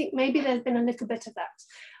 And I think maybe there's been a little bit of that.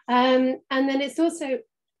 And then it's also,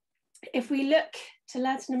 if we look to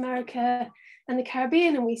Latin America and the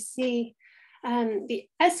Caribbean and we see the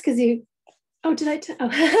Escazú,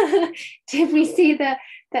 if we see the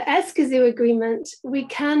Escazú Agreement, we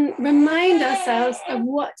can remind ourselves of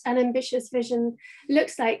what an ambitious vision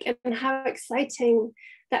looks like and how exciting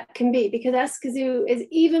that can be, because Eskazoo is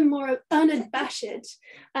even more unabashed in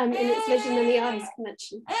its vision than the Aarhus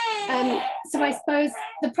Convention. So I suppose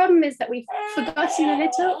the problem is that we've forgotten a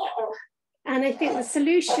little, and I think the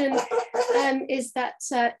solution is that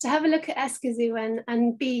to have a look at Eskazoo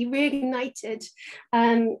and be reignited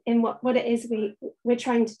in what it is we're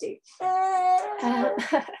trying to do.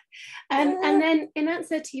 And then in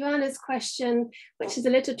answer to Joanna's question, which is a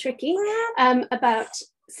little tricky, about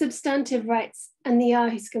substantive rights and the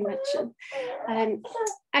Aarhus Convention.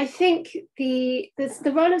 I think the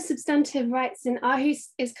role of substantive rights in Aarhus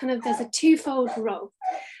is kind of, there's a twofold role.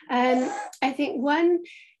 I think one,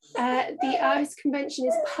 the Aarhus Convention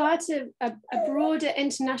is part of a broader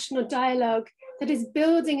international dialogue that is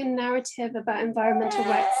building a narrative about environmental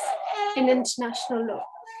rights in international law.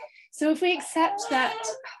 So if we accept that,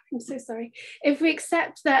 I'm so sorry, if we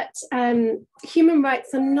accept that human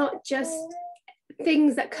rights are not just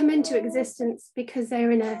things that come into existence because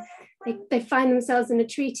they're in they find themselves in a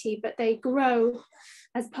treaty, but they grow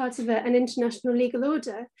as part of an international legal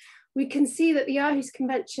order, we can see that the Aarhus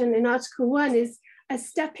Convention in Article 1 is a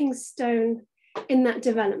stepping stone in that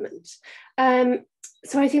development.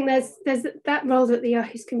 So I think there's that role that the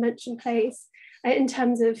Aarhus Convention plays in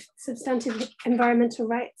terms of substantive environmental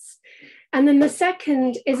rights. And then the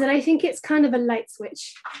second is that I think it's kind of a light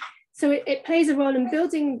switch. So it plays a role in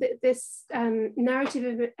building this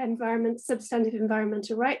narrative of substantive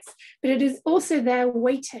environmental rights, but it is also there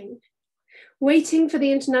waiting for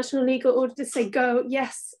the international legal order to say, go,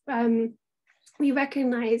 yes, we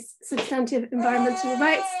recognize substantive environmental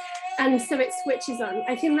rights, and so it switches on.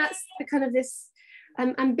 I think that's the kind of this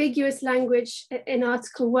ambiguous language in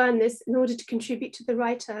Article 1, this in order to contribute to the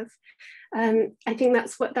right of. I think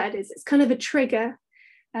that's what that is. It's kind of a trigger.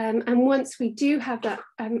 And once we do have that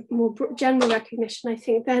more general recognition, I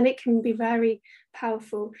think then it can be very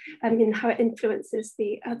powerful in how it influences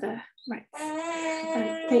the other rights.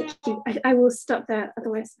 Thank you. I will stop there,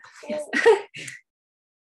 otherwise, yes.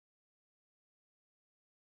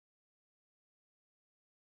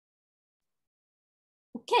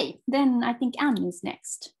 Okay, then I think Anne is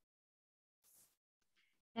next.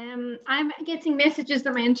 I'm getting messages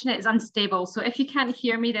that my internet is unstable. So if you can't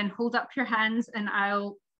hear me, then hold up your hands and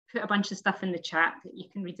I'll put a bunch of stuff in the chat that you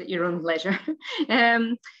can read at your own leisure.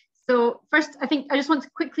 So first, I think I just want to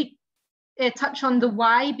quickly touch on the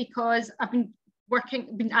why, because I've been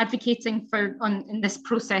advocating in this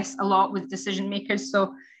process a lot with decision makers.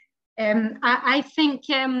 So I think,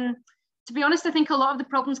 to be honest, I think a lot of the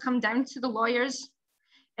problems come down to the lawyers.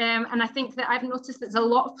 And I think that I've noticed there's a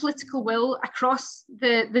lot of political will across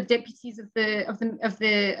the deputies of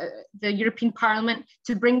the European Parliament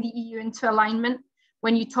to bring the EU into alignment.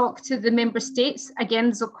 When you talk to the member states, again,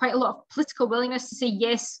 there's quite a lot of political willingness to say,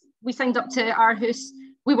 yes, we signed up to Aarhus,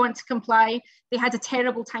 we want to comply. They had a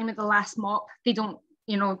terrible time at the last MOP. They don't,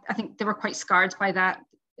 I think they were quite scarred by that.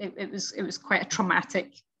 It was quite a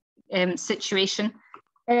traumatic situation.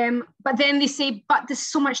 But then they say, but there's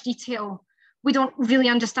so much detail. We don't really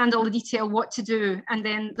understand all the detail, what to do. And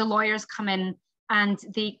then the lawyers come in and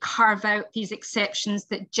they carve out these exceptions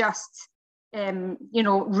that just,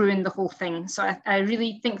 ruin the whole thing. So I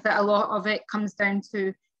really think that a lot of it comes down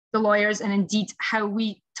to the lawyers, and indeed how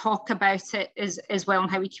we talk about it as well,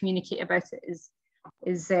 and how we communicate about it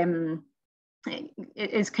is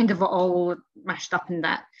kind of all mashed up in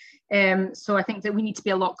that. So I think that we need to be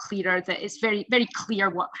a lot clearer, that it's very, very clear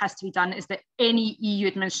what has to be done is that any EU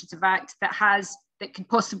administrative act that could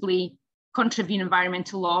possibly contravene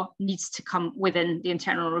environmental law needs to come within the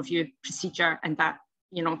internal review procedure, and that,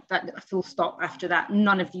 that a full stop after that,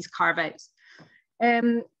 none of these carve-outs.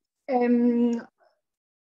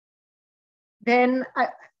 Then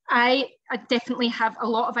I definitely have a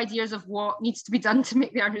lot of ideas of what needs to be done to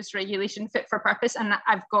make the Aarhus regulation fit for purpose, and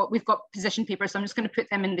we've got position papers, so I'm just going to put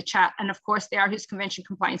them in the chat. And of course, the Aarhus Convention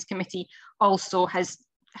Compliance Committee also has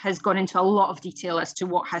gone into a lot of detail as to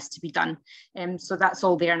what has to be done. So that's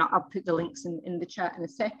all there, and I'll put the links in the chat in a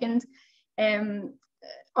second.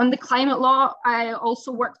 On the climate law, I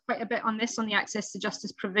also worked quite a bit on this, on the access to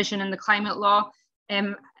justice provision in the climate law.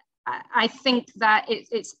 I think that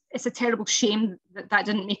it's a terrible shame that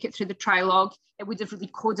didn't make it through the trilogue. It would have really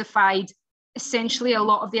codified essentially a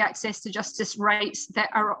lot of the access to justice rights that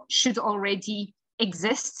should already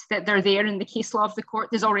exist, that they're there in the case law of the court.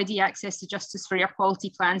 There's already access to justice for air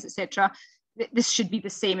quality plans, etc. This should be the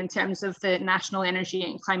same in terms of the national energy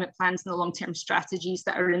and climate plans and the long-term strategies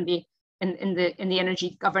that are in the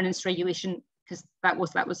energy governance regulation, because that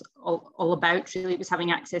was all about, really. It was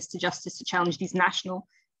having access to justice to challenge these national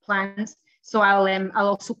plans. So I'll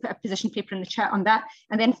also put a position paper in the chat on that.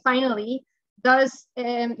 And then finally, does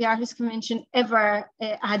the Aarhus Convention ever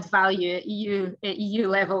add value at EU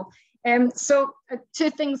level? So two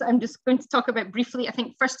things I'm just going to talk about briefly. I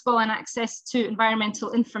think first of all, on access to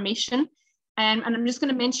environmental information. And I'm just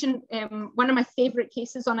going to mention one of my favorite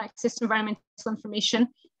cases on access to environmental information.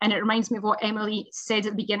 And it reminds me of what Emily said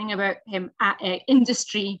at the beginning about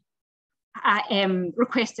industry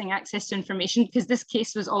requesting access to information, because this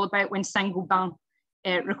case was all about when Saint-Gobain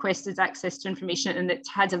requested access to information, and it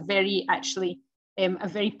had a very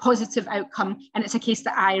positive outcome. And it's a case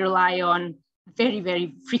that I rely on very,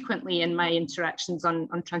 very frequently in my interactions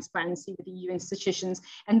on transparency with EU institutions.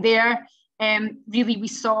 And there, really, we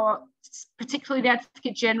saw particularly the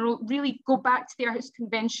Advocate General really go back to the Aarhus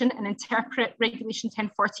Convention and interpret Regulation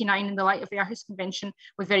 1049 in the light of the Aarhus Convention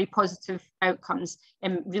with very positive outcomes,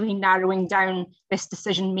 and really narrowing down this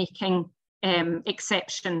decision-making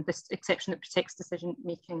exception that protects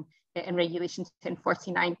decision-making in Regulation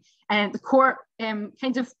 1049. And the court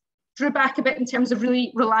kind of drew back a bit in terms of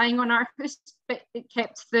really relying on Aarhus, but it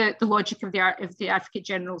kept the logic of the Advocate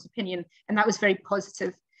General's opinion, and that was very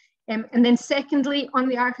positive. And then secondly, on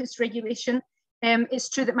the Aarhus regulation, it's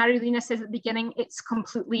true that Mariolina says at the beginning, it's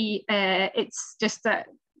completely, it's just a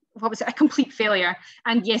complete failure.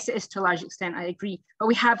 And yes, it is to a large extent, I agree, but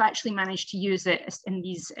we have actually managed to use it in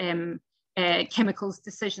these chemicals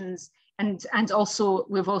decisions. And also,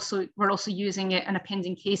 we're also using it in a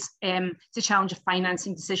pending case to challenge a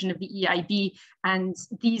financing decision of the EIB. And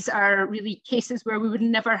these are really cases where we would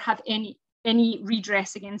never have any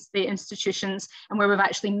redress against the institutions, and where we've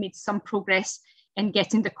actually made some progress in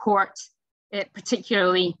getting the court,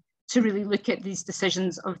 particularly, to really look at these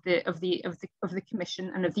decisions of the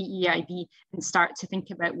Commission and of the EIB and start to think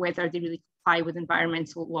about whether they really comply with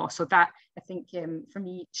environmental law. So that, I think, for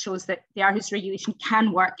me, shows that the Aarhus regulation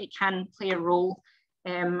can work, it can play a role,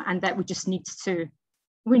 and that we just need to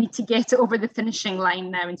get it over the finishing line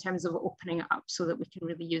now in terms of opening it up so that we can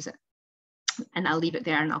really use it. And I'll leave it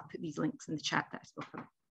there, and I'll put these links in the chat that I spoke about.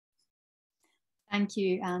 Thank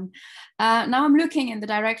you, Anne. Now I'm looking in the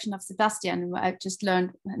direction of Sebastian, who I've just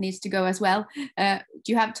learned needs to go as well. Do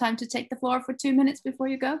you have time to take the floor for 2 minutes before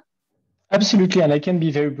you go? Absolutely, and I can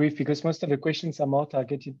be very brief because most of the questions are more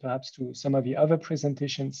targeted perhaps to some of the other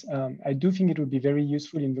presentations. I do think it would be very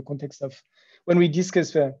useful in the context of when we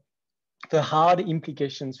discuss the hard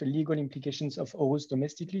implications, the legal implications of Aarhus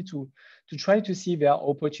domestically, to try to see there are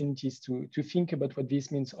opportunities to think about what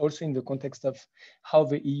this means also in the context of how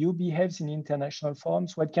the EU behaves in international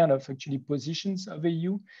forums, what kind of actually positions of the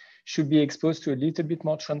EU should be exposed to a little bit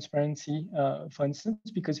more transparency, for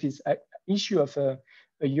instance, because this issue of a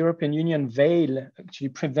European Union veil actually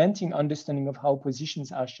preventing understanding of how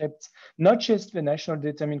positions are shaped, not just the national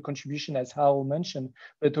determined contribution as Haro mentioned,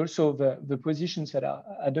 but also the positions that are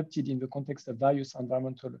adopted in the context of various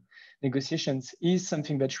environmental negotiations is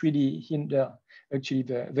something that really hinder actually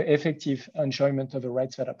the effective enjoyment of the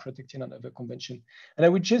rights that are protected under the convention. And I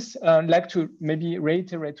would just like to maybe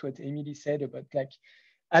reiterate what Emily said about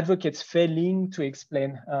advocates failing to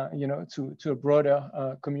explain, to a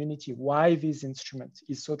broader community why this instrument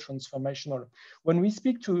is so transformational. When we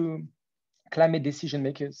speak to climate decision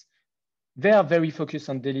makers, they are very focused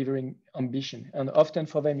on delivering ambition, and often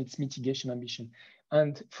for them it's mitigation ambition.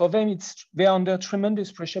 And for them, they're under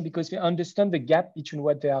tremendous pressure because they understand the gap between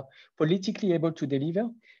what they are politically able to deliver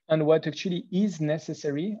and what actually is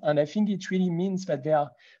necessary. And I think it really means that they are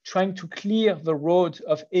trying to clear the road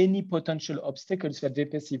of any potential obstacles that they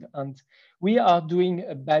perceive. And we are doing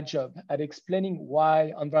a bad job at explaining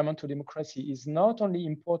why environmental democracy is not only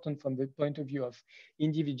important from the point of view of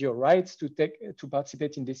individual rights to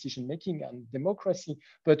participate in decision making and democracy,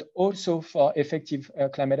 but also for effective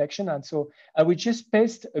climate action. And so I would just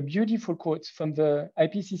paste a beautiful quote from the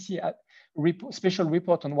IPCC special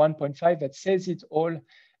report on 1.5 that says it all,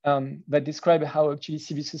 that describe how actually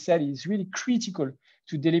civil society is really critical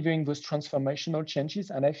to delivering those transformational changes.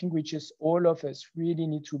 And I think we just, all of us really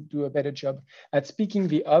need to do a better job at speaking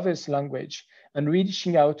the other's language and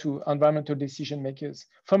reaching out to environmental decision makers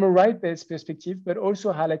from a right-based perspective, but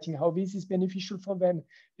also highlighting how this is beneficial for them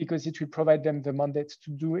because it will provide them the mandate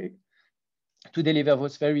to do it, to deliver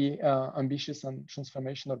those very ambitious and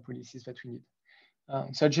transformational policies that we need.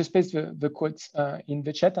 So I just paste the quotes in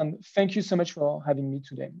the chat, and thank you so much for having me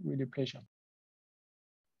today. Really a pleasure.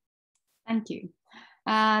 Thank you.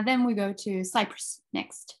 Then we go to Cyprus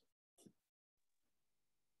next.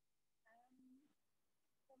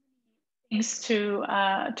 Things to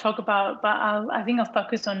talk about, but I think I'll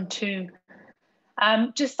focus on two.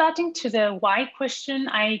 Just starting to the why question,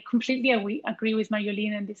 I completely agree with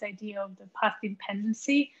Mariolina and this idea of the path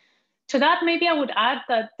dependency. To that, maybe I would add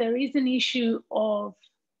that there is an issue of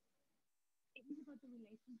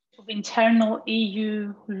of internal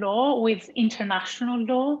EU law with international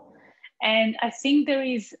law. And I think there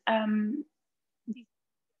is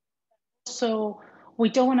so we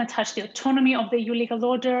don't want to touch the autonomy of the EU legal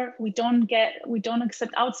order. We don't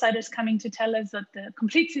accept outsiders coming to tell us that the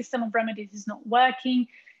complete system of remedies is not working.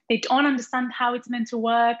 They don't understand how it's meant to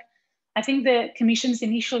work. I think the Commission's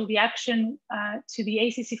initial reaction to the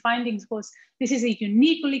ACC findings was, this is a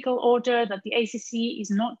unique legal order that the ACC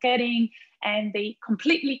is not getting, and they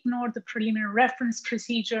completely ignored the preliminary reference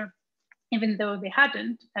procedure, even though they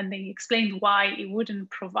hadn't, and they explained why it wouldn't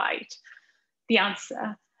provide the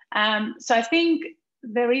answer. So I think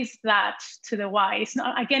there is that to the why. It's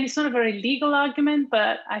not, again, it's not a very legal argument,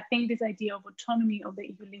 but I think this idea of autonomy of the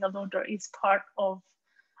EU legal order is part of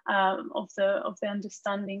the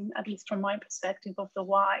understanding, at least from my perspective, of the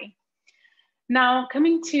why. Now,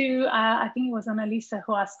 coming to, I think it was Annalisa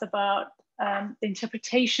who asked about the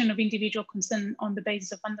interpretation of individual consent on the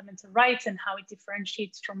basis of fundamental rights and how it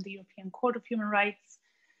differentiates from the European Court of Human Rights.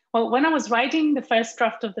 Well, when I was writing the first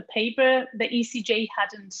draft of the paper, the ECJ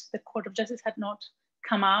the Court of Justice had not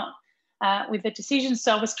come out with the decision.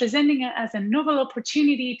 So I was presenting it as a novel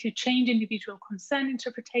opportunity to change individual consent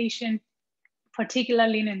interpretation,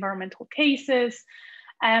 particularly in environmental cases.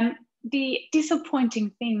 The disappointing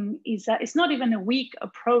thing is that it's not even a weak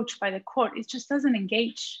approach by the court. It just doesn't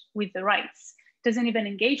engage with the rights. It doesn't even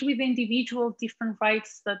engage with the individual different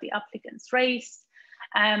rights that the applicants raised.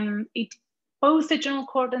 Both the General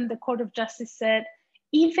Court and the Court of Justice said,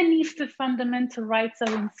 even if the fundamental rights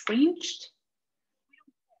are infringed,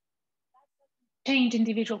 change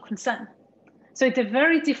individual consent. So it's a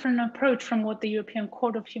very different approach from what the European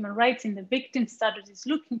Court of Human Rights in the victim status is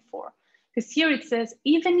looking for. Because here it says,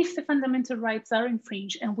 even if the fundamental rights are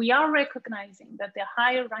infringed, and we are recognizing that the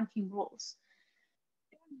higher ranking rules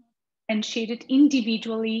initiated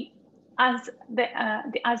individually as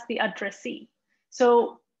the addressee.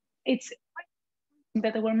 So it's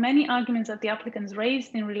that there were many arguments that the applicants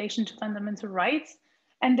raised in relation to fundamental rights,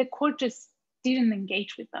 and the court just didn't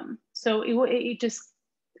engage with them. So it just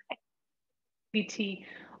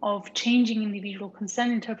of changing individual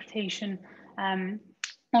consent interpretation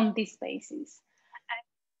on this basis.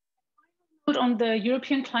 And on the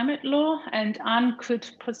European climate law, and Anne could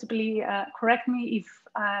possibly correct me if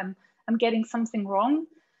I'm getting something wrong.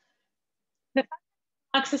 The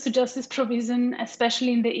access to justice provision,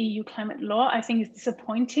 especially in the EU climate law, I think is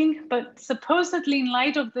disappointing, but supposedly in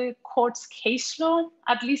light of the court's case law,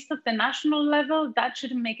 at least at the national level, that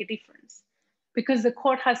shouldn't make a difference. Because the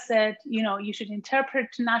court has said, you know, you should interpret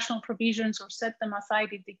national provisions or set them aside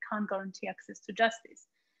if they can't guarantee access to justice.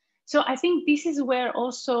 So I think this is where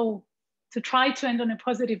also, to try to end on a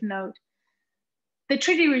positive note, the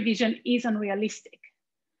treaty revision is unrealistic.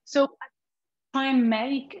 So try and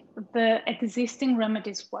make the existing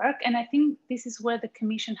remedies work. And I think this is where the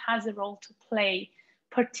Commission has a role to play,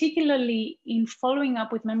 particularly in following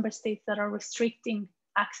up with member states that are restricting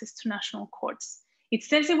access to national courts. It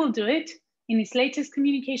says it will do it. In its latest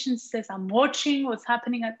communications, it says, I'm watching what's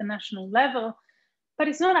happening at the national level, but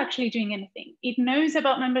it's not actually doing anything. It knows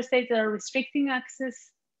about member states that are restricting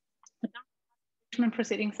access,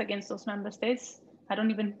 proceedings against those member states. I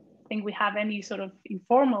don't even think we have any sort of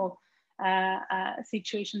informal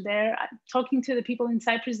situation there. Talking to the people in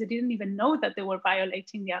Cyprus, they didn't even know that they were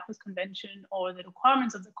violating the Aarhus Convention or the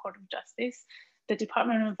requirements of the Court of Justice. The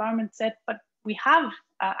Department of Environment said, but we have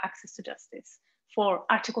access to justice for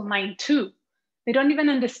Article 9.2. They don't even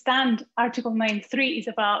understand Article 9.3 is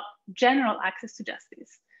about general access to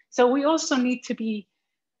justice. So we also need to be,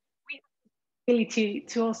 we have the ability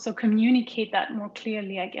to also communicate that more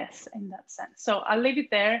clearly, I guess, in that sense. So I'll leave it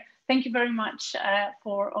there. Thank you very much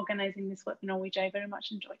for organizing this webinar, which I very much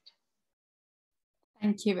enjoyed.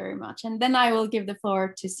 Thank you very much. And then I will give the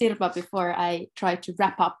floor to Sirpa before I try to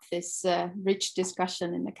wrap up this rich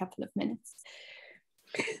discussion in a couple of minutes.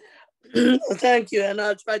 Thank you, and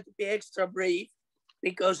I'll try to be extra brief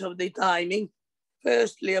because of the timing.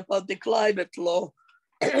 Firstly, about the climate law.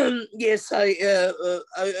 Yes, I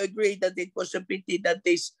agree that it was a pity that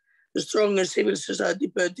this stronger civil society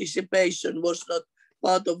participation was not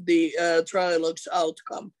part of the trialogue's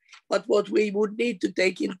outcome. But what we would need to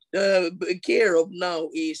take care of now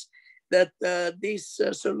is that this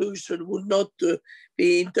solution would not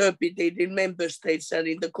be interpreted in member states and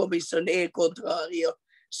in the Commission e contrario,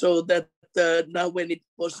 so that now when it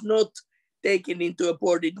was not taken into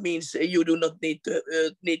account, it means you do not need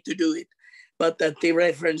to do it, but that the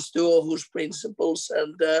reference to Aarhus principles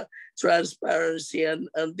and transparency and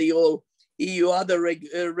the all EU other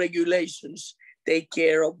regulations take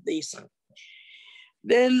care of this.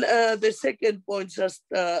 Then the second point, just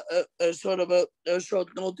sort of a short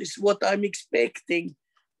notice, what I'm expecting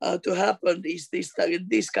to happen is this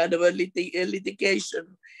kind of a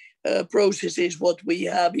litigation process is what we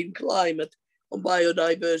have in climate on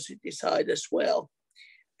biodiversity side as well.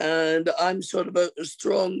 And I'm sort of a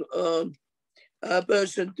strong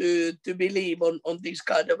person to believe on this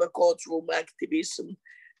kind of a courtroom activism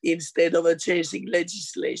instead of changing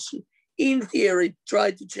legislation. In theory,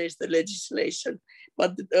 try to change the legislation,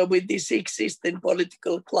 but with this existing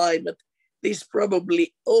political climate, this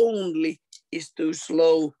probably only is too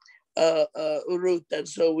slow route, and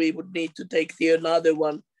so we would need to take another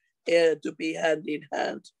one to be hand in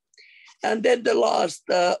hand. And then the last,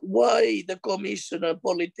 why the Commission and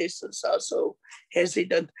politicians are so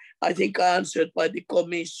hesitant. I think I answered by the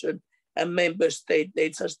Commission and member state. They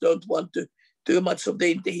just don't want to too much of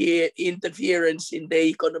the interference in the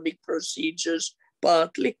economic procedures,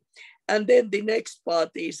 partly. And then the next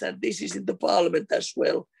part is, and this is in the Parliament as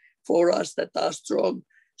well, for us that are strong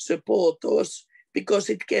supporters, because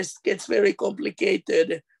it gets very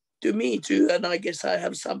complicated to me too. And I guess I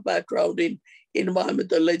have some background in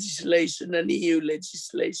environmental legislation and EU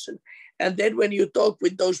legislation. And then when you talk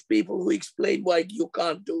with those people who explain why you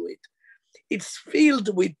can't do it, it's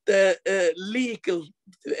filled with legal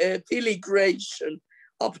filiation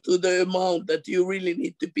up to the amount that you really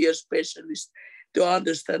need to be a specialist to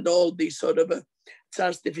understand all these sort of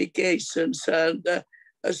justifications and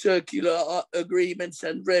circular agreements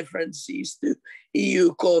and references to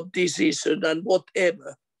EU court decision and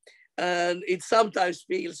whatever. And it sometimes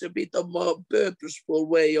feels a bit of a more purposeful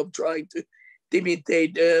way of trying to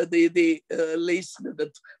imitate the listener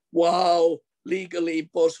that, wow, legally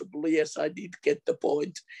impossible. Yes, I did get the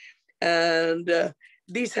point. And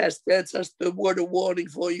this has just a word of warning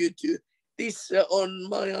for you too. This, on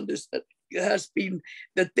my understanding, has been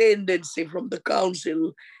the tendency from the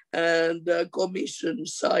Council and Commission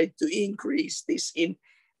side to increase this in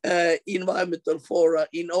environmental fora,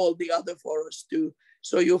 in all the other forums too.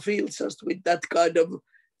 So you feel just with that kind of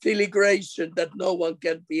filigration that no one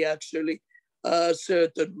can be actually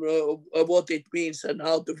certain what it means and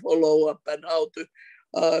how to follow up and how to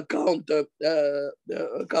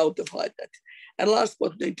counterfight that. And last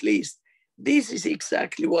but not least, this is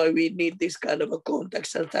exactly why we need this kind of a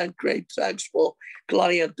context, and great thanks for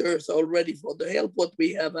Client Earth already for the help what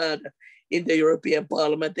we have had in the European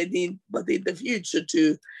Parliament, but in the future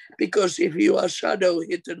too, because if you are shadow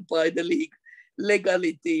hidden by the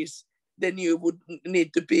legalities, then you would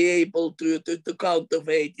need to be able to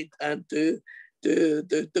counterfeit it and to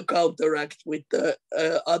counteract with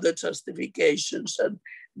other justifications. And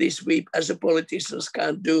this we as a politicians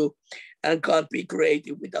can't do and can't be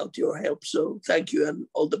creative without your help. So thank you and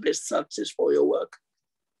all the best success for your work.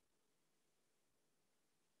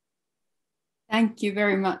 Thank you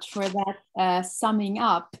very much for that summing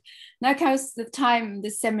up. Now comes the time, the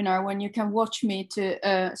seminar, when you can watch me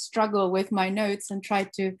to struggle with my notes and try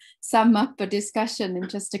to sum up a discussion in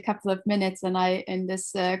just a couple of minutes. And in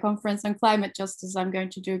this conference on climate justice, I'm going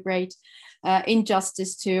to do great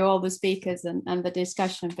injustice to all the speakers and the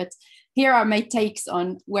discussion. But here are my takes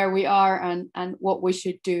on where we are and what we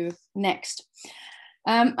should do next.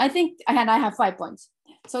 I think, and I have 5 points.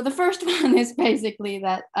 So the first one is basically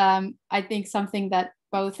that I think something that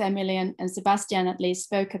both Emily and Sebastian at least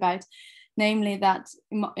spoke about, namely that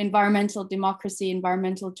environmental democracy,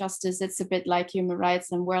 environmental justice, it's a bit like human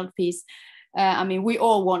rights and world peace. I mean, we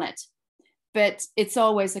all want it, but it's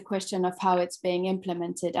always a question of how it's being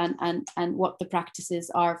implemented and what the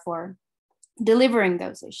practices are for delivering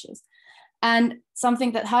those issues. And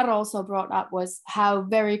something that Harro also brought up was how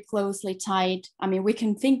very closely tied, I mean, we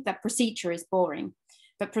can think that procedure is boring,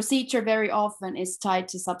 but procedure very often is tied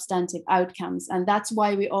to substantive outcomes. And that's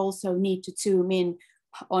why we also need to zoom in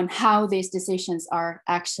on how these decisions are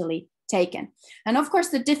actually taken. And of course,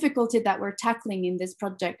 the difficulty that we're tackling in this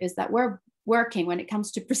project is that we're working, when it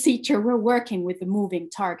comes to procedure, we're working with a moving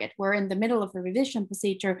target. We're in the middle of a revision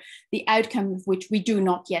procedure, the outcome of which we do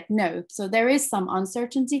not yet know. So there is some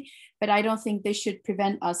uncertainty, but I don't think this should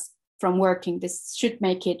prevent us from working. This should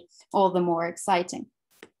make it all the more exciting.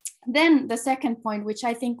 Then the second point, which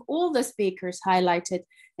I think all the speakers highlighted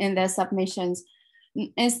in their submissions,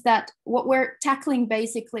 is that what we're tackling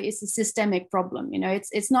basically is a systemic problem. You know,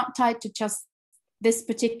 it's not tied to just this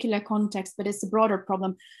particular context, but it's a broader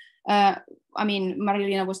problem. I mean,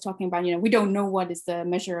 Marilena was talking about, you know, we don't know what is the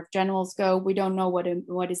measure of general scope. We don't know what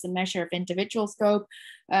is the measure of individual scope.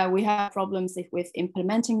 We have problems with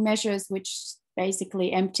implementing measures, which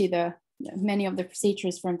basically empty many of the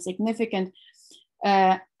procedures from significant.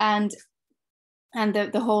 And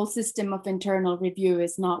the whole system of internal review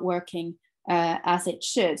is not working as it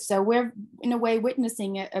should. So we're in a way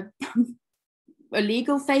witnessing a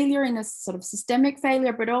legal failure in a sort of systemic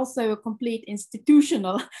failure, but also a complete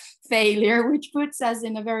institutional failure, which puts us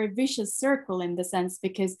in a very vicious circle in the sense,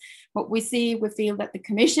 because what we feel that the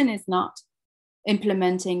Commission is not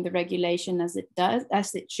implementing the regulation as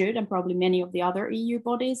it should, and probably many of the other EU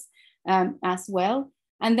bodies as well.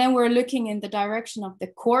 And then we're looking in the direction of the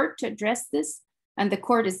court to address this, and the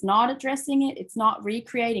court is not addressing it. It's not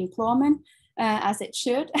recreating Clawman as it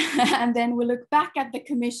should. And then we look back at the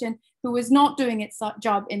Commission, who is not doing its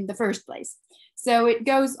job in the first place. So it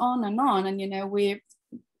goes on, and we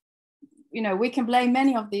can blame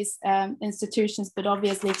many of these institutions, but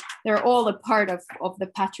obviously they're all a part of the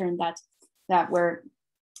pattern that we're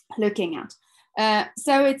looking at.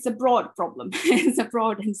 So it's a broad problem. It's a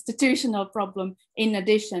broad institutional problem in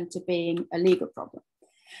addition to being a legal problem.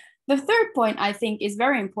 The third point, I think, is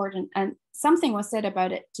very important, and something was said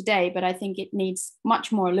about it today, but I think it needs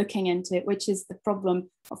much more looking into it, which is the problem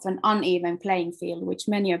of an uneven playing field, which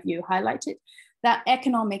many of you highlighted, that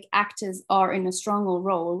economic actors are in a stronger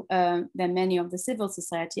role than many of the civil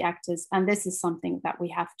society actors, and this is something that we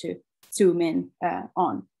have to zoom in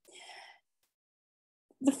on.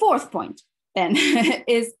 The fourth point, then,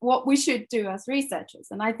 is what we should do as researchers,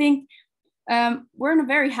 and I think we're in a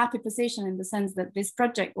very happy position in the sense that this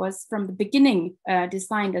project was from the beginning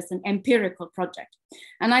designed as an empirical project.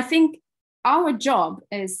 And I think our job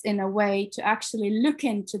is in a way to actually look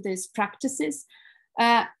into these practices,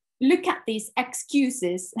 look at these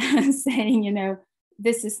excuses saying,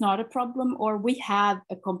 this is not a problem, or we have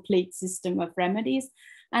a complete system of remedies,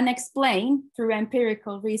 and explain through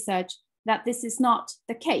empirical research that this is not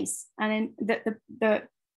the case. And the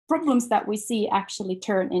problems that we see actually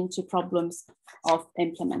turn into problems of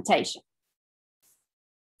implementation.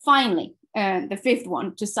 Finally, the fifth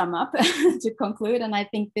one, to sum up, to conclude, and I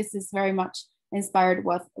think this is very much inspired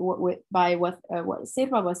by what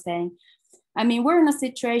Sirpa was saying. I mean, we're in a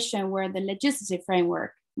situation where the legislative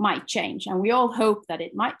framework might change, and we all hope that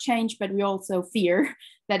it might change, but we also fear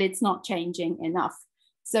that it's not changing enough.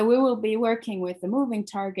 So we will be working with a moving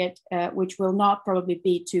target, which will not probably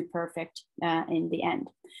be too perfect in the end.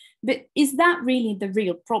 But is that really the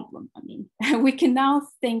real problem? I mean, we can now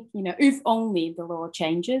think, if only the law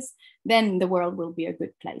changes, then the world will be a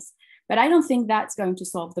good place. But I don't think that's going to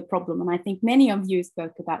solve the problem. And I think many of you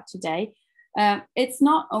spoke about today. It's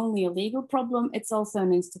not only a legal problem, it's also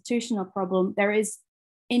an institutional problem. There is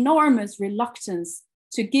enormous reluctance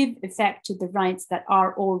to give effect to the rights that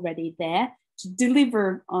are already there, to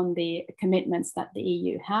deliver on the commitments that the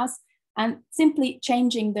EU has. And simply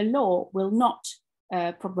changing the law will not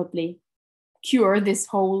probably cure this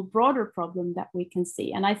whole broader problem that we can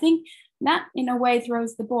see. And I think that in a way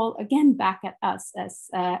throws the ball again back at us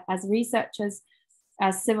as researchers,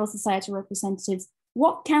 as civil society representatives.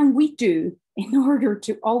 What can we do in order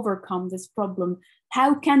to overcome this problem?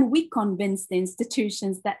 How can we convince the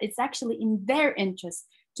institutions that it's actually in their interest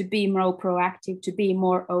to be more proactive, to be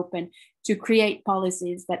more open, to create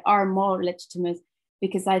policies that are more legitimate?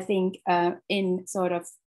 Because I think in sort of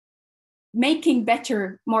making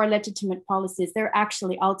better, more legitimate policies, they're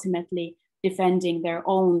actually ultimately defending their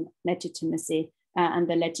own legitimacy and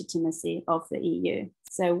the legitimacy of the EU.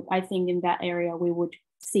 So I think in that area, we would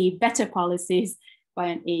see better policies by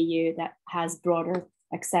an EU that has broader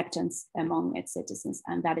acceptance among its citizens,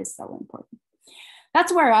 and that is so important.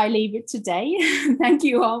 That's where I leave it today. Thank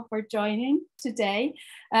you all for joining today.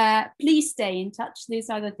 Please stay in touch. These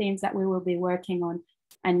are the themes that we will be working on,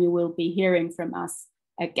 and you will be hearing from us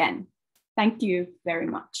again. Thank you very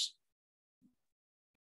much.